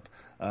holds up.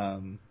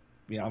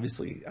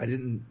 Obviously, I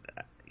didn't.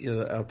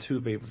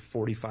 Altuve for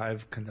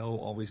 45. Cano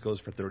always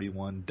goes for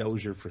 31.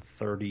 Dozier for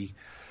 30.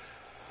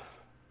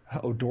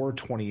 Odor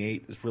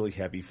 28 is really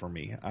heavy for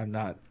me. I'm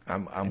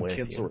with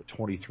Kinsler you. At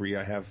 23, you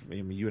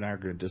and I are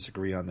going to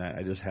disagree on that.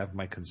 I just have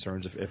my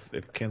concerns if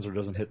Kinsler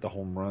doesn't hit the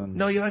home runs.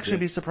 No, you'll actually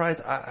be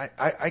surprised.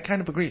 I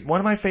kind of agree. One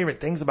of my favorite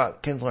things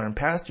about Kinsler in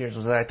past years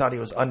was that I thought he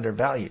was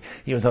undervalued.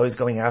 He was always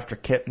going after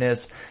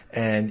Kipnis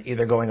and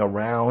either going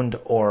around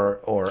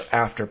or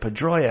after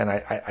Pedroia, and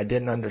I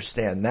didn't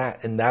understand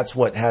that, and that's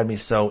what had me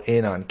so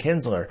in on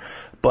Kinsler.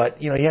 But,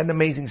 he had an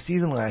amazing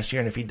season last year,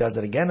 and if he does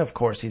it again, of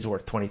course, he's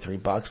worth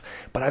 $23.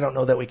 But I don't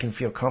know that we can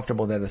feel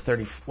comfortable that a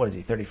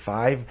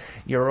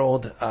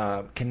 35-year-old,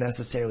 can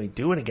necessarily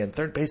do it again.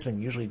 Third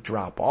basemen usually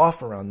drop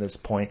off around this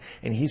point,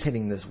 and he's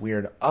hitting this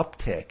weird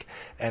uptick.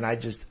 And I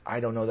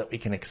don't know that we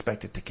can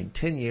expect it to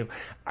continue.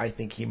 I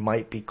think he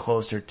might be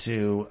closer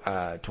to,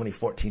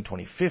 2014,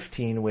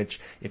 2015,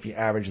 which if you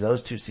average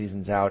those two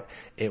seasons out,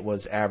 it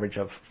was average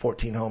of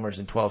 14 homers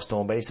and 12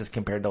 stolen bases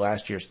compared to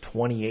last year's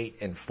 28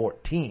 and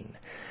 14.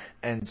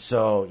 And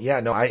so,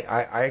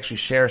 I actually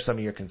share some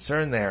of your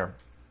concern there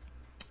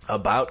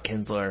about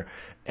Kinsler,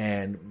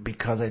 and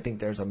because I think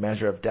there's a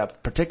measure of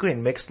depth, particularly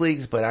in mixed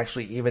leagues, but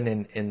actually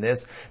even in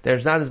this,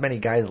 there's not as many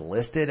guys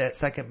listed at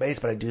second base,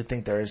 but I do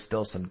think there is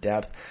still some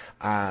depth.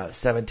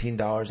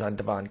 $17 on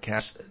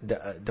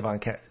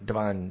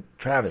Devon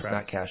Travis,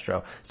 not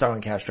Castro. Starlin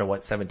Castro,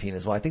 17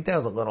 as well. I think that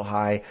was a little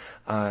high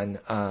on,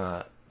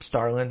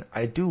 Starlin.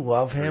 I do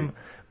love him,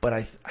 but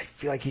I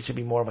feel like he should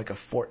be more of like a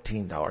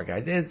 $14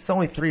 guy. It's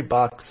only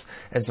 $3,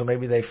 and so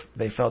maybe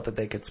they felt that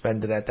they could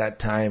spend it at that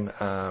time.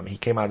 He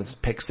came out as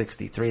pick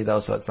 63 though,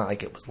 so it's not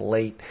like it was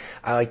late.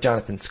 I like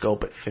Jonathan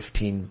Scope at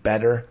 15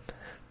 better.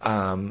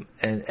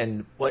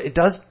 It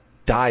does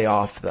die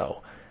off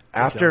though.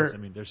 After,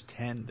 there's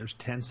 10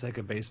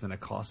 second basemen that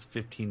cost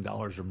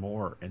 $15 or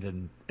more, and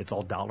then it's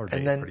all dollar days.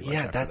 And then,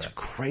 that's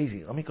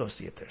crazy. Let me go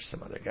see if there's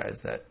some other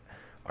guys that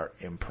are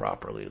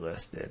improperly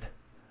listed.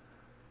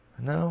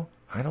 No,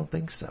 I don't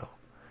think so.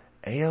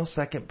 AL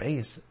second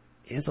base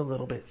is a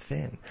little bit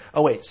thin.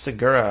 Oh wait,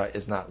 Segura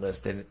is not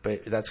listed,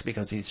 but that's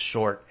because he's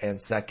short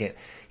and second.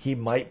 He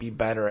might be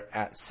better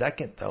at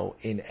second though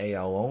in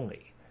AL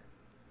only.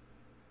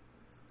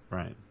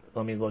 Right.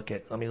 Let me look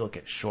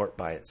at short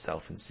by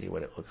itself and see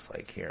what it looks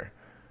like here.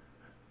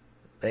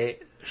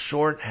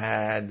 Short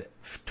had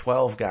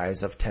 12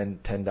 guys of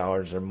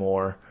 $10 or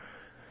more.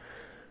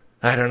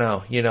 I don't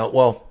know,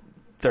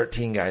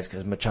 13 guys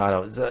because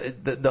Machado.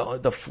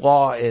 The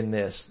flaw in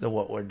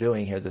what we're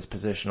doing here, this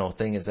positional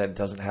thing, is that it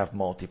doesn't have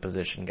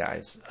multi-position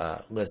guys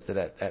listed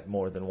at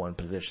more than one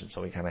position,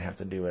 so we kind of have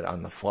to do it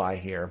on the fly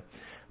here.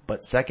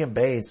 But second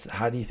base,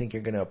 how do you think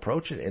you're going to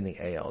approach it in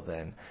the AL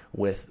then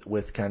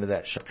with kind of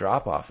that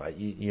drop off?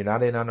 You're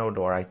not in on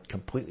Odor. I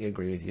completely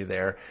agree with you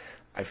there.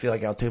 I feel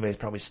like Altuve is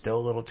probably still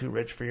a little too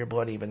rich for your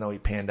blood, even though he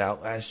panned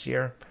out last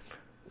year.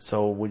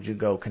 So would you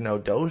go Cano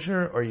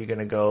Dozier, or are you going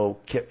to go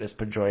Kipnis,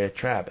 Pedroia,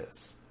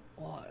 Travis?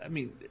 Well,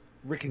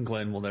 Rick and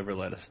Glenn will never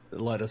let us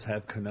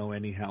have Cano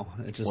anyhow.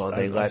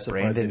 They let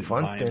Brandon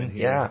Funston,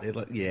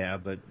 but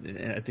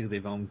I think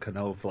they've owned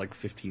Cano for like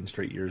 15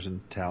 straight years in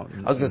tout.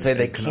 I was going to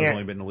say Cano's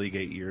only been in the league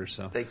 8 years,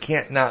 so they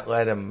can't not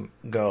let him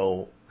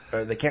go,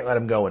 or they can't let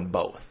him go in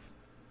both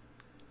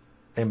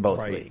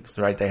leagues,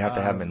 right? They have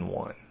to have him in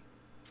one.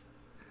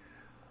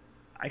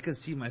 I could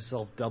see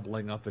myself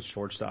doubling up at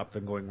shortstop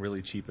and going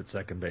really cheap at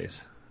second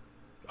base.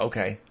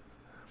 Okay.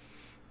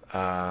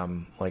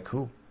 Like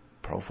who?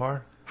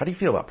 Profar? How do you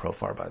feel about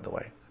Profar, by the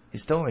way?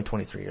 He's still only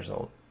 23 years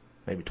old.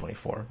 Maybe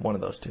 24. One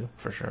of those two,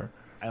 for sure.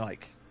 I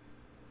like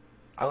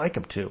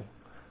him too.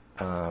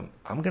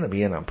 I'm gonna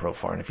be in on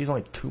Profar, and if he's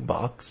only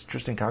 $2,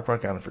 Tristan Cockburn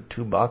got him for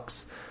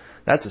 $2,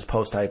 that's as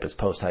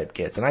post-hype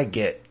gets. And I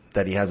get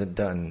that he hasn't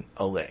done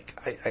a lick.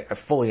 I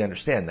fully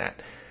understand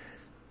that.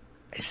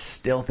 I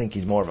still think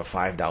he's more of a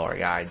 $5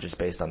 guy just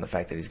based on the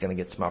fact that he's going to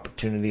get some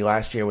opportunity.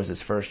 Last year was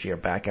his first year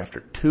back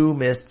after 2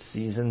 missed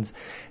seasons,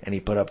 and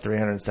he put up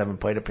 307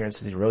 plate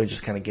appearances. He's really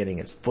just kind of getting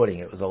his footing.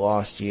 It was a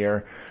lost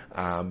year.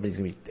 But he's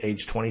going to be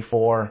age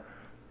 24.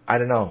 I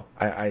don't know.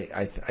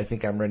 I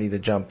think I'm ready to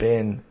jump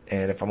in,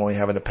 and if I'm only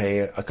having to pay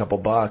a couple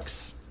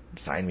bucks,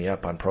 sign me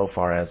up on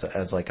Profar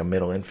as like a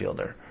middle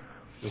infielder.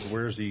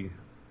 Where is he?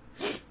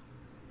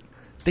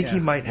 I think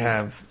he might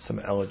have some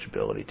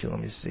eligibility too.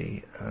 Let me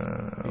see.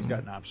 He's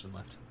got an option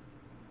left.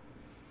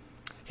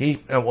 He's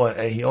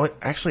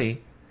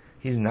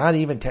not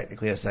even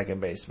technically a second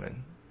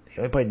baseman. He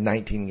only played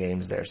 19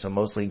 games there, so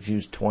most leagues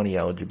use 20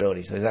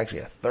 eligibility. So he's actually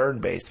a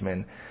third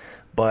baseman.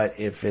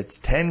 But if it's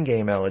 10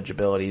 game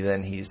eligibility,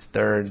 then he's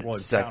third,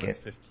 second.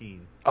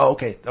 15. Oh,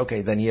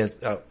 okay. Then he is.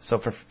 So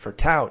for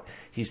Tout,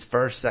 he's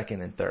first,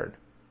 second, and third,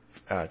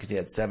 because he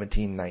had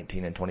 17,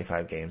 19, and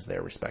 25 games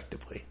there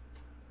respectively.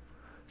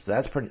 So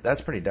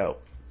that's pretty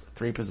dope.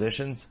 3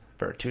 positions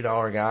for a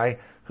 $2 guy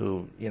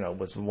who,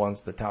 was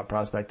once the top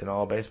prospect in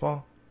all of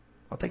baseball.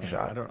 I'll take a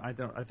shot. I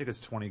think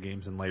it's 20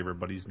 games in labor,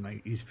 but he's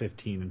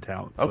 15 in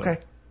tout. So. Okay.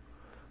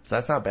 So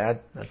that's not bad.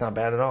 That's not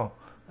bad at all.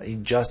 He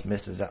just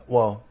misses out.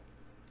 Well,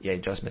 he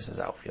just misses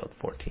outfield,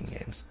 14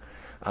 games.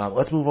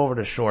 Let's move over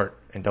to short,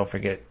 and don't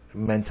forget,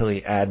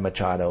 mentally add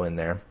Machado in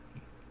there.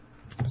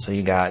 So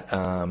you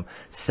got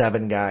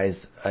 7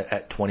 guys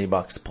at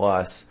 $20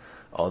 plus,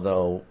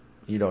 although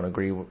you don't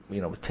agree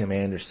with Tim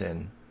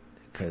Anderson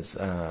because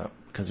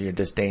of your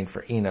disdain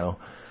for Eno.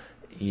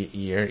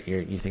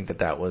 You think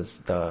that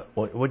was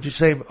what would you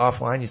say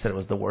offline? You said it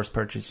was the worst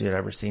purchase you had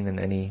ever seen in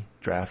any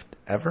draft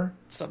ever?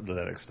 Something to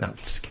that No, extent. I'm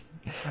just kidding.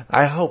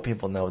 I hope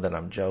people know that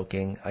I'm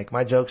joking. Like,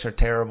 my jokes are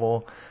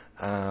terrible.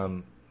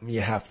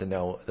 You have to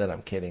know that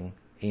I'm kidding.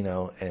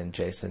 Eno and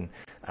Jason,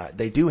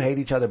 they do hate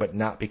each other, but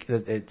not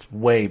because it's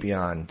way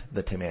beyond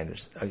the Tim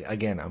Anderson.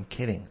 Again, I'm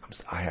kidding.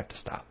 I have to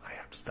stop.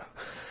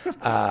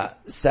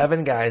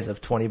 7 guys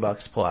of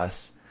 $20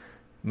 plus: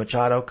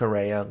 Machado,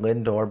 Correa,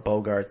 Lindor,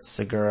 Bogarts,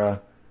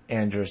 Segura,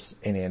 Andrus,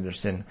 and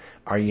Anderson.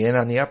 Are you in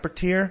on the upper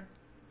tier?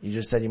 You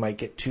just said you might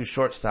get 2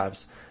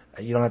 shortstops.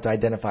 You don't have to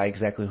identify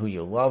exactly who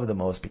you love the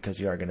most because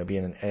you are going to be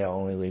in an AL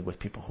only league with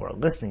people who are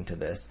listening to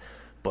this.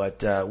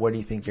 But where do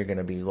you think you're going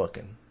to be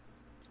looking?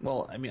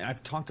 Well, I mean,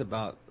 I've talked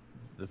about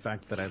the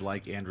fact that I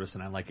like Andrus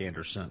and I like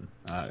Anderson.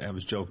 I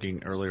was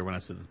joking earlier when I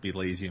said let's be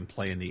lazy and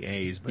play in the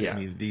A's, but yeah. I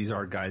mean, these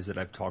are guys that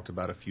I've talked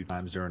about a few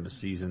times during the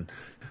season.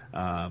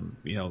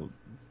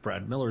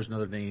 Brad Miller's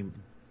another name.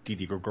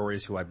 Didi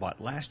Gregorius, who I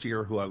bought last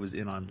year, who I was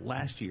in on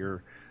last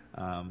year.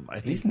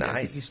 He's nice. I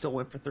think he still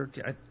went for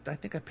 13. I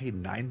think I paid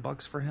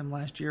 $9 for him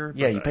last year.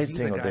 Yeah, you paid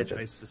single digits.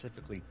 I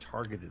specifically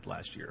targeted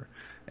last year,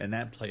 and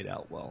that played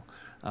out well.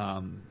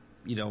 And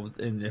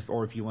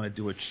if you want to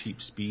do a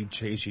cheap speed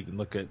chase, you can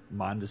look at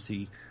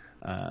Mondesi.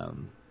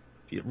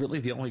 Really,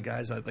 the only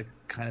guys I like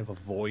kind of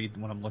avoid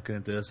when I'm looking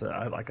at this,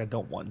 I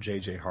don't want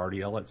JJ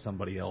Hardy. I'll let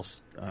somebody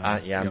else.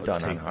 I'm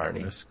done on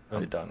Hardy.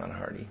 I'm done on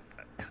Hardy.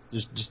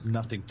 There's just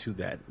nothing to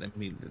that. I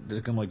mean,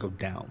 they're going to go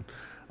down.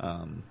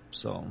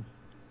 So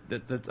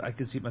that I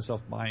can see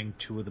myself buying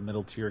 2 of the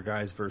middle tier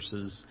guys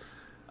versus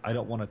I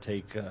don't want to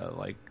take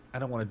I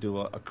don't want to do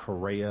a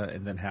Correa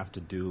and then have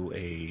to do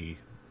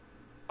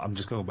I'm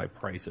just going by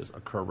prices. A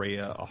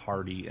Correa, a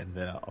Hardy, and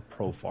then a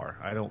Profar.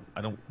 I don't.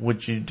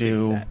 Would you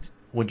do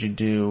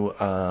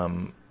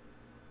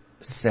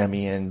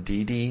Semien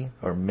Didi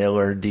or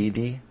Miller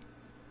Didi?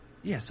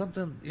 Yeah,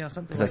 something like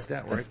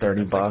that. Right?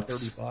 $30. Like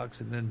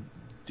 $30, and then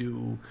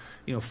do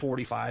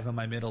 45 on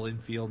my middle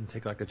infield and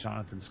take like a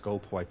Jonathan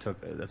Scope who I took.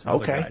 That's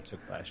another guy I took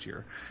last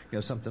year.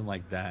 Something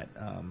like that.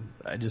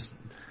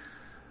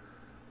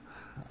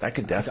 That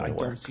could definitely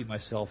work. I don't see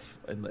myself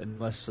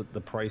unless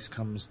the price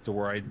comes to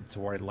where I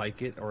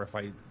like it, or if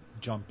I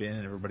jump in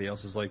and everybody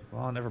else is like,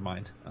 well, never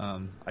mind.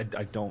 I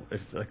don't.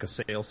 If like a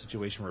sale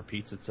situation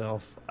repeats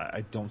itself,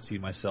 I don't see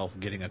myself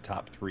getting a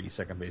top 3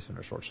 second baseman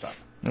or shortstop.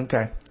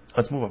 Okay,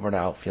 let's move over to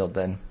outfield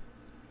then.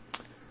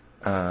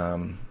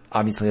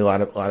 Obviously, a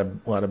lot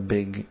of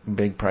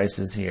big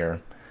prices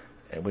here.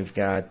 We've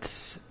got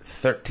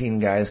 13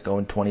 guys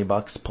going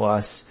 $20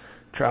 plus.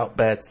 Trout,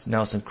 Betts,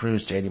 Nelson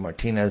Cruz, JD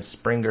Martinez,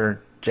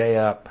 Springer,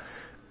 J-Up,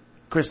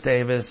 Chris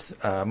Davis,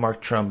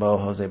 Mark Trumbo,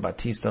 Jose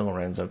Bautista,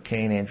 Lorenzo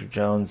Cain, Andrew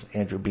Jones,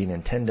 Andrew B.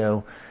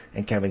 Nintendo,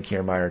 and Kevin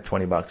Kiermaier,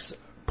 $20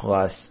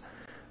 plus.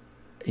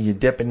 You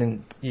dipping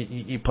in,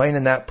 you playing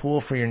in that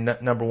pool for your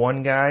number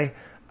 1 guy,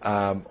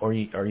 or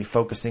are you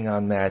focusing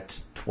on that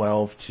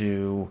 $12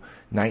 to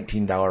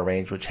 $19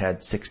 range, which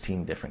had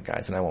 16 different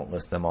guys? And I won't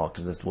list them all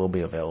because this will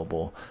be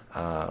available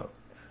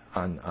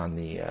in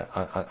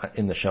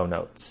the show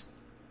notes.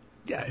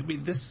 Yeah, I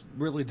mean, this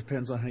really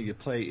depends on how you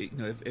play.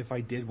 If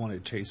I did want to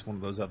chase one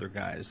of those other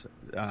guys,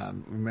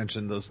 we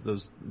mentioned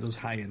those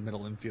high-end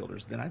middle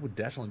infielders, then I would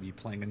definitely be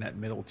playing in that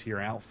middle tier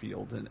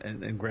outfield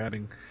and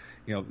grabbing,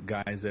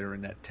 guys that are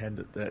in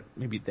that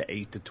maybe the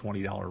 $8 to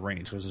 $20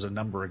 range, because there's a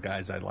number of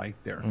guys I like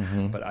there.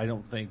 Mm-hmm. But I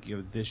don't think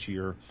this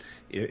year,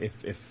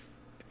 if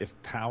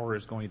power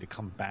is going to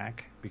come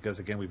back, because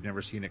again we've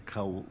never seen it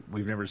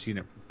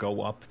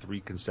go up 3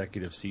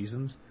 consecutive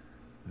seasons,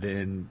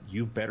 then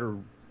you better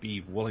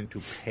be willing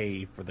to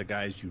pay for the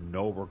guys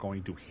we're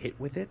going to hit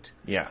with it.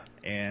 Yeah.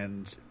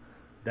 And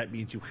that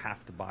means you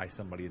have to buy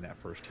somebody in that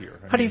first tier.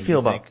 How do you feel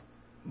about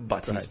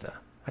Bautista?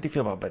 How do you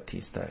feel about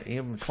Bautista?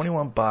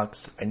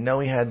 $21. I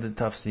know he had the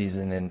tough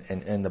season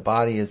and the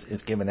body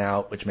is given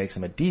out, which makes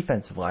him a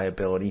defensive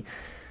liability.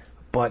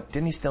 But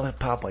didn't he still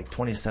pop like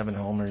 27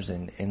 homers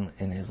in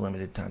his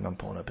limited time? I'm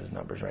pulling up his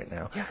numbers right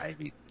now. Yeah, I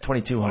mean,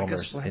 22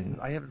 homers.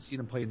 I haven't seen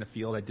him play in the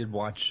field. I did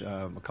watch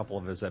a couple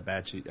of his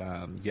at-bats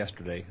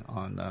yesterday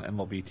on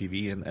MLB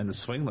TV, and the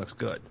swing looks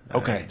good.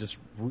 Okay. Just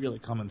really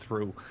coming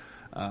through.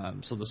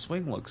 So the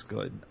swing looks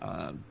good.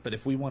 But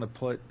if we want to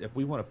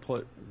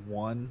put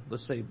one,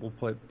 let's say we'll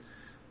put,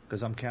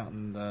 because I'm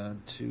counting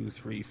 2,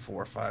 3,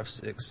 4, 5,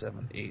 6,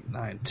 7, 8,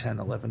 9, 10,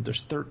 11. There's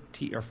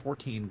 13 or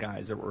 14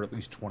 guys that were at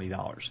least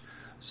 $20.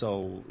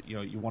 So,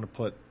 you want to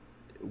put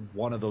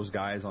one of those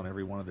guys on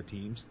every one of the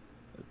teams,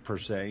 per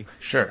se.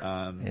 Sure.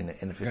 In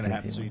a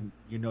 15 team. So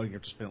you know you're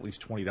going to spend at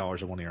least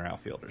 $20 on one of your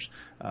outfielders.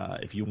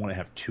 If you want to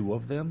have 2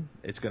 of them,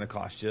 it's going to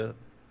cost you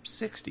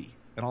 $60.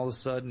 And all of a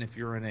sudden, if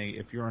you're in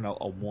a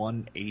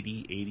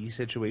 180-80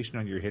 situation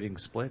on your hitting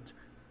split,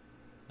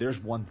 there's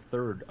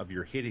 1/3 of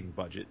your hitting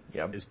budget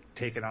is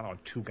taken out on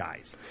 2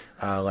 guys.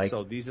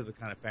 So these are the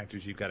kind of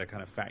factors you've got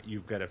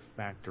to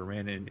factor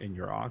in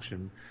your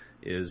auction.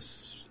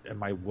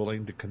 Am I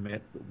willing to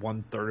commit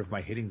 1/3 of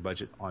my hitting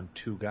budget on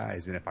 2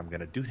 guys? And if I'm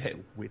going to do that,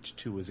 which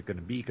 2 is it going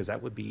to be? Because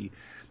that would be,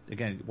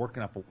 again,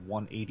 working off of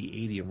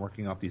 180 and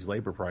working off these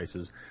labor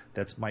prices.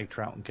 That's Mike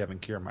Trout and Kevin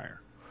Kiermaier.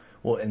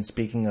 Well, and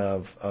speaking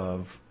of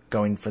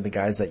going for the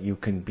guys that you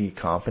can be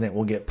confident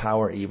will get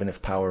power even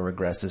if power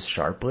regresses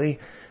sharply,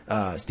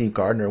 Steve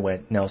Gardner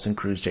went Nelson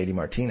Cruz, JD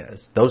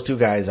Martinez. Those 2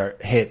 guys are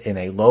hit in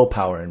a low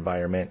power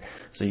environment,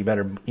 so you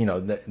better,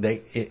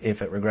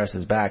 if it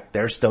regresses back,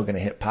 they're still going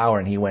to hit power,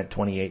 and he went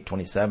 28,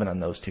 27 on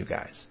those 2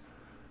 guys.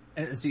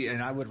 And see,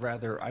 and I would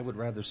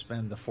rather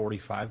spend the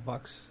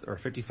 $45 or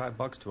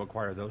 $55 to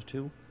acquire those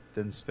 2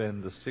 than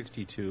spend the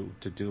 $62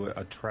 to do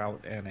a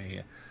Trout and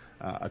a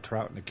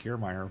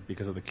Kiermaier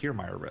because of the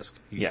Kiermaier risk.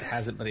 He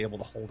hasn't been able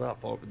to hold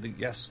up.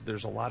 Yes,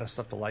 there's a lot of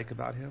stuff to like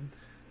about him,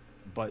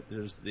 but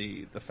there's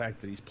the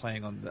fact that he's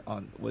playing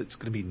on it's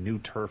going to be new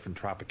turf in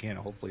Tropicana.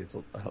 Hopefully it's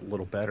a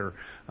little better,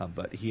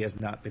 but he has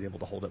not been able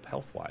to hold up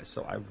health-wise.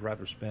 So I would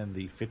rather spend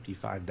the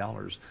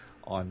 $55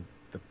 on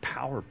the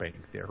power bank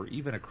there, or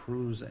even a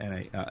Cruz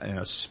and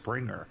a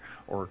Springer,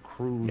 or a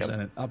Cruz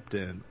and an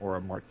Upton, or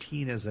a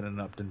Martinez and an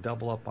Upton,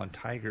 double up on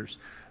Tigers.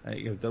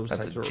 Those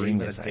That's types, or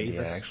even a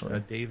Davis,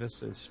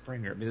 Davis and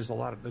Springer. I mean,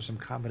 there's some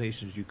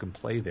combinations you can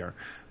play there.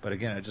 But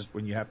again,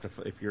 when you have to,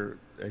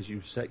 as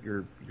you set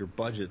your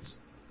budgets,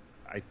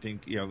 I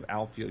think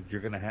outfield if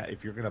you're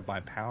going to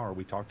buy power.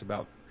 We talked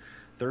about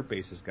third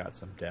base has got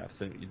some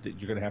depth, and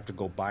you're going to have to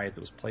go buy at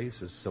those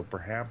places. So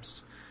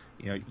perhaps.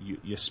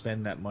 You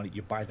spend that money,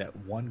 you buy that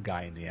one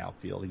guy in the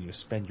outfield, and you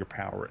spend your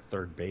power at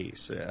third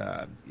base,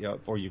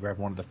 or you grab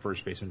one of the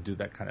first basemen and do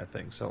that kind of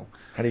thing. So,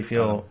 how do you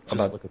feel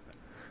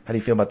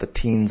about the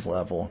teens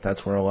level?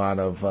 That's where a lot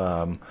of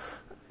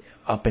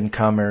up and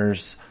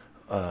comers,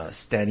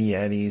 steady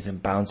eddies,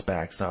 and bounce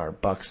backs are.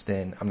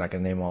 Buxton, I'm not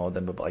going to name all of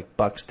them, but like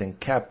Buxton,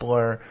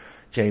 Kepler,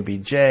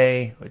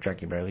 JBJ,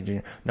 Jackie Bradley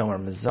Jr.,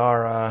 Nomar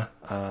Mazara,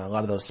 a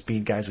lot of those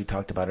speed guys we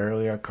talked about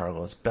earlier,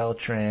 Carlos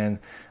Beltran,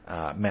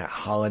 Matt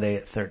Holliday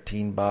at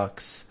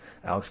 $13,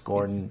 Alex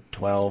Gordon,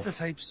 12.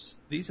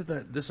 This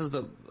is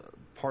the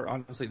part,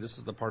 honestly, this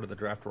is the part of the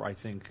draft where I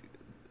think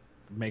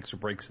makes or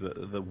breaks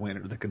the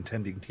winner, the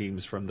contending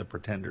teams from the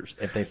pretenders.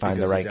 If they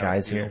find the right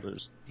guys here.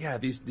 Yeah,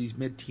 these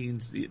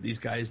mid-teens, these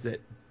guys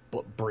that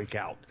break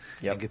out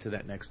and get to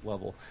that next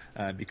level,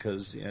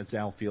 because it's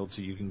outfield,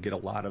 so you can get a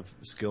lot of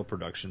skill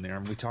production there.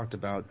 And we talked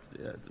about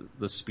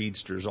the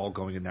speedsters all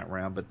going in that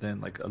round, but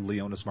then like a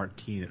Leonis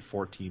Martin at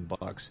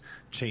 $14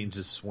 changed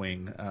his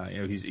swing.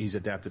 He's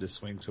adapted his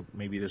swing, so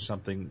maybe there's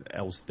something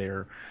else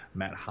there.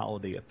 Matt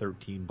Holliday at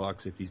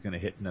 $13 if he's going to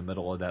hit in the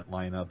middle of that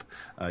lineup.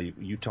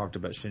 You talked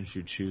about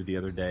Shin-Soo Choo the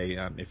other day,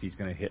 if he's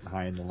going to hit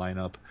high in the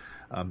lineup,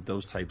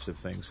 those types of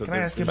things. So can I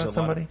ask you about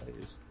somebody?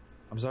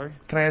 I'm sorry?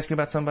 Can I ask you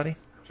about somebody?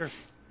 Sure.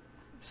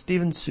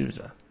 Steven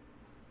Souza.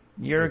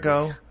 Year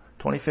ago,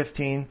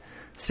 2015,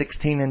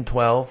 16 and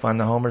 12 on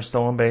the homer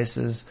stolen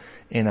bases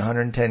in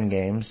 110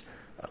 games.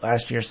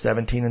 Last year,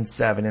 17 and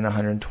 7 in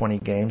 120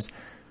 games.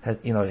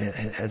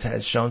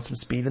 Has shown some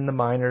speed in the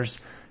minors,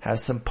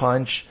 has some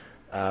punch,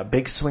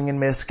 big swing and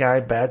miss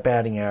guy, bad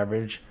batting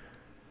average.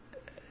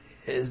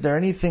 Is there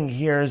anything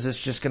here? Is this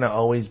just going to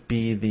always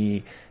be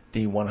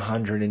the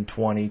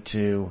 120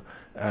 to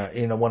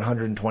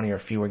 120 or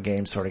fewer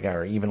games sort of guy,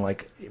 or even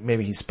like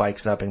maybe he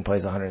spikes up and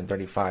plays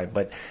 135,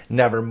 but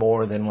never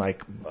more than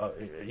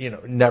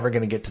never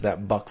going to get to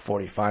that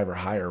 $145 or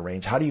higher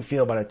range? How do you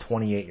feel about a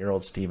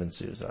 28-year-old Steven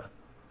Souza?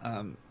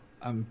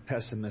 I'm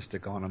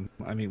pessimistic on him.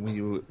 I mean, when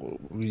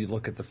you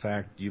look at the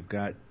fact you've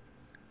got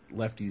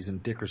lefties in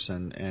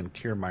Dickerson and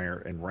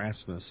Kiermaier and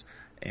Rasmus,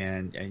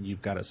 and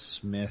you've got a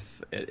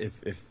Smith.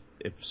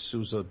 If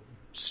Souza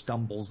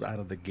stumbles out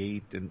of the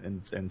gate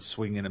and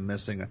swinging and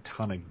missing a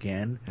ton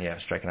again. Yeah,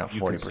 striking out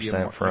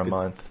 40% for a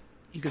month.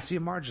 You could see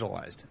him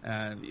marginalized.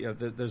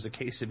 There's a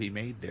case to be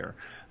made there.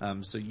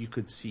 So you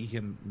could see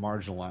him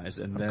marginalized.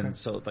 And then,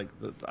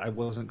 I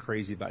wasn't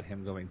crazy about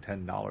him going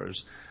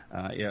 $10.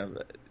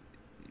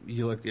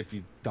 You look, if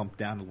you dump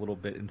down a little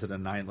bit into the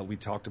 9, we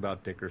talked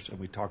about Dickerson,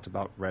 we talked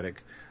about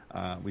Reddick,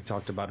 we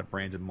talked about a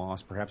Brandon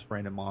Moss. Perhaps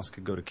Brandon Moss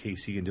could go to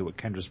KC and do what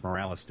Kendrys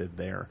Morales did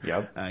there.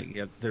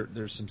 Yep.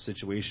 There's some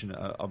situation,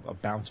 a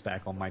bounce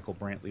back on Michael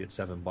Brantley at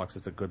 $7.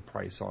 It's a good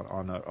price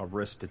on a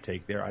risk to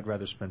take there. I'd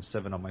rather spend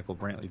 7 on Michael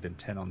Brantley than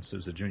 10 on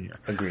Souza Jr.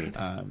 Agreed.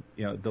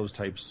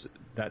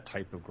 That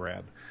type of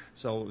grab.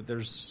 So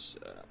there's.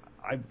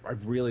 I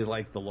really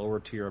like the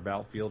lower tier of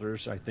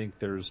outfielders. I think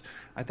one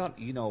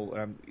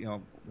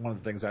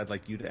of the things I'd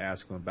like you to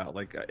ask him about,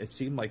 it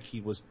seemed like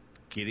he was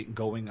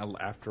going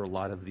after a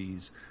lot of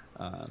these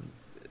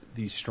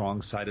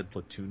strong-sided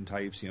platoon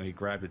types. He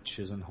grabbed a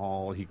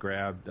Chisenhall,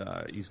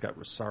 he's got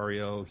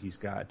Rosario, he's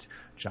got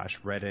Josh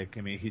Reddick.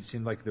 I mean, he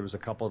seemed like there was a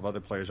couple of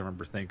other players I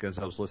remember thinking as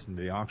I was listening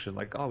to the auction,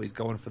 he's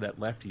going for that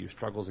lefty who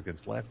struggles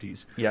against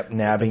lefties. Yep,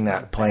 nabbing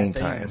that playing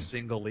time in a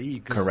single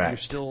league. Correct. You're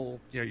still,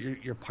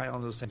 you're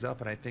piling those things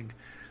up, and I think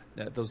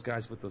those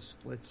guys with those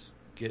splits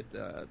get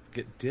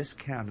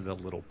discounted a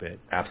little bit.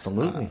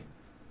 Absolutely.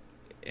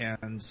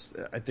 And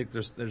I think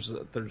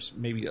there's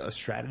maybe a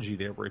strategy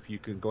there where if you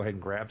can go ahead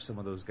and grab some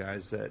of those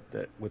guys that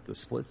with the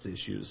splits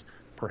issues,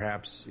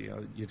 perhaps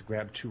you'd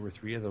grab 2 or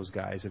 3 of those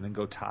guys and then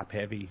go top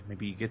heavy.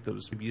 Maybe you get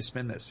those. Maybe you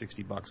spend that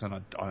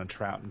 $60 on a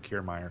Trout and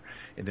Kiermaier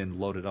and then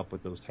load it up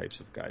with those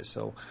types of guys.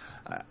 So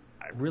I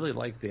really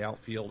like the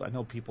outfield. I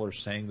know people are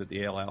saying that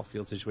the AL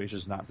outfield situation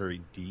is not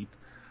very deep.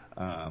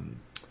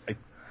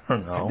 I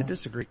don't know. I tend to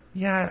disagree.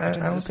 Yeah,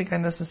 I don't think I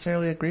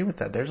necessarily agree with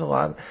that. There's a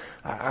lot.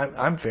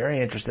 I'm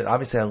very interested.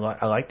 Obviously,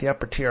 I like the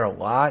upper tier a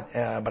lot,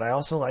 but I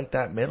also like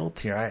that middle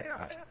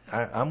tier.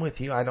 I'm with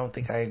you. I don't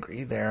think I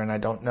agree there, and I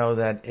don't know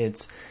that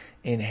it's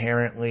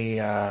inherently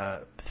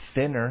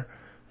thinner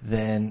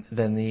than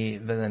the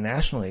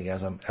National League.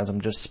 As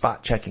I'm just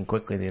spot checking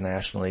quickly the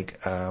National League.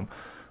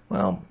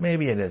 Well,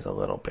 maybe it is a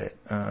little bit.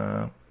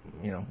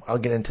 I'll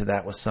get into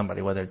that with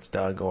somebody, whether it's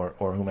Doug or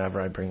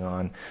whomever I bring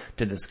on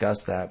to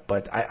discuss that.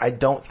 But I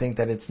don't think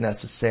that it's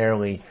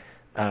necessarily,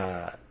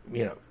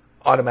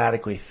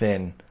 automatically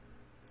thin.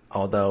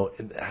 Although,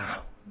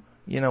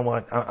 you know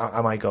what?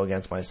 I might go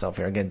against myself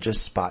here. Again,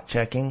 just spot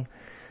checking.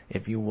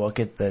 If you look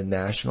at the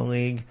National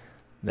League,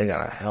 they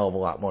got a hell of a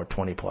lot more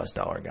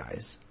 $20+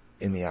 guys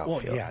in the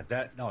outfield. Well,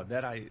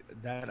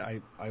 yeah,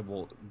 I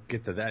will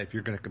get to that. If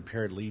you're going to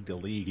compare league to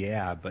league,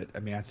 yeah, but I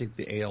mean, I think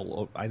the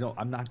AL.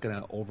 I'm not going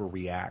to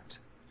overreact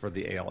for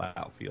the AL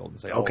outfield and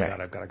say, "Oh God,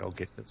 I've got to go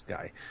get this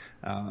guy."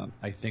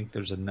 I think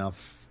there's enough.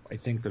 I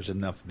think there's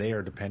enough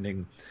there,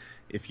 depending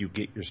if you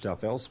get your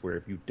stuff elsewhere.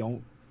 If you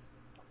don't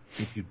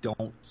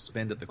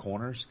spend at the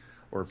corners,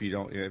 or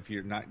if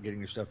you're not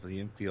getting your stuff in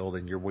the infield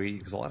and you're waiting,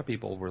 because a lot of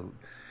people were.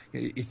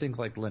 You think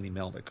like Lenny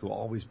Melnick, who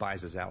always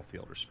buys his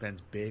outfielders,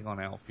 spends big on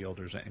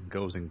outfielders, and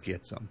goes and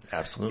gets them.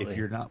 Absolutely. If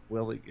you're not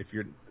willing,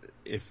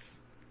 if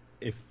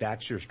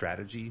that's your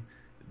strategy,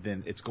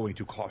 then it's going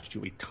to cost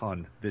you a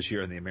ton this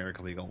year in the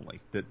American League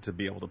only to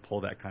be able to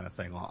pull that kind of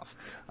thing off.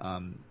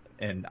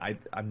 And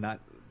I'm not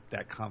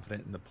that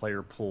confident in the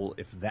player pool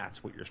if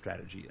that's what your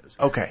strategy is.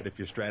 Okay. But if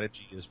your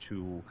strategy is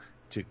to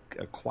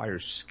acquire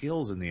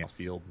skills in the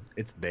outfield,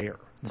 it's there.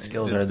 The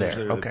skills are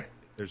there. Okay.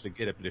 There's to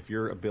get it, but if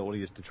your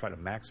ability is to try to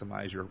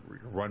maximize your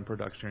run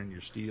production,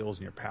 your steals,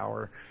 and your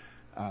power,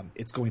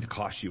 it's going to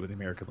cost you in the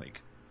American League.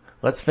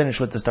 Let's finish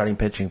with the starting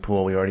pitching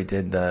pool. We already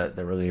did the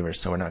relievers,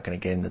 so we're not going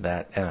to get into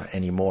that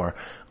anymore.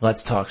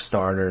 Let's talk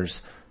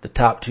starters. The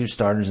top 2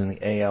 starters in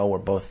the AL were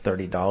both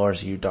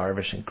 $30. Yu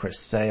Darvish and Chris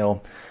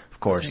Sale. Of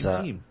course,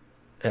 the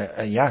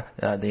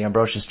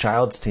Ambrosius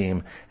Childs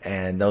team,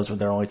 and those were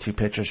their only 2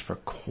 pitchers for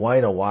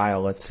quite a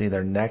while. Let's see,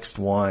 their next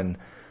one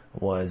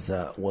was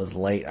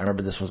late. I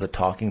remember this was a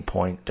talking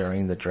point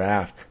during the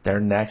draft. Their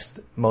next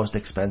most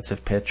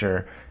expensive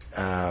pitcher,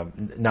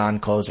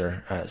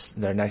 non-closer,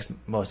 their next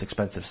most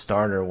expensive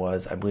starter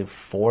was, I believe,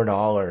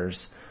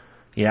 $4.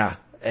 Yeah.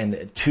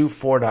 And 2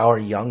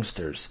 $4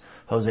 youngsters,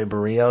 Jose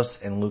Barrios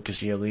and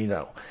Lucas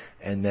Giolito.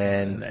 And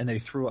then, and they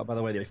threw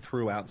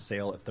out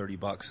Sale at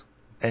 $30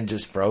 and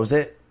just froze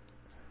it.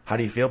 How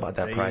do you feel about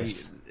that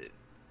price?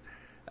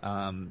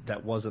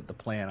 That wasn't the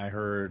plan.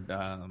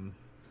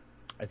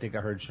 I think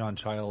I heard Sean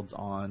Childs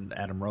on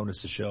Adam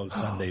Ronis' show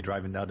Sunday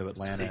driving down to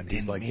Atlanta, and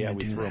he's like, "Yeah,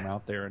 we threw him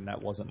out there, and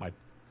that wasn't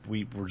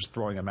we were just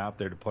throwing him out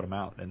there to put him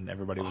out," and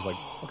everybody was like,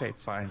 "Okay,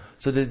 fine."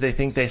 So did they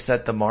think they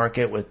set the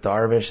market with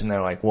Darvish, and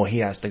they're like, "Well, he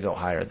has to go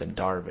higher than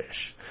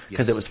Darvish,"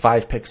 because it was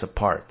 5 picks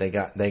apart. They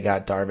got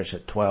Darvish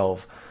at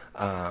 12,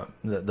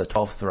 the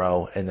 12th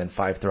throw, and then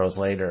 5 throws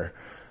later,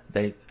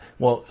 so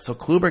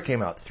Kluber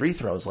came out 3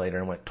 throws later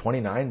and went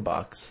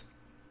 $29.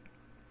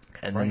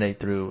 And then they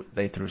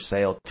threw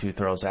Sale 2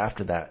 throws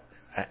after that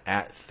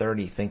at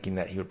 30, thinking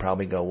that he would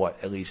probably go,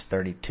 at least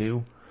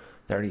 32,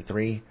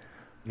 33.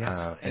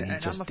 Yes. And he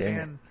just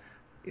didn't.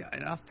 Yeah,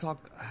 and I've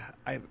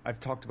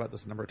talked about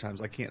this a number of times.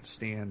 I can't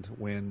stand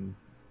when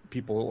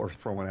people are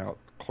throwing out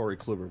Corey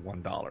Kluber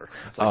 $1.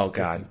 Oh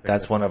God,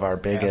 that's one of our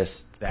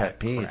biggest pet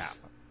peeves. Crap.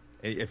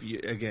 If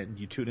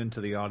you tune into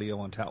the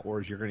audio on Tout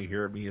Wars, you're going to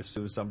hear me as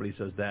soon as somebody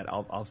says that.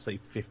 I'll say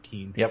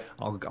 15. Yep.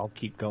 I'll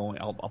keep going.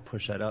 I'll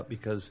push that up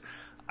because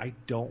I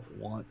don't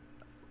want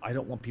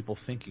people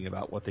thinking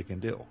about what they can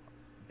do.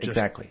 Just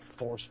exactly.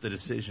 Force the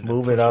decision.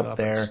 Move it up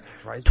there.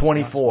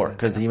 24,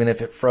 because even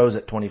if it froze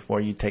at 24,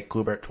 you'd take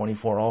Kluber at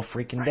 24 all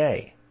freaking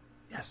day.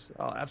 Yes,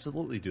 I'll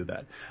absolutely do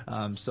that.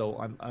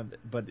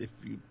 But if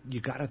you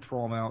got to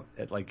throw them out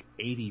at like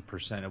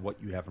 80% of what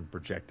you have them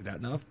projected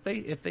at. Now,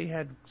 if they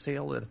had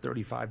Sale at a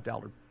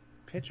 $35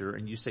 pitcher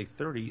and you say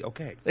 30,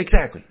 okay.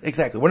 Exactly.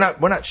 We're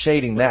not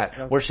shading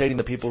that. We're shading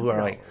the people who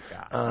are like,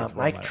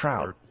 Mike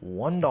Trout,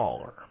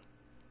 $1.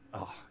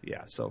 Oh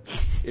yeah. So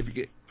if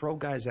you throw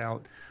guys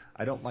out,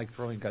 I don't like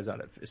throwing guys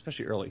out,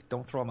 especially early.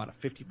 Don't throw them out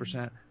at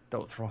 50%.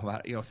 Don't throw them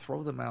out.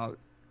 Throw them out.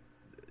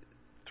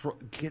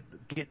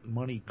 Get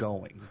money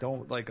going.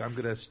 Don't I'm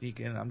going to sneak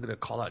in. I'm going to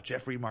call out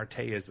Jeffrey Marte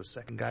as the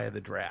second guy of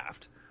the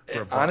draft.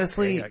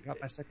 Honestly, hey, I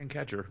got my second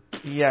catcher.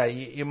 Yeah,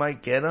 you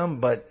might get him,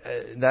 but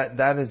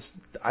that is,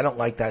 I don't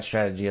like that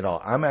strategy at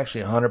all. I'm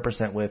actually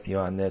 100% with you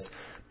on this.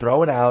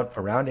 throw it out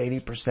around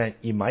 80%.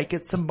 You might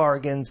get some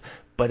bargains,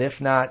 but if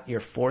not, you're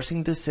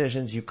forcing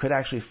decisions. You could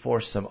actually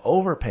force some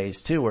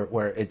overpays too,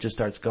 where it just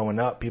starts going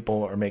up.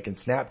 People are making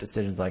snap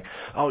decisions like,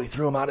 oh, he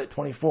threw him out at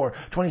 24,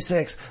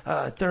 26,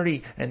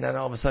 30, and then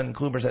all of a sudden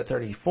Kluber's at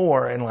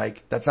 34, and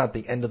like, that's not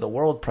the end of the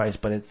world price,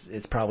 but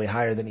it's probably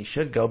higher than he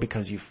should go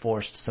because you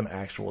forced some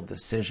actual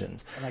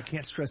decisions. And I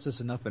can't stress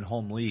this enough in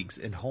home leagues.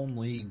 In home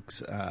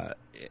leagues,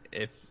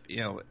 if,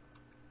 you know,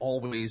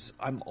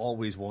 I'm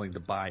always willing to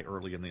buy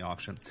early in the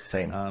auction.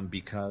 Same.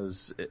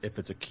 Because if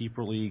it's a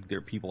keeper league, there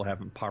people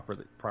haven't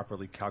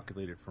properly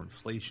calculated for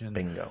inflation.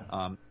 Bingo.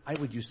 I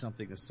would use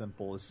something as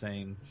simple as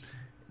saying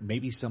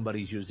maybe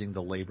somebody's using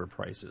the labor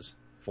prices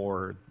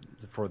for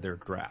their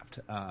draft.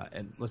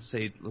 And let's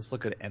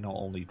look at an NL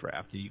only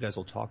draft. You guys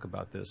will talk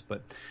about this,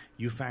 but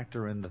you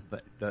factor in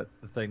the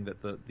thing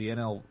that the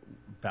NL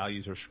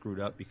values are screwed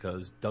up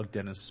because Doug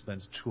Dennis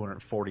spends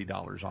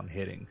 $240 on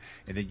hitting,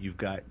 and then you've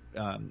got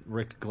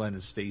Rick, Glenn,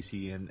 and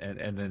Stacy, and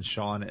then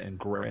Sean and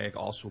Greg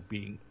also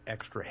being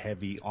extra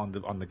heavy on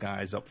the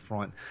guys up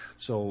front.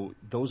 So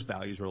those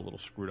values are a little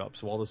screwed up.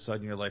 So all of a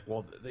sudden you're like,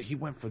 well, he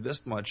went for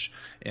this much,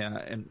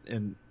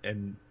 and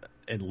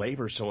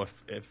labor. So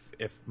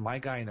if my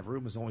guy in the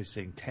room is only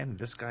saying 10,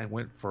 this guy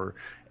went for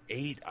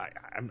 8,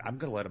 I'm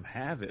going to let him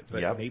have it.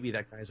 But maybe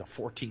that guy's a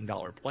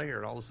 $14 player,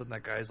 and all of a sudden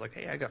that guy's like,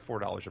 hey, I got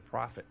 $4 of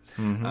profit.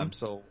 Mm-hmm.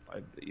 So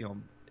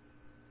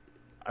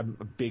I'm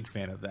a big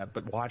fan of that.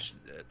 But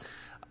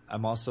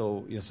I'm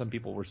also, some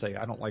people were saying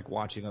I don't like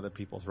watching other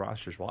people's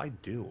rosters. Well, I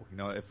do.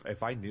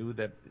 If I knew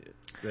that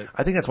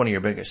I think that's one of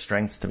your biggest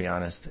strengths, to be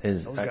honest,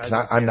 is because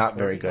I'm not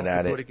very good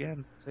at it. Do it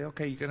again. Say,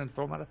 okay, you're going to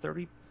throw him out of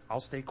 30. I'll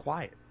stay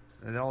quiet.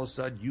 And then all of a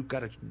sudden you've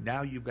got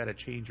to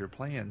change your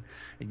plan.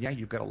 And yeah,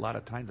 you've got a lot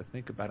of time to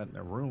think about it in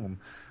the room.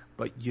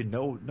 But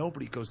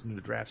nobody goes into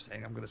the draft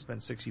saying, I'm going to spend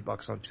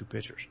 $60 on 2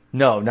 pitchers.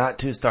 No, not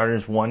 2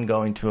 starters, one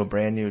going to a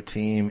brand new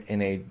team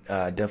in a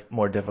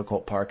more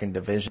difficult park and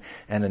division,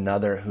 and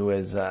another who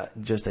is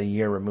just a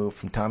year removed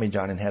from Tommy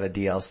John and had a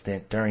DL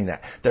stint during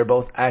that. They're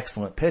both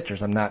excellent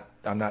pitchers. I'm not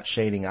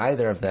shading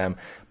either of them,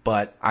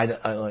 but I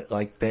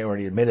like they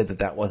already admitted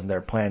that wasn't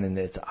their plan, and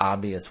it's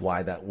obvious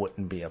why that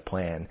wouldn't be a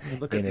plan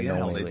in an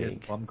only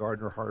league.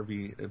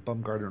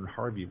 Bumgarner and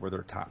Harvey were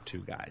their top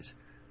 2 guys.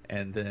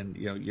 And then,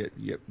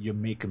 you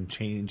make them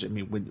change. I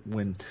mean,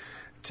 when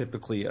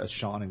typically a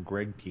Sean and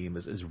Greg team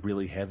is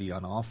really heavy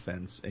on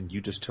offense, and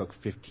you just took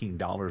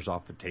 $15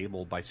 off the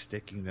table by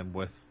sticking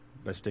with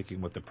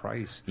the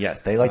price.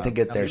 Yes, they like to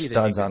get their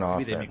studs on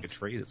offense. Maybe they make a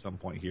trade at some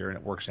point here, and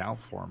it works out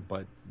for them.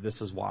 But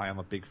this is why I'm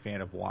a big fan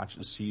of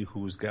watching to see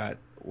who's got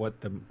what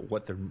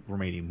the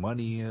remaining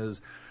money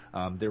is.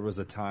 There was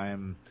a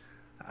time.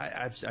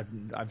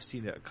 I've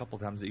seen it a couple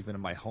of times even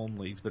in my home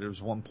leagues, but there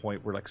was one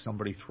point where like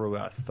somebody threw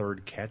out a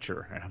third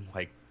catcher, and I'm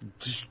like,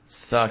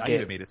 suck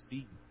it. I made a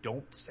scene.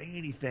 Don't say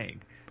anything.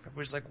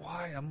 Everybody's like,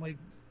 why? I'm like,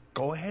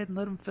 go ahead and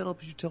let him fill up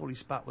his utility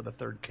spot with a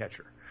third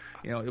catcher.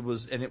 It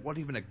wasn't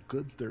even a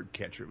good third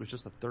catcher. It was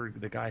just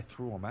the guy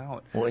threw him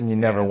out. Well, and you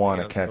never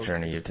want a catcher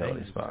in a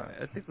utility spot.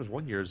 I think it was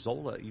one year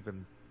Zola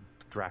even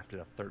drafted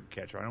a third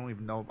catcher. I don't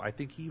even know. I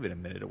think he even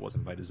admitted it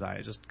wasn't by design.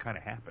 It just kind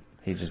of happened.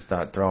 He just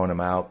thought throwing him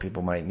out,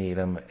 people might need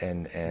him,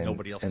 and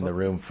nobody else the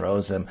room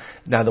froze him.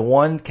 Now, the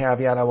one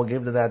caveat I will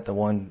give to that, the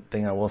one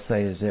thing I will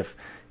say is if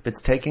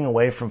it's taking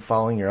away from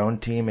following your own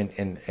team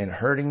and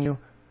hurting you,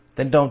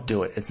 then don't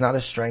do it. It's not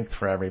a strength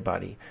for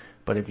everybody.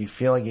 But if you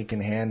feel like you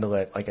can handle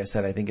it, like I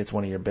said, I think it's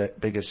one of your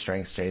biggest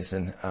strengths,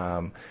 Jason.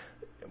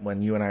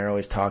 When you and I are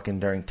always talking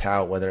during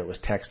tout, whether it was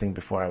texting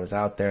before I was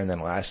out there, and then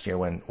last year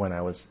when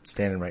I was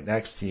standing right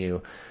next to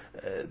you,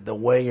 the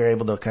way you're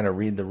able to kind of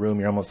read the room,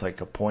 you're almost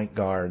like a point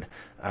guard,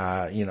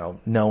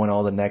 knowing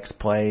all the next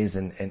plays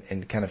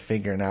and kind of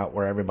figuring out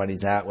where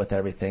everybody's at with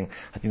everything.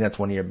 I think that's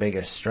one of your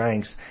biggest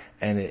strengths,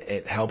 and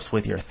it helps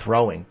with your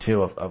throwing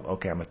too of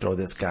okay, I'm going to throw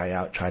this guy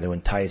out, try to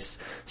entice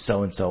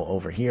so-and-so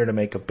over here to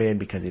make a bid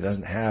because he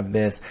doesn't have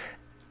this.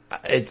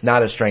 It's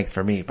not a strength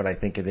for me, but I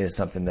think it is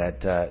something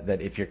that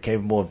if you're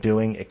capable of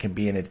doing, it can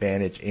be an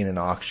advantage in an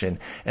auction.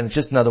 And it's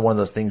just another one of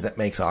those things that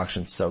makes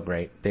auctions so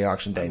great. The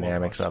auction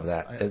dynamics of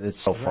that. It's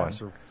so fun.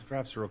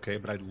 Drafts are okay,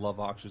 but I love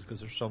auctions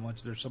because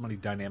there's so many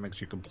dynamics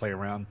you can play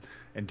around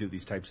and do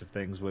these types of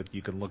things with.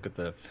 You can look at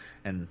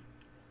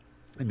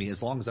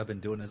as long as I've been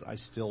doing this, I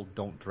still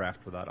don't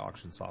draft without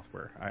auction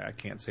software. I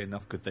can't say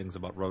enough good things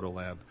about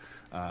RotoLab.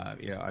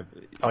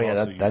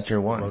 That's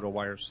your one.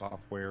 RotoWire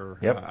software.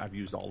 Yep. I've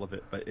used all of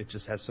it, but it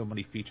just has so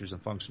many features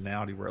and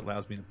functionality where it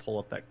allows me to pull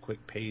up that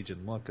quick page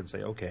and look and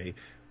say, okay,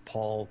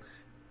 Paul,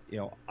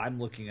 I'm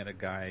looking at a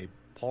guy.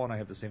 Paul and I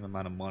have the same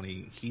amount of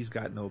money. He's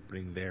got an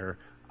opening there.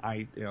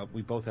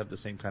 We both have the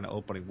same kind of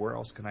opening. Where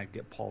else can I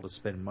get Paul to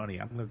spend money?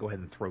 I'm going to go ahead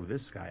and throw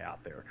this guy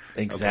out there.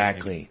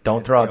 Exactly. Okay.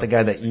 Don't throw out the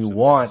guy that you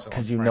want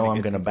because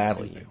I'm going to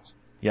battle you.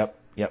 Yep.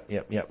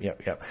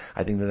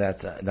 I think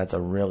that's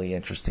a really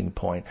interesting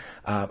point.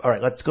 All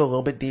right, let's go a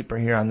little bit deeper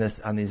here on these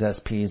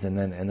SPs and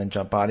then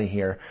jump out of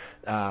here.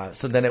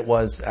 So then it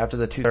was after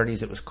the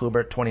 230s, it was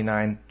Kluber at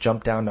 29,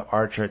 jumped down to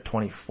Archer at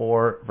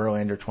 24,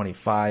 Verlander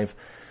 25.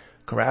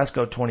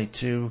 Carrasco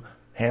 22,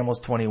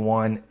 Hamels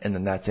 21, and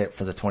then that's it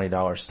for the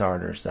 $20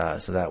 starters.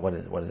 So that what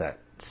is that?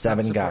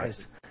 7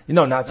 guys.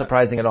 Not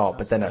surprising at all.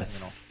 But then a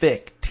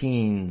thick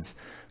teens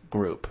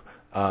group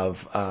of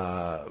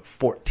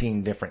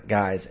 14 different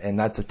guys, and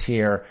that's a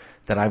tier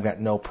that I've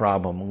got no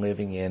problem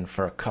living in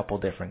for a couple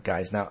different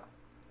guys. Now,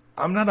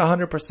 I'm not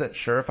 100%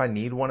 sure if I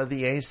need one of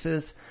the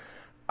aces.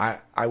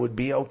 I would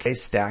be okay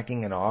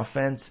stacking an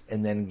offense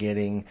and then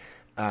getting,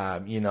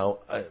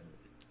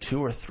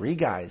 2 or 3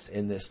 guys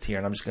in this tier,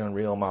 and I'm just going to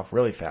reel them off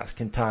really fast.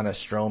 Quintana,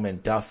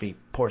 Stroman, Duffy,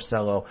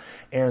 Porcello,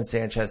 Aaron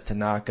Sanchez,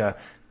 Tanaka,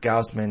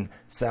 Gausman,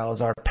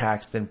 Salazar,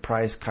 Paxton,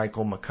 Price,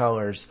 Keuchel,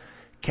 McCullers,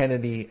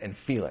 Kennedy, and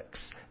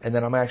Felix. And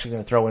then I'm actually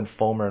going to throw in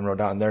Fulmer and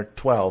Rodon. They're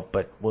 12,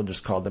 but we'll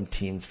just call them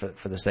teens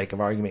for the sake of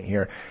argument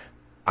here.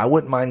 I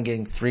wouldn't mind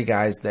getting 3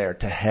 guys there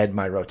to head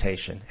my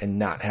rotation and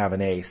not have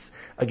an ace.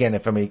 Again,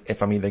 if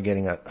I'm either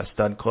getting a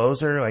stud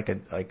closer, like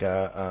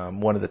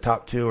one of the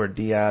top 2, or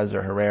Diaz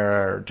or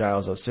Herrera or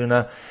Giles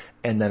Osuna,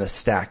 and then a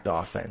stacked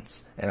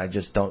offense. And I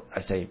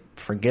say,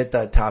 forget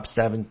the top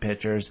 7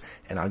 pitchers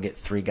and I'll get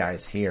 3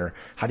 guys here.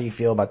 How do you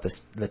feel about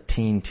the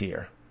teen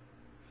tier?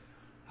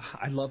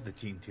 I love the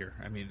teen tier.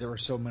 I mean, there are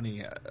so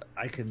many.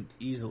 I can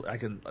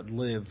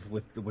live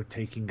with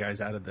taking guys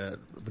out of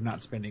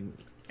not spending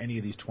any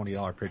of these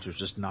 $20 pitchers,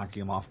 just knocking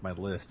them off my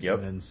list,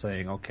 and then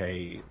saying,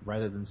 okay,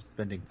 rather than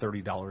spending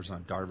 $30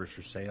 on Darvish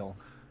or Sale,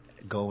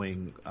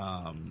 going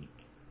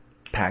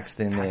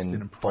Paxton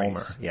and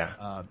Fulmer,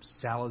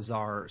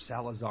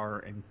 Salazar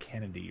and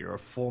Kennedy, or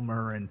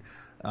Fulmer and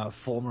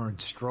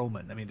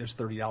Stroman. I mean, there's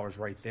 $30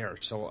 right there.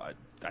 So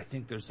I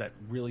think there's that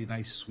really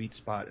nice sweet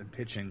spot in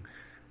pitching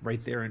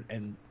right there,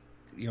 and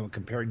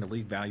comparing the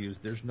league values,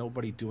 there's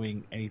nobody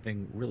doing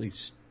anything really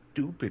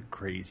stupid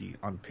crazy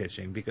on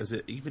pitching, because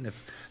even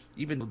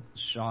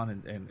Sean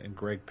and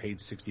Greg paid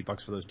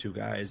 $60 for those 2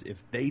 guys, if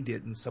they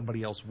didn't,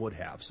 somebody else would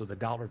have. So the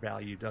dollar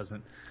value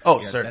doesn't.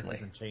 Certainly that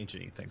doesn't change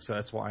anything. So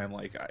that's why I'm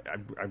like,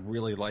 I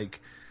really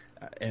like,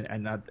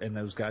 and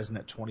those guys in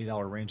that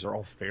 $20 range are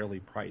all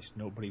fairly priced.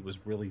 Nobody was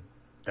really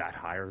that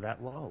high or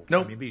that low.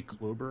 Nope. Maybe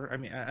Kluber. I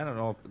mean, I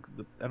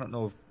don't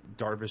know if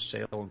Darvish,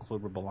 Sale, and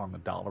Kluber belong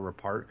 $1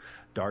 apart.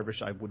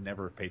 Darvish, I would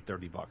never have paid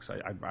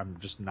 $30. I'm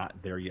just not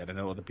there yet. I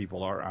know other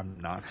people are. I'm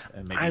not.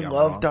 And maybe I'm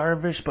love wrong.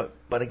 Darvish,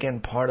 but again,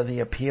 part of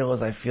the appeal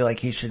is I feel like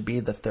he should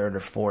be the 3rd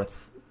or 4th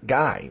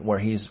guy, where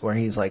he's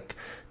like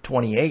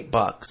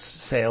 $28,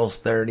 Sale's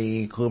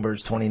 30,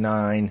 Kluber's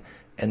 29,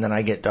 and then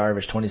I get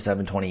Darvish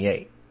 27,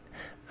 28.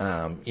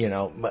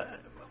 But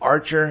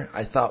Archer,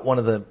 I thought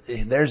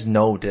there's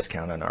no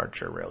discount on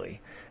Archer really.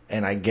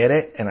 And I get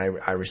it, and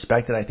I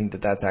respect it. I think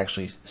that's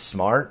actually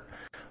smart,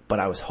 but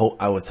I was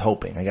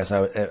hoping, I guess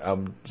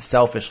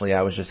selfishly,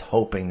 I was just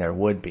hoping there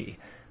would be,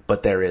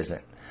 but there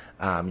isn't.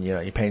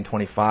 You're paying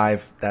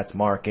 25, that's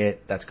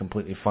market, that's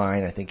completely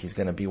fine. I think he's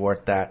going to be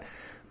worth that.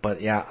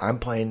 But yeah, I'm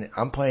playing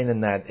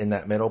in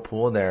that middle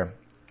pool there.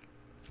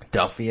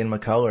 Duffy and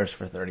McCullers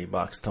for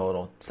 $30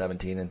 total,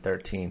 17 and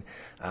 13.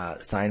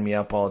 Sign me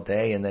up all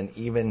day. And then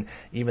even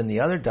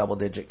the other double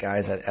digit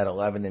guys at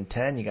 11 and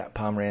 10, you got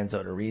Pomeranz,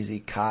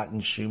 Odorizzi,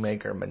 Cotton,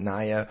 Shoemaker,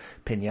 Minaya,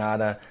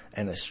 Pinata,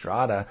 and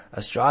Estrada.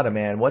 Estrada,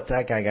 man, what's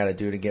that guy got to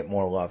do to get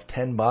more love?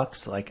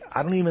 $10? Like,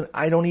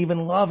 I don't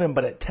even love him,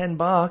 but at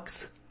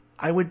 $10,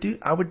 I would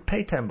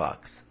pay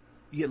 $10.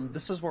 Yeah,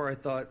 this is where I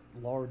thought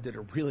Laura did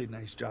a really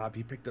nice job.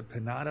 He picked up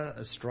Pinata,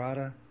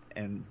 Estrada,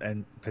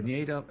 and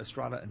Pineda,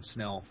 Estrada, and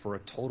Snell for a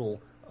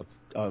total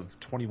of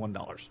 $21.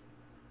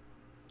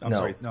 $30.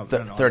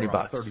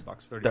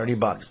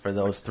 $30 for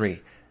those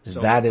 3.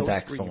 So that is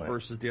excellent.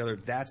 Versus the other,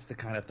 that's the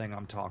kind of thing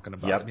I'm talking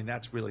about. Yep. I mean,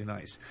 that's really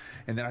nice.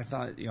 And then I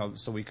thought,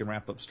 so we can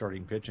wrap up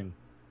starting pitching,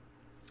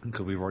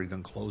 because we've already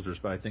done closers.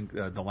 But I think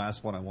the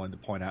last one I wanted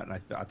to point out, and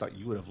I thought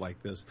you would have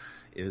liked this,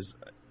 is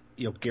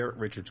Garrett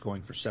Richards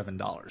going for $7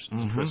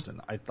 to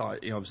Tristan. I thought,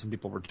 some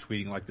people were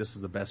tweeting like this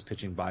is the best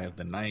pitching buy of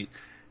the night.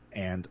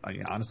 And I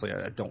mean, honestly,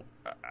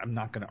 I'm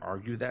not going to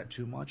argue that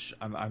too much.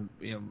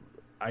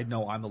 I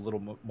know I'm a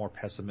little more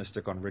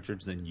pessimistic on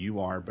Richards than you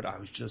are, but I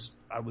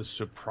was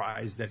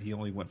surprised that he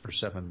only went for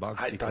 $7.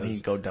 I thought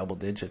he'd go double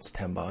digits,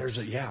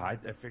 $10. I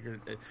figured.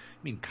 I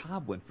mean,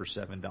 Cobb went for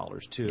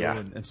 $7 too,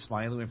 and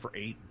Smiley went for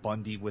 $8.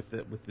 Bundy with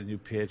the new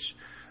pitch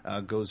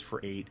goes for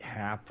 $8.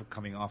 Happ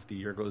coming off the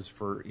year goes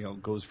for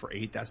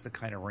 $8. That's the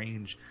kind of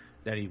range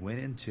that he went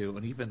into.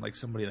 And even like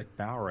somebody like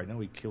Bauer, I know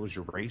he kills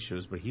your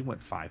ratios, but he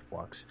went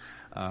 $5.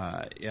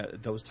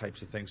 Those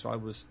types of things.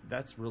 So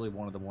that's really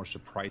one of the more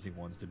surprising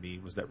ones to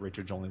me, was that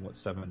Richards only went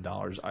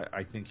 $7.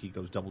 I think he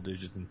goes double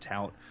digits in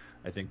tout.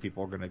 I think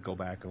people are going to go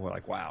back and we're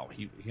like, wow,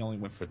 he only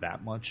went for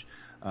that much.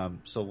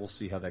 So we'll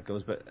see how that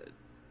goes. But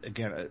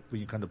again,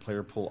 when you come to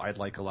player pool, I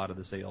like a lot of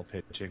this AL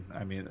pitching.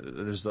 I mean,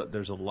 there's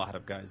a lot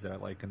of guys that I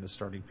like in the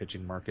starting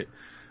pitching market.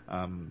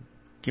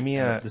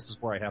 This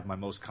is where I have my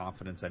most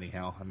confidence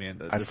anyhow. I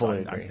mean, I fully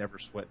agree. I never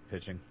sweat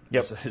pitching.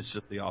 Yep. It's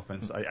just the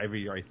offense.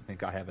 Every year I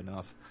think I have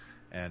enough,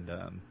 and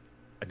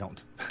I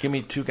don't. Give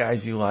me 2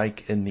 guys you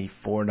like in the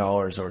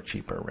 $4 or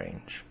cheaper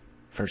range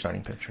for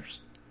starting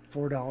pitchers.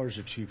 $4 or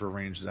cheaper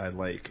range that I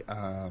like.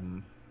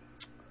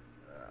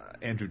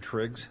 Andrew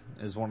Triggs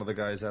is one of the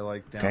guys I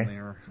like down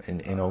there.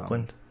 In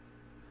Oakland.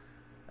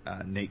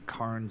 Nate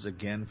Carnes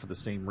again for the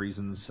same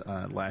reasons.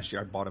 Last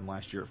year I bought him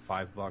last year at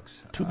 $5.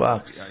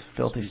 $2.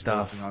 Filthy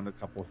stuff. Working on a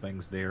couple of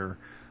things there.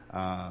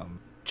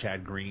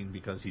 Chad Green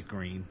because he's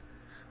green.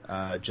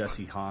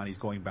 Jesse Hahn, he's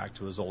going back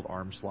to his old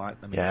arm slot.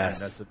 I mean,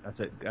 yes.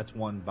 that's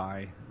one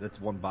buy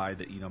that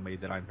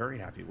made that I'm very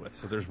happy with.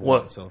 So there's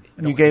one. So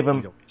you gave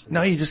him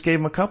you just gave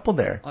him a couple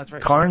there. Oh, that's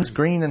right. Carnes,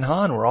 Green, and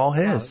Hahn were all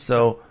his.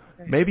 So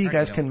maybe you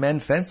guys can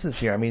mend fences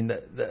here. I mean,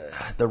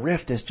 the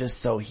rift is just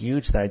so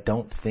huge that I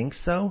don't think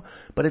so.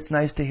 But it's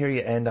nice to hear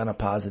you end on a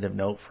positive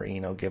note for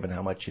Eno, given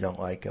how much you don't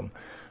like him.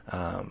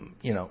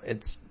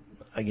 It's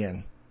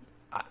again,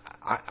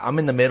 I'm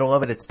in the middle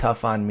of it. It's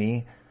tough on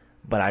me.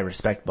 But I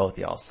respect both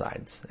y'all's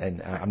sides,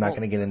 and I'm not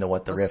going to get into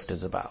what the rift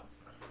is about.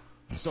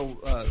 So,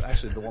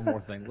 actually, the one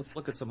more thing. Let's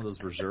look at some of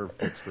those reserve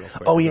picks real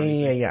quick. Oh,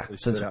 yeah.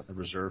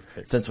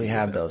 Since we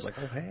have those. Like,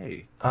 oh,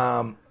 hey.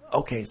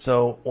 Okay,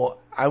 so,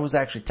 I was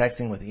actually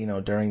texting with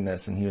Eno during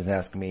this, and he was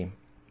asking me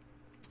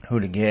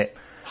who to get.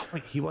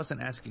 Wait, he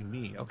wasn't asking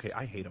me. Okay,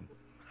 I hate him.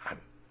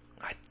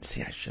 I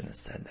shouldn't have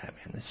said that,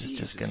 man. This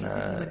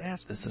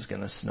is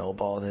gonna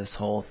snowball this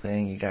whole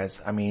thing. You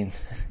guys, I mean,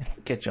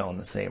 get y'all in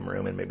the same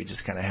room and maybe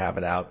just kind of have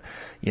it out,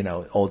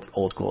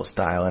 old school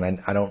style.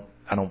 And I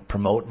don't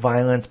promote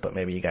violence, but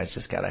maybe you guys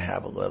just gotta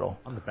have a little.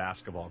 On the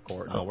basketball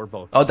court. No, we're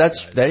both. Oh,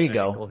 there you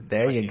go.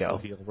 There you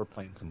go. We're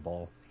playing some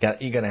ball.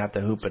 You're gonna have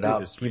to hoop it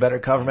up. You better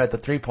cover him at the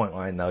 3-point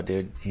line though,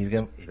 dude. He's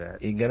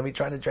gonna be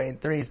trying to drain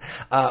threes.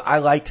 I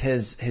liked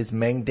his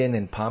Mengden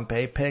and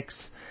Pompey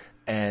picks.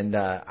 And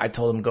I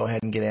told him go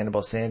ahead and get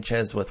Anibal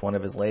Sanchez with one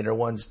of his later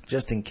ones,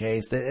 just in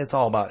case. It's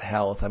all about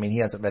health. I mean, he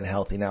hasn't been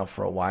healthy now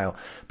for a while,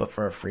 but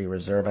for a free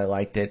reserve, I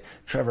liked it.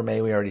 Trevor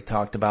May, we already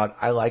talked about.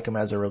 I like him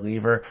as a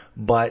reliever,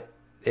 but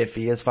if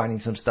he is finding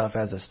some stuff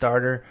as a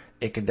starter,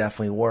 it could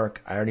definitely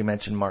work. I already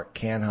mentioned Mark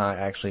Canha,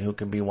 actually, who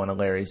could be one of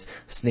Larry's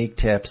sneak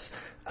tips.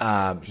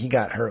 He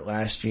got hurt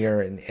last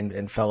year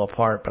and fell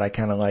apart, but I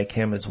kind of like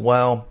him as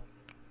well.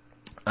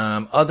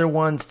 Other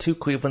ones, 2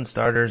 Cleveland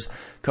starters.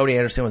 Cody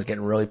Anderson was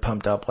getting really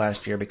pumped up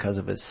last year because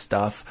of his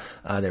stuff.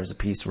 There was a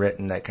piece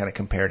written that kind of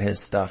compared his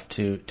stuff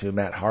to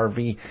Matt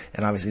Harvey,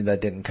 and obviously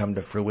that didn't come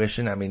to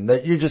fruition. I mean,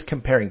 you're just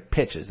comparing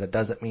pitches. That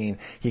doesn't mean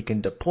he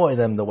can deploy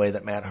them the way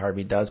that Matt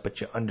Harvey does, but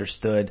you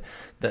understood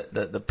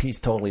the piece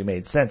totally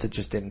made sense. It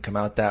just didn't come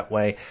out that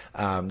way.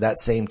 That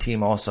same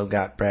team also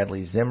got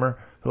Bradley Zimmer,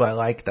 who I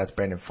like. That's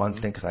Brandon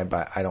Funston, because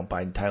I don't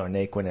buy Tyler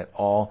Naquin at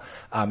all.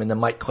 And then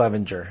Mike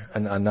Clevenger,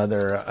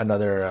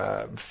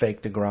 another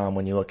fake DeGrom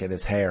when you look at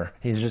his hair.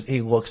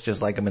 He looks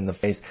just like him in the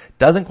face.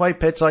 Doesn't quite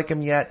pitch like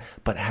him yet,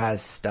 but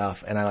has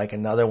stuff. And I like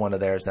another one of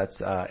theirs.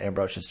 That's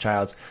Ambrosius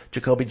Childs.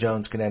 Jacoby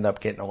Jones could end up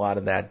getting a lot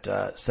of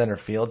that center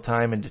field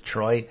time in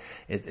Detroit.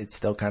 It's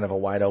still kind of a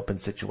wide open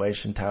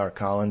situation. Tyler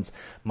Collins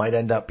might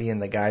end up being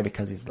the guy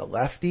because he's the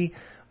lefty.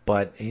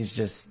 But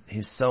he's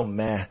so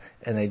meh,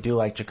 and they do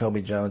like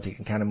Jacoby Jones. He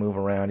can kind of move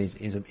around.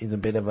 He's a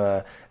bit of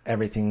a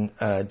everything,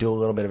 do a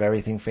little bit of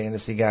everything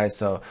fantasy guy.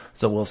 So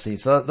we'll see.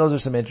 So those are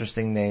some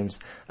interesting names,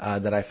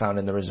 that I found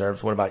in the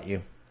reserves. What about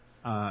you?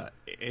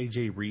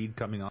 AJ Reed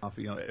coming off,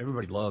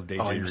 everybody loved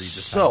AJ Reed. He was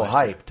so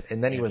hyped.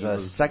 And then he was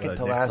a second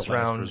to last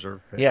round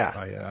reserve pick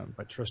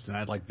by Tristan.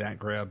 I like that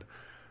grab.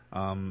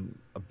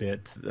 A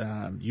bit.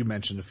 You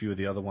mentioned a few of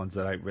the other ones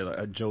that I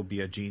really, Joe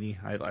Biagini.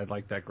 I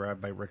like that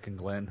grab by Rick and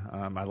Glenn.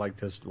 I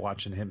liked just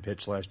watching him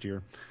pitch last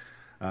year.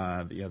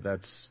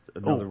 That's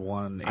another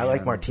one. I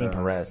like Martin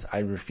Perez. I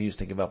refuse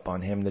to give up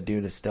on him. The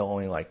dude is still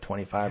only like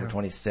 25 or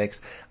 26.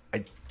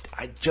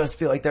 I just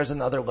feel like there's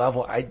another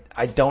level.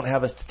 I don't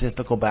have a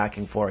statistical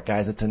backing for it,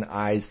 guys. It's an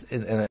eyes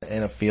and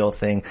a feel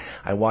thing.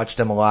 I watched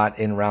him a lot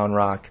in Round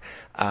Rock.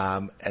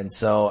 And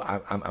so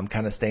I'm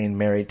kind of staying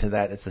married to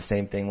that. It's the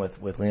same thing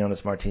with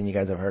Leonys Martin. You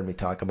guys have heard me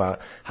talk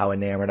about how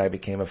enamored I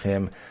became of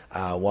him,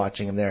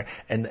 watching him there.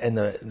 And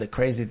the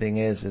crazy thing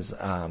is, it's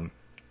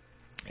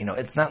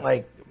not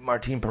like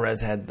Martin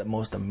Perez had the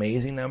most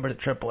amazing number to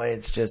AAA.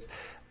 It's just,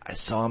 I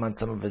saw him on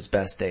some of his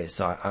best days.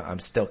 So I'm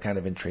still kind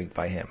of intrigued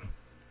by him.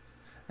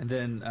 And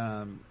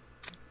then,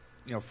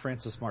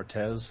 Francis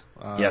Martez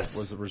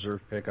was a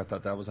reserve pick. I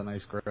thought that was a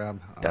nice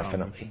grab.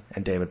 Definitely.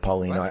 And David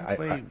Paulino,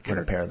 I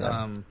compare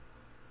them.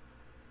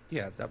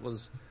 That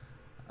was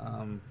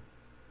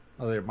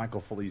there.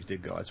 Michael Feliz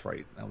did go. That's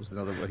right. That was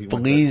another one. He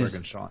Feliz,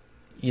 went to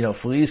Shot.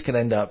 Feliz could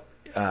end up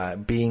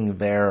being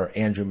their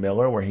Andrew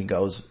Miller, where he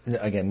goes,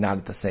 again, not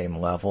at the same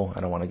level.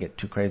 I don't want to get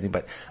too crazy,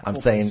 but I'm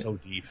saying so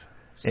deep.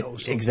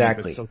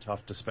 Exactly. It's so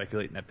tough to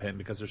speculate in that pen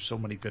because there's so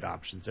many good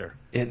options there.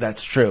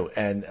 That's true.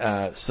 And,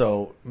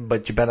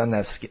 but you bet on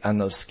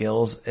those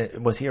skills.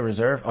 Was he a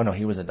reserve? Oh no,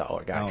 he was a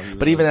dollar guy.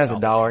 But even as a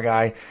dollar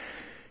guy,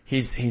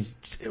 he's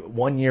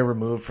 1 year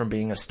removed from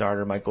being a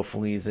starter. Michael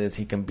Feliz is.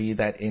 He can be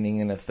that inning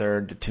and a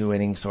third to 2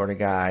 inning sort of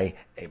guy,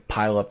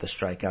 pile up the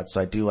strikeouts. So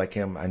I do like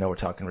him. I know we're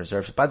talking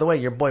reserves. By the way,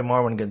 your boy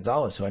Marwin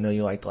Gonzalez, who I know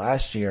you liked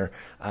last year,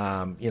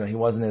 he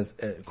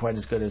wasn't quite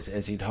as good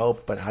as you'd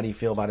hoped, but how do you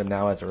feel about him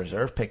now as a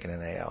reserve pick in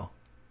an AL?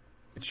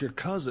 It's your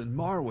cousin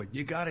Marwin.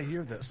 You got to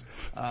hear this.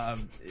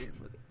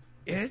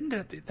 And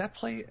that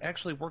play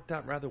actually worked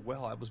out rather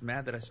well. I was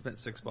mad that I spent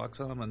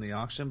 $6 on him in the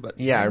auction, but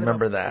yeah, I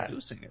remember that.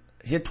 It.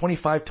 He had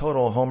 25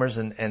 total homers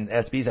and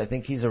SBs. I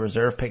think he's a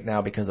reserve pick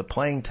now because of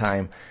playing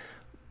time.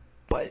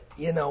 But,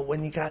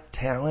 when you got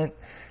talent,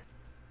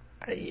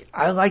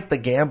 I like the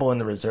gamble in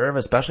the reserve,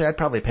 especially I'd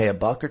probably pay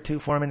 $1 or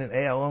 $2 for him in an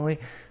AL only.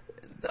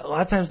 A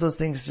lot of times those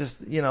things just,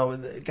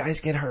 the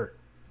guys get hurt.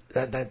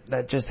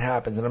 That just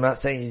happens. And I'm not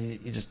saying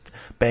you just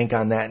bank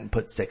on that and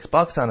put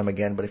 $6 on him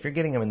again, but if you're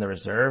getting him in the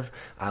reserve,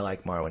 I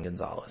like Marwin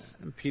Gonzalez.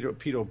 And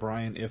Pete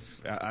O'Brien,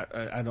 if,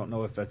 I don't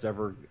know if that's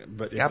ever,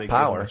 but he's if got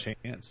power. Give him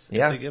a chance.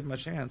 Yeah. If they give him a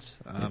chance.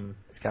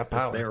 He's got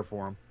power. It's there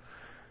for him.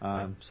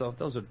 So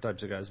those are the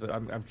types of guys, but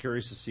I'm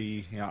curious to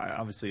see,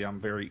 obviously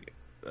I'm very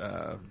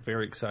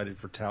excited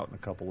for Tout in a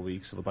couple of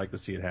weeks. I would like to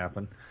see it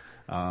happen.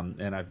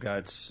 And I've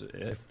got,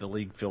 if the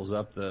league fills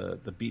up,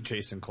 the Beat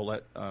Jason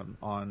Collette,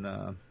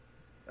 on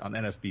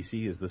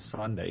NFBC is this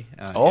Sunday.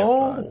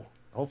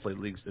 Hopefully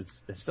the leagues,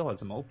 it still has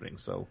some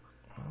openings. So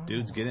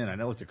dudes get in. I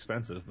know it's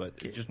expensive, but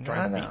just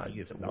try to beat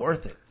me. It's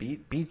worth it.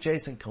 Beat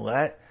Jason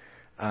Collette.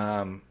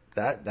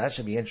 That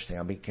should be interesting.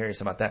 I'll be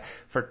curious about that.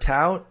 For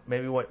Tout,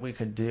 maybe what we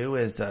could do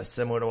is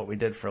similar to what we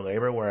did for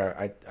Labor,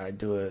 where I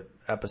do an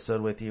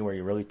episode with you where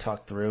you really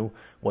talk through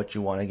what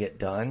you want to get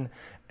done,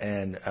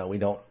 and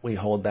we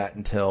hold that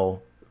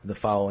until the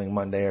following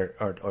Monday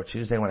or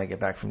Tuesday when I get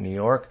back from New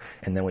York,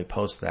 and then we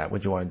post that.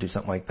 Would you want to do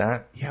something like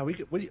that? Yeah, we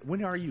could.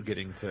 When are you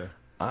getting to?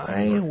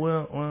 I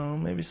will. Well,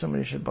 maybe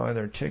somebody should buy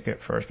their ticket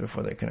first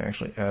before they can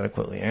actually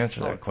adequately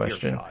answer that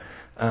question.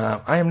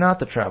 I am not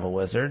the travel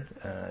wizard.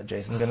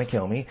 Jason's going to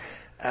kill me.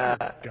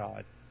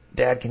 God.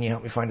 Dad, can you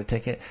help me find a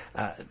ticket?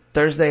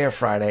 Thursday or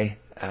Friday.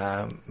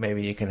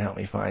 Maybe you can help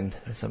me find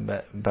some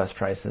best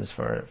prices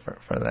for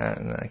that,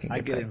 and I can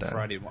get that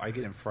done. I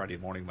get in Friday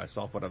morning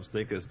myself, but I was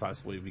thinking is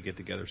possibly we get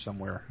together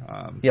somewhere.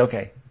 Yeah,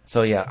 okay.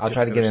 So yeah, I'll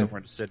try to get in somewhere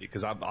in the city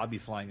because I'll be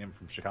flying in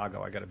from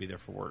Chicago. I got to be there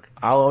for work.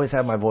 I'll always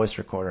have my voice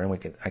recorder,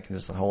 and I can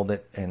just hold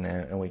it,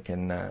 and we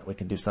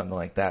can do something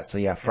like that. So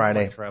yeah,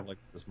 Friday. Travel like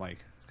this mic.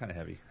 Kind of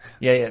heavy.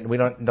 Yeah. We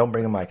don't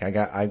bring a mic. I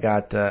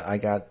got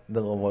the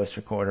little voice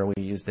recorder. We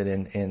used it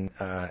in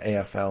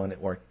AFL and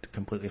it worked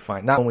completely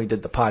fine. Not when we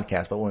did the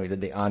podcast, but when we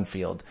did the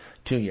on-field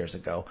 2 years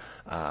ago.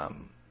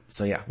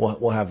 So yeah,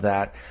 we'll have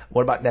that.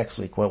 What about next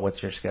week?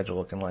 What's your schedule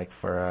looking like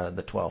for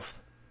the 12th?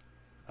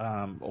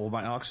 Well,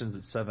 my auction's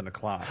at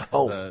 7:00.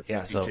 Oh,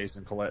 yeah. So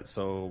Jason Collette,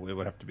 so it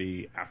would have to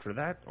be after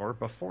that or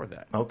before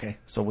that. Okay,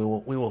 so we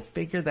will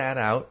figure that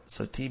out.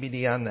 So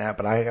TBD on that.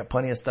 But I got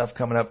plenty of stuff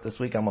coming up this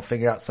week. I'm gonna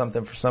figure out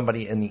something for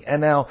somebody in the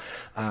NL.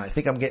 I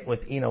think I'm getting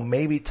with Eno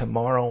maybe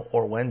tomorrow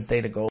or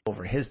Wednesday to go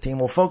over his team.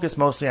 We'll focus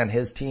mostly on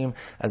his team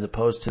as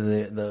opposed to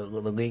the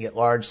league at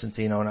large, since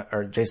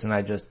or Jason and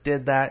I just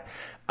did that.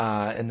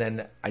 And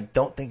then I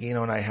don't think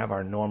and I have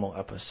our normal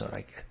episode.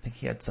 I think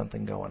he had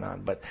something going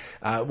on, but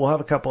we'll have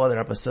a couple other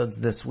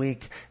episodes this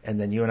week, and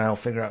then you and I will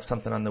figure out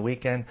something on the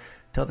weekend.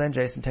 Till then,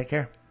 Jason, take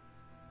care.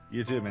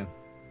 You too, man.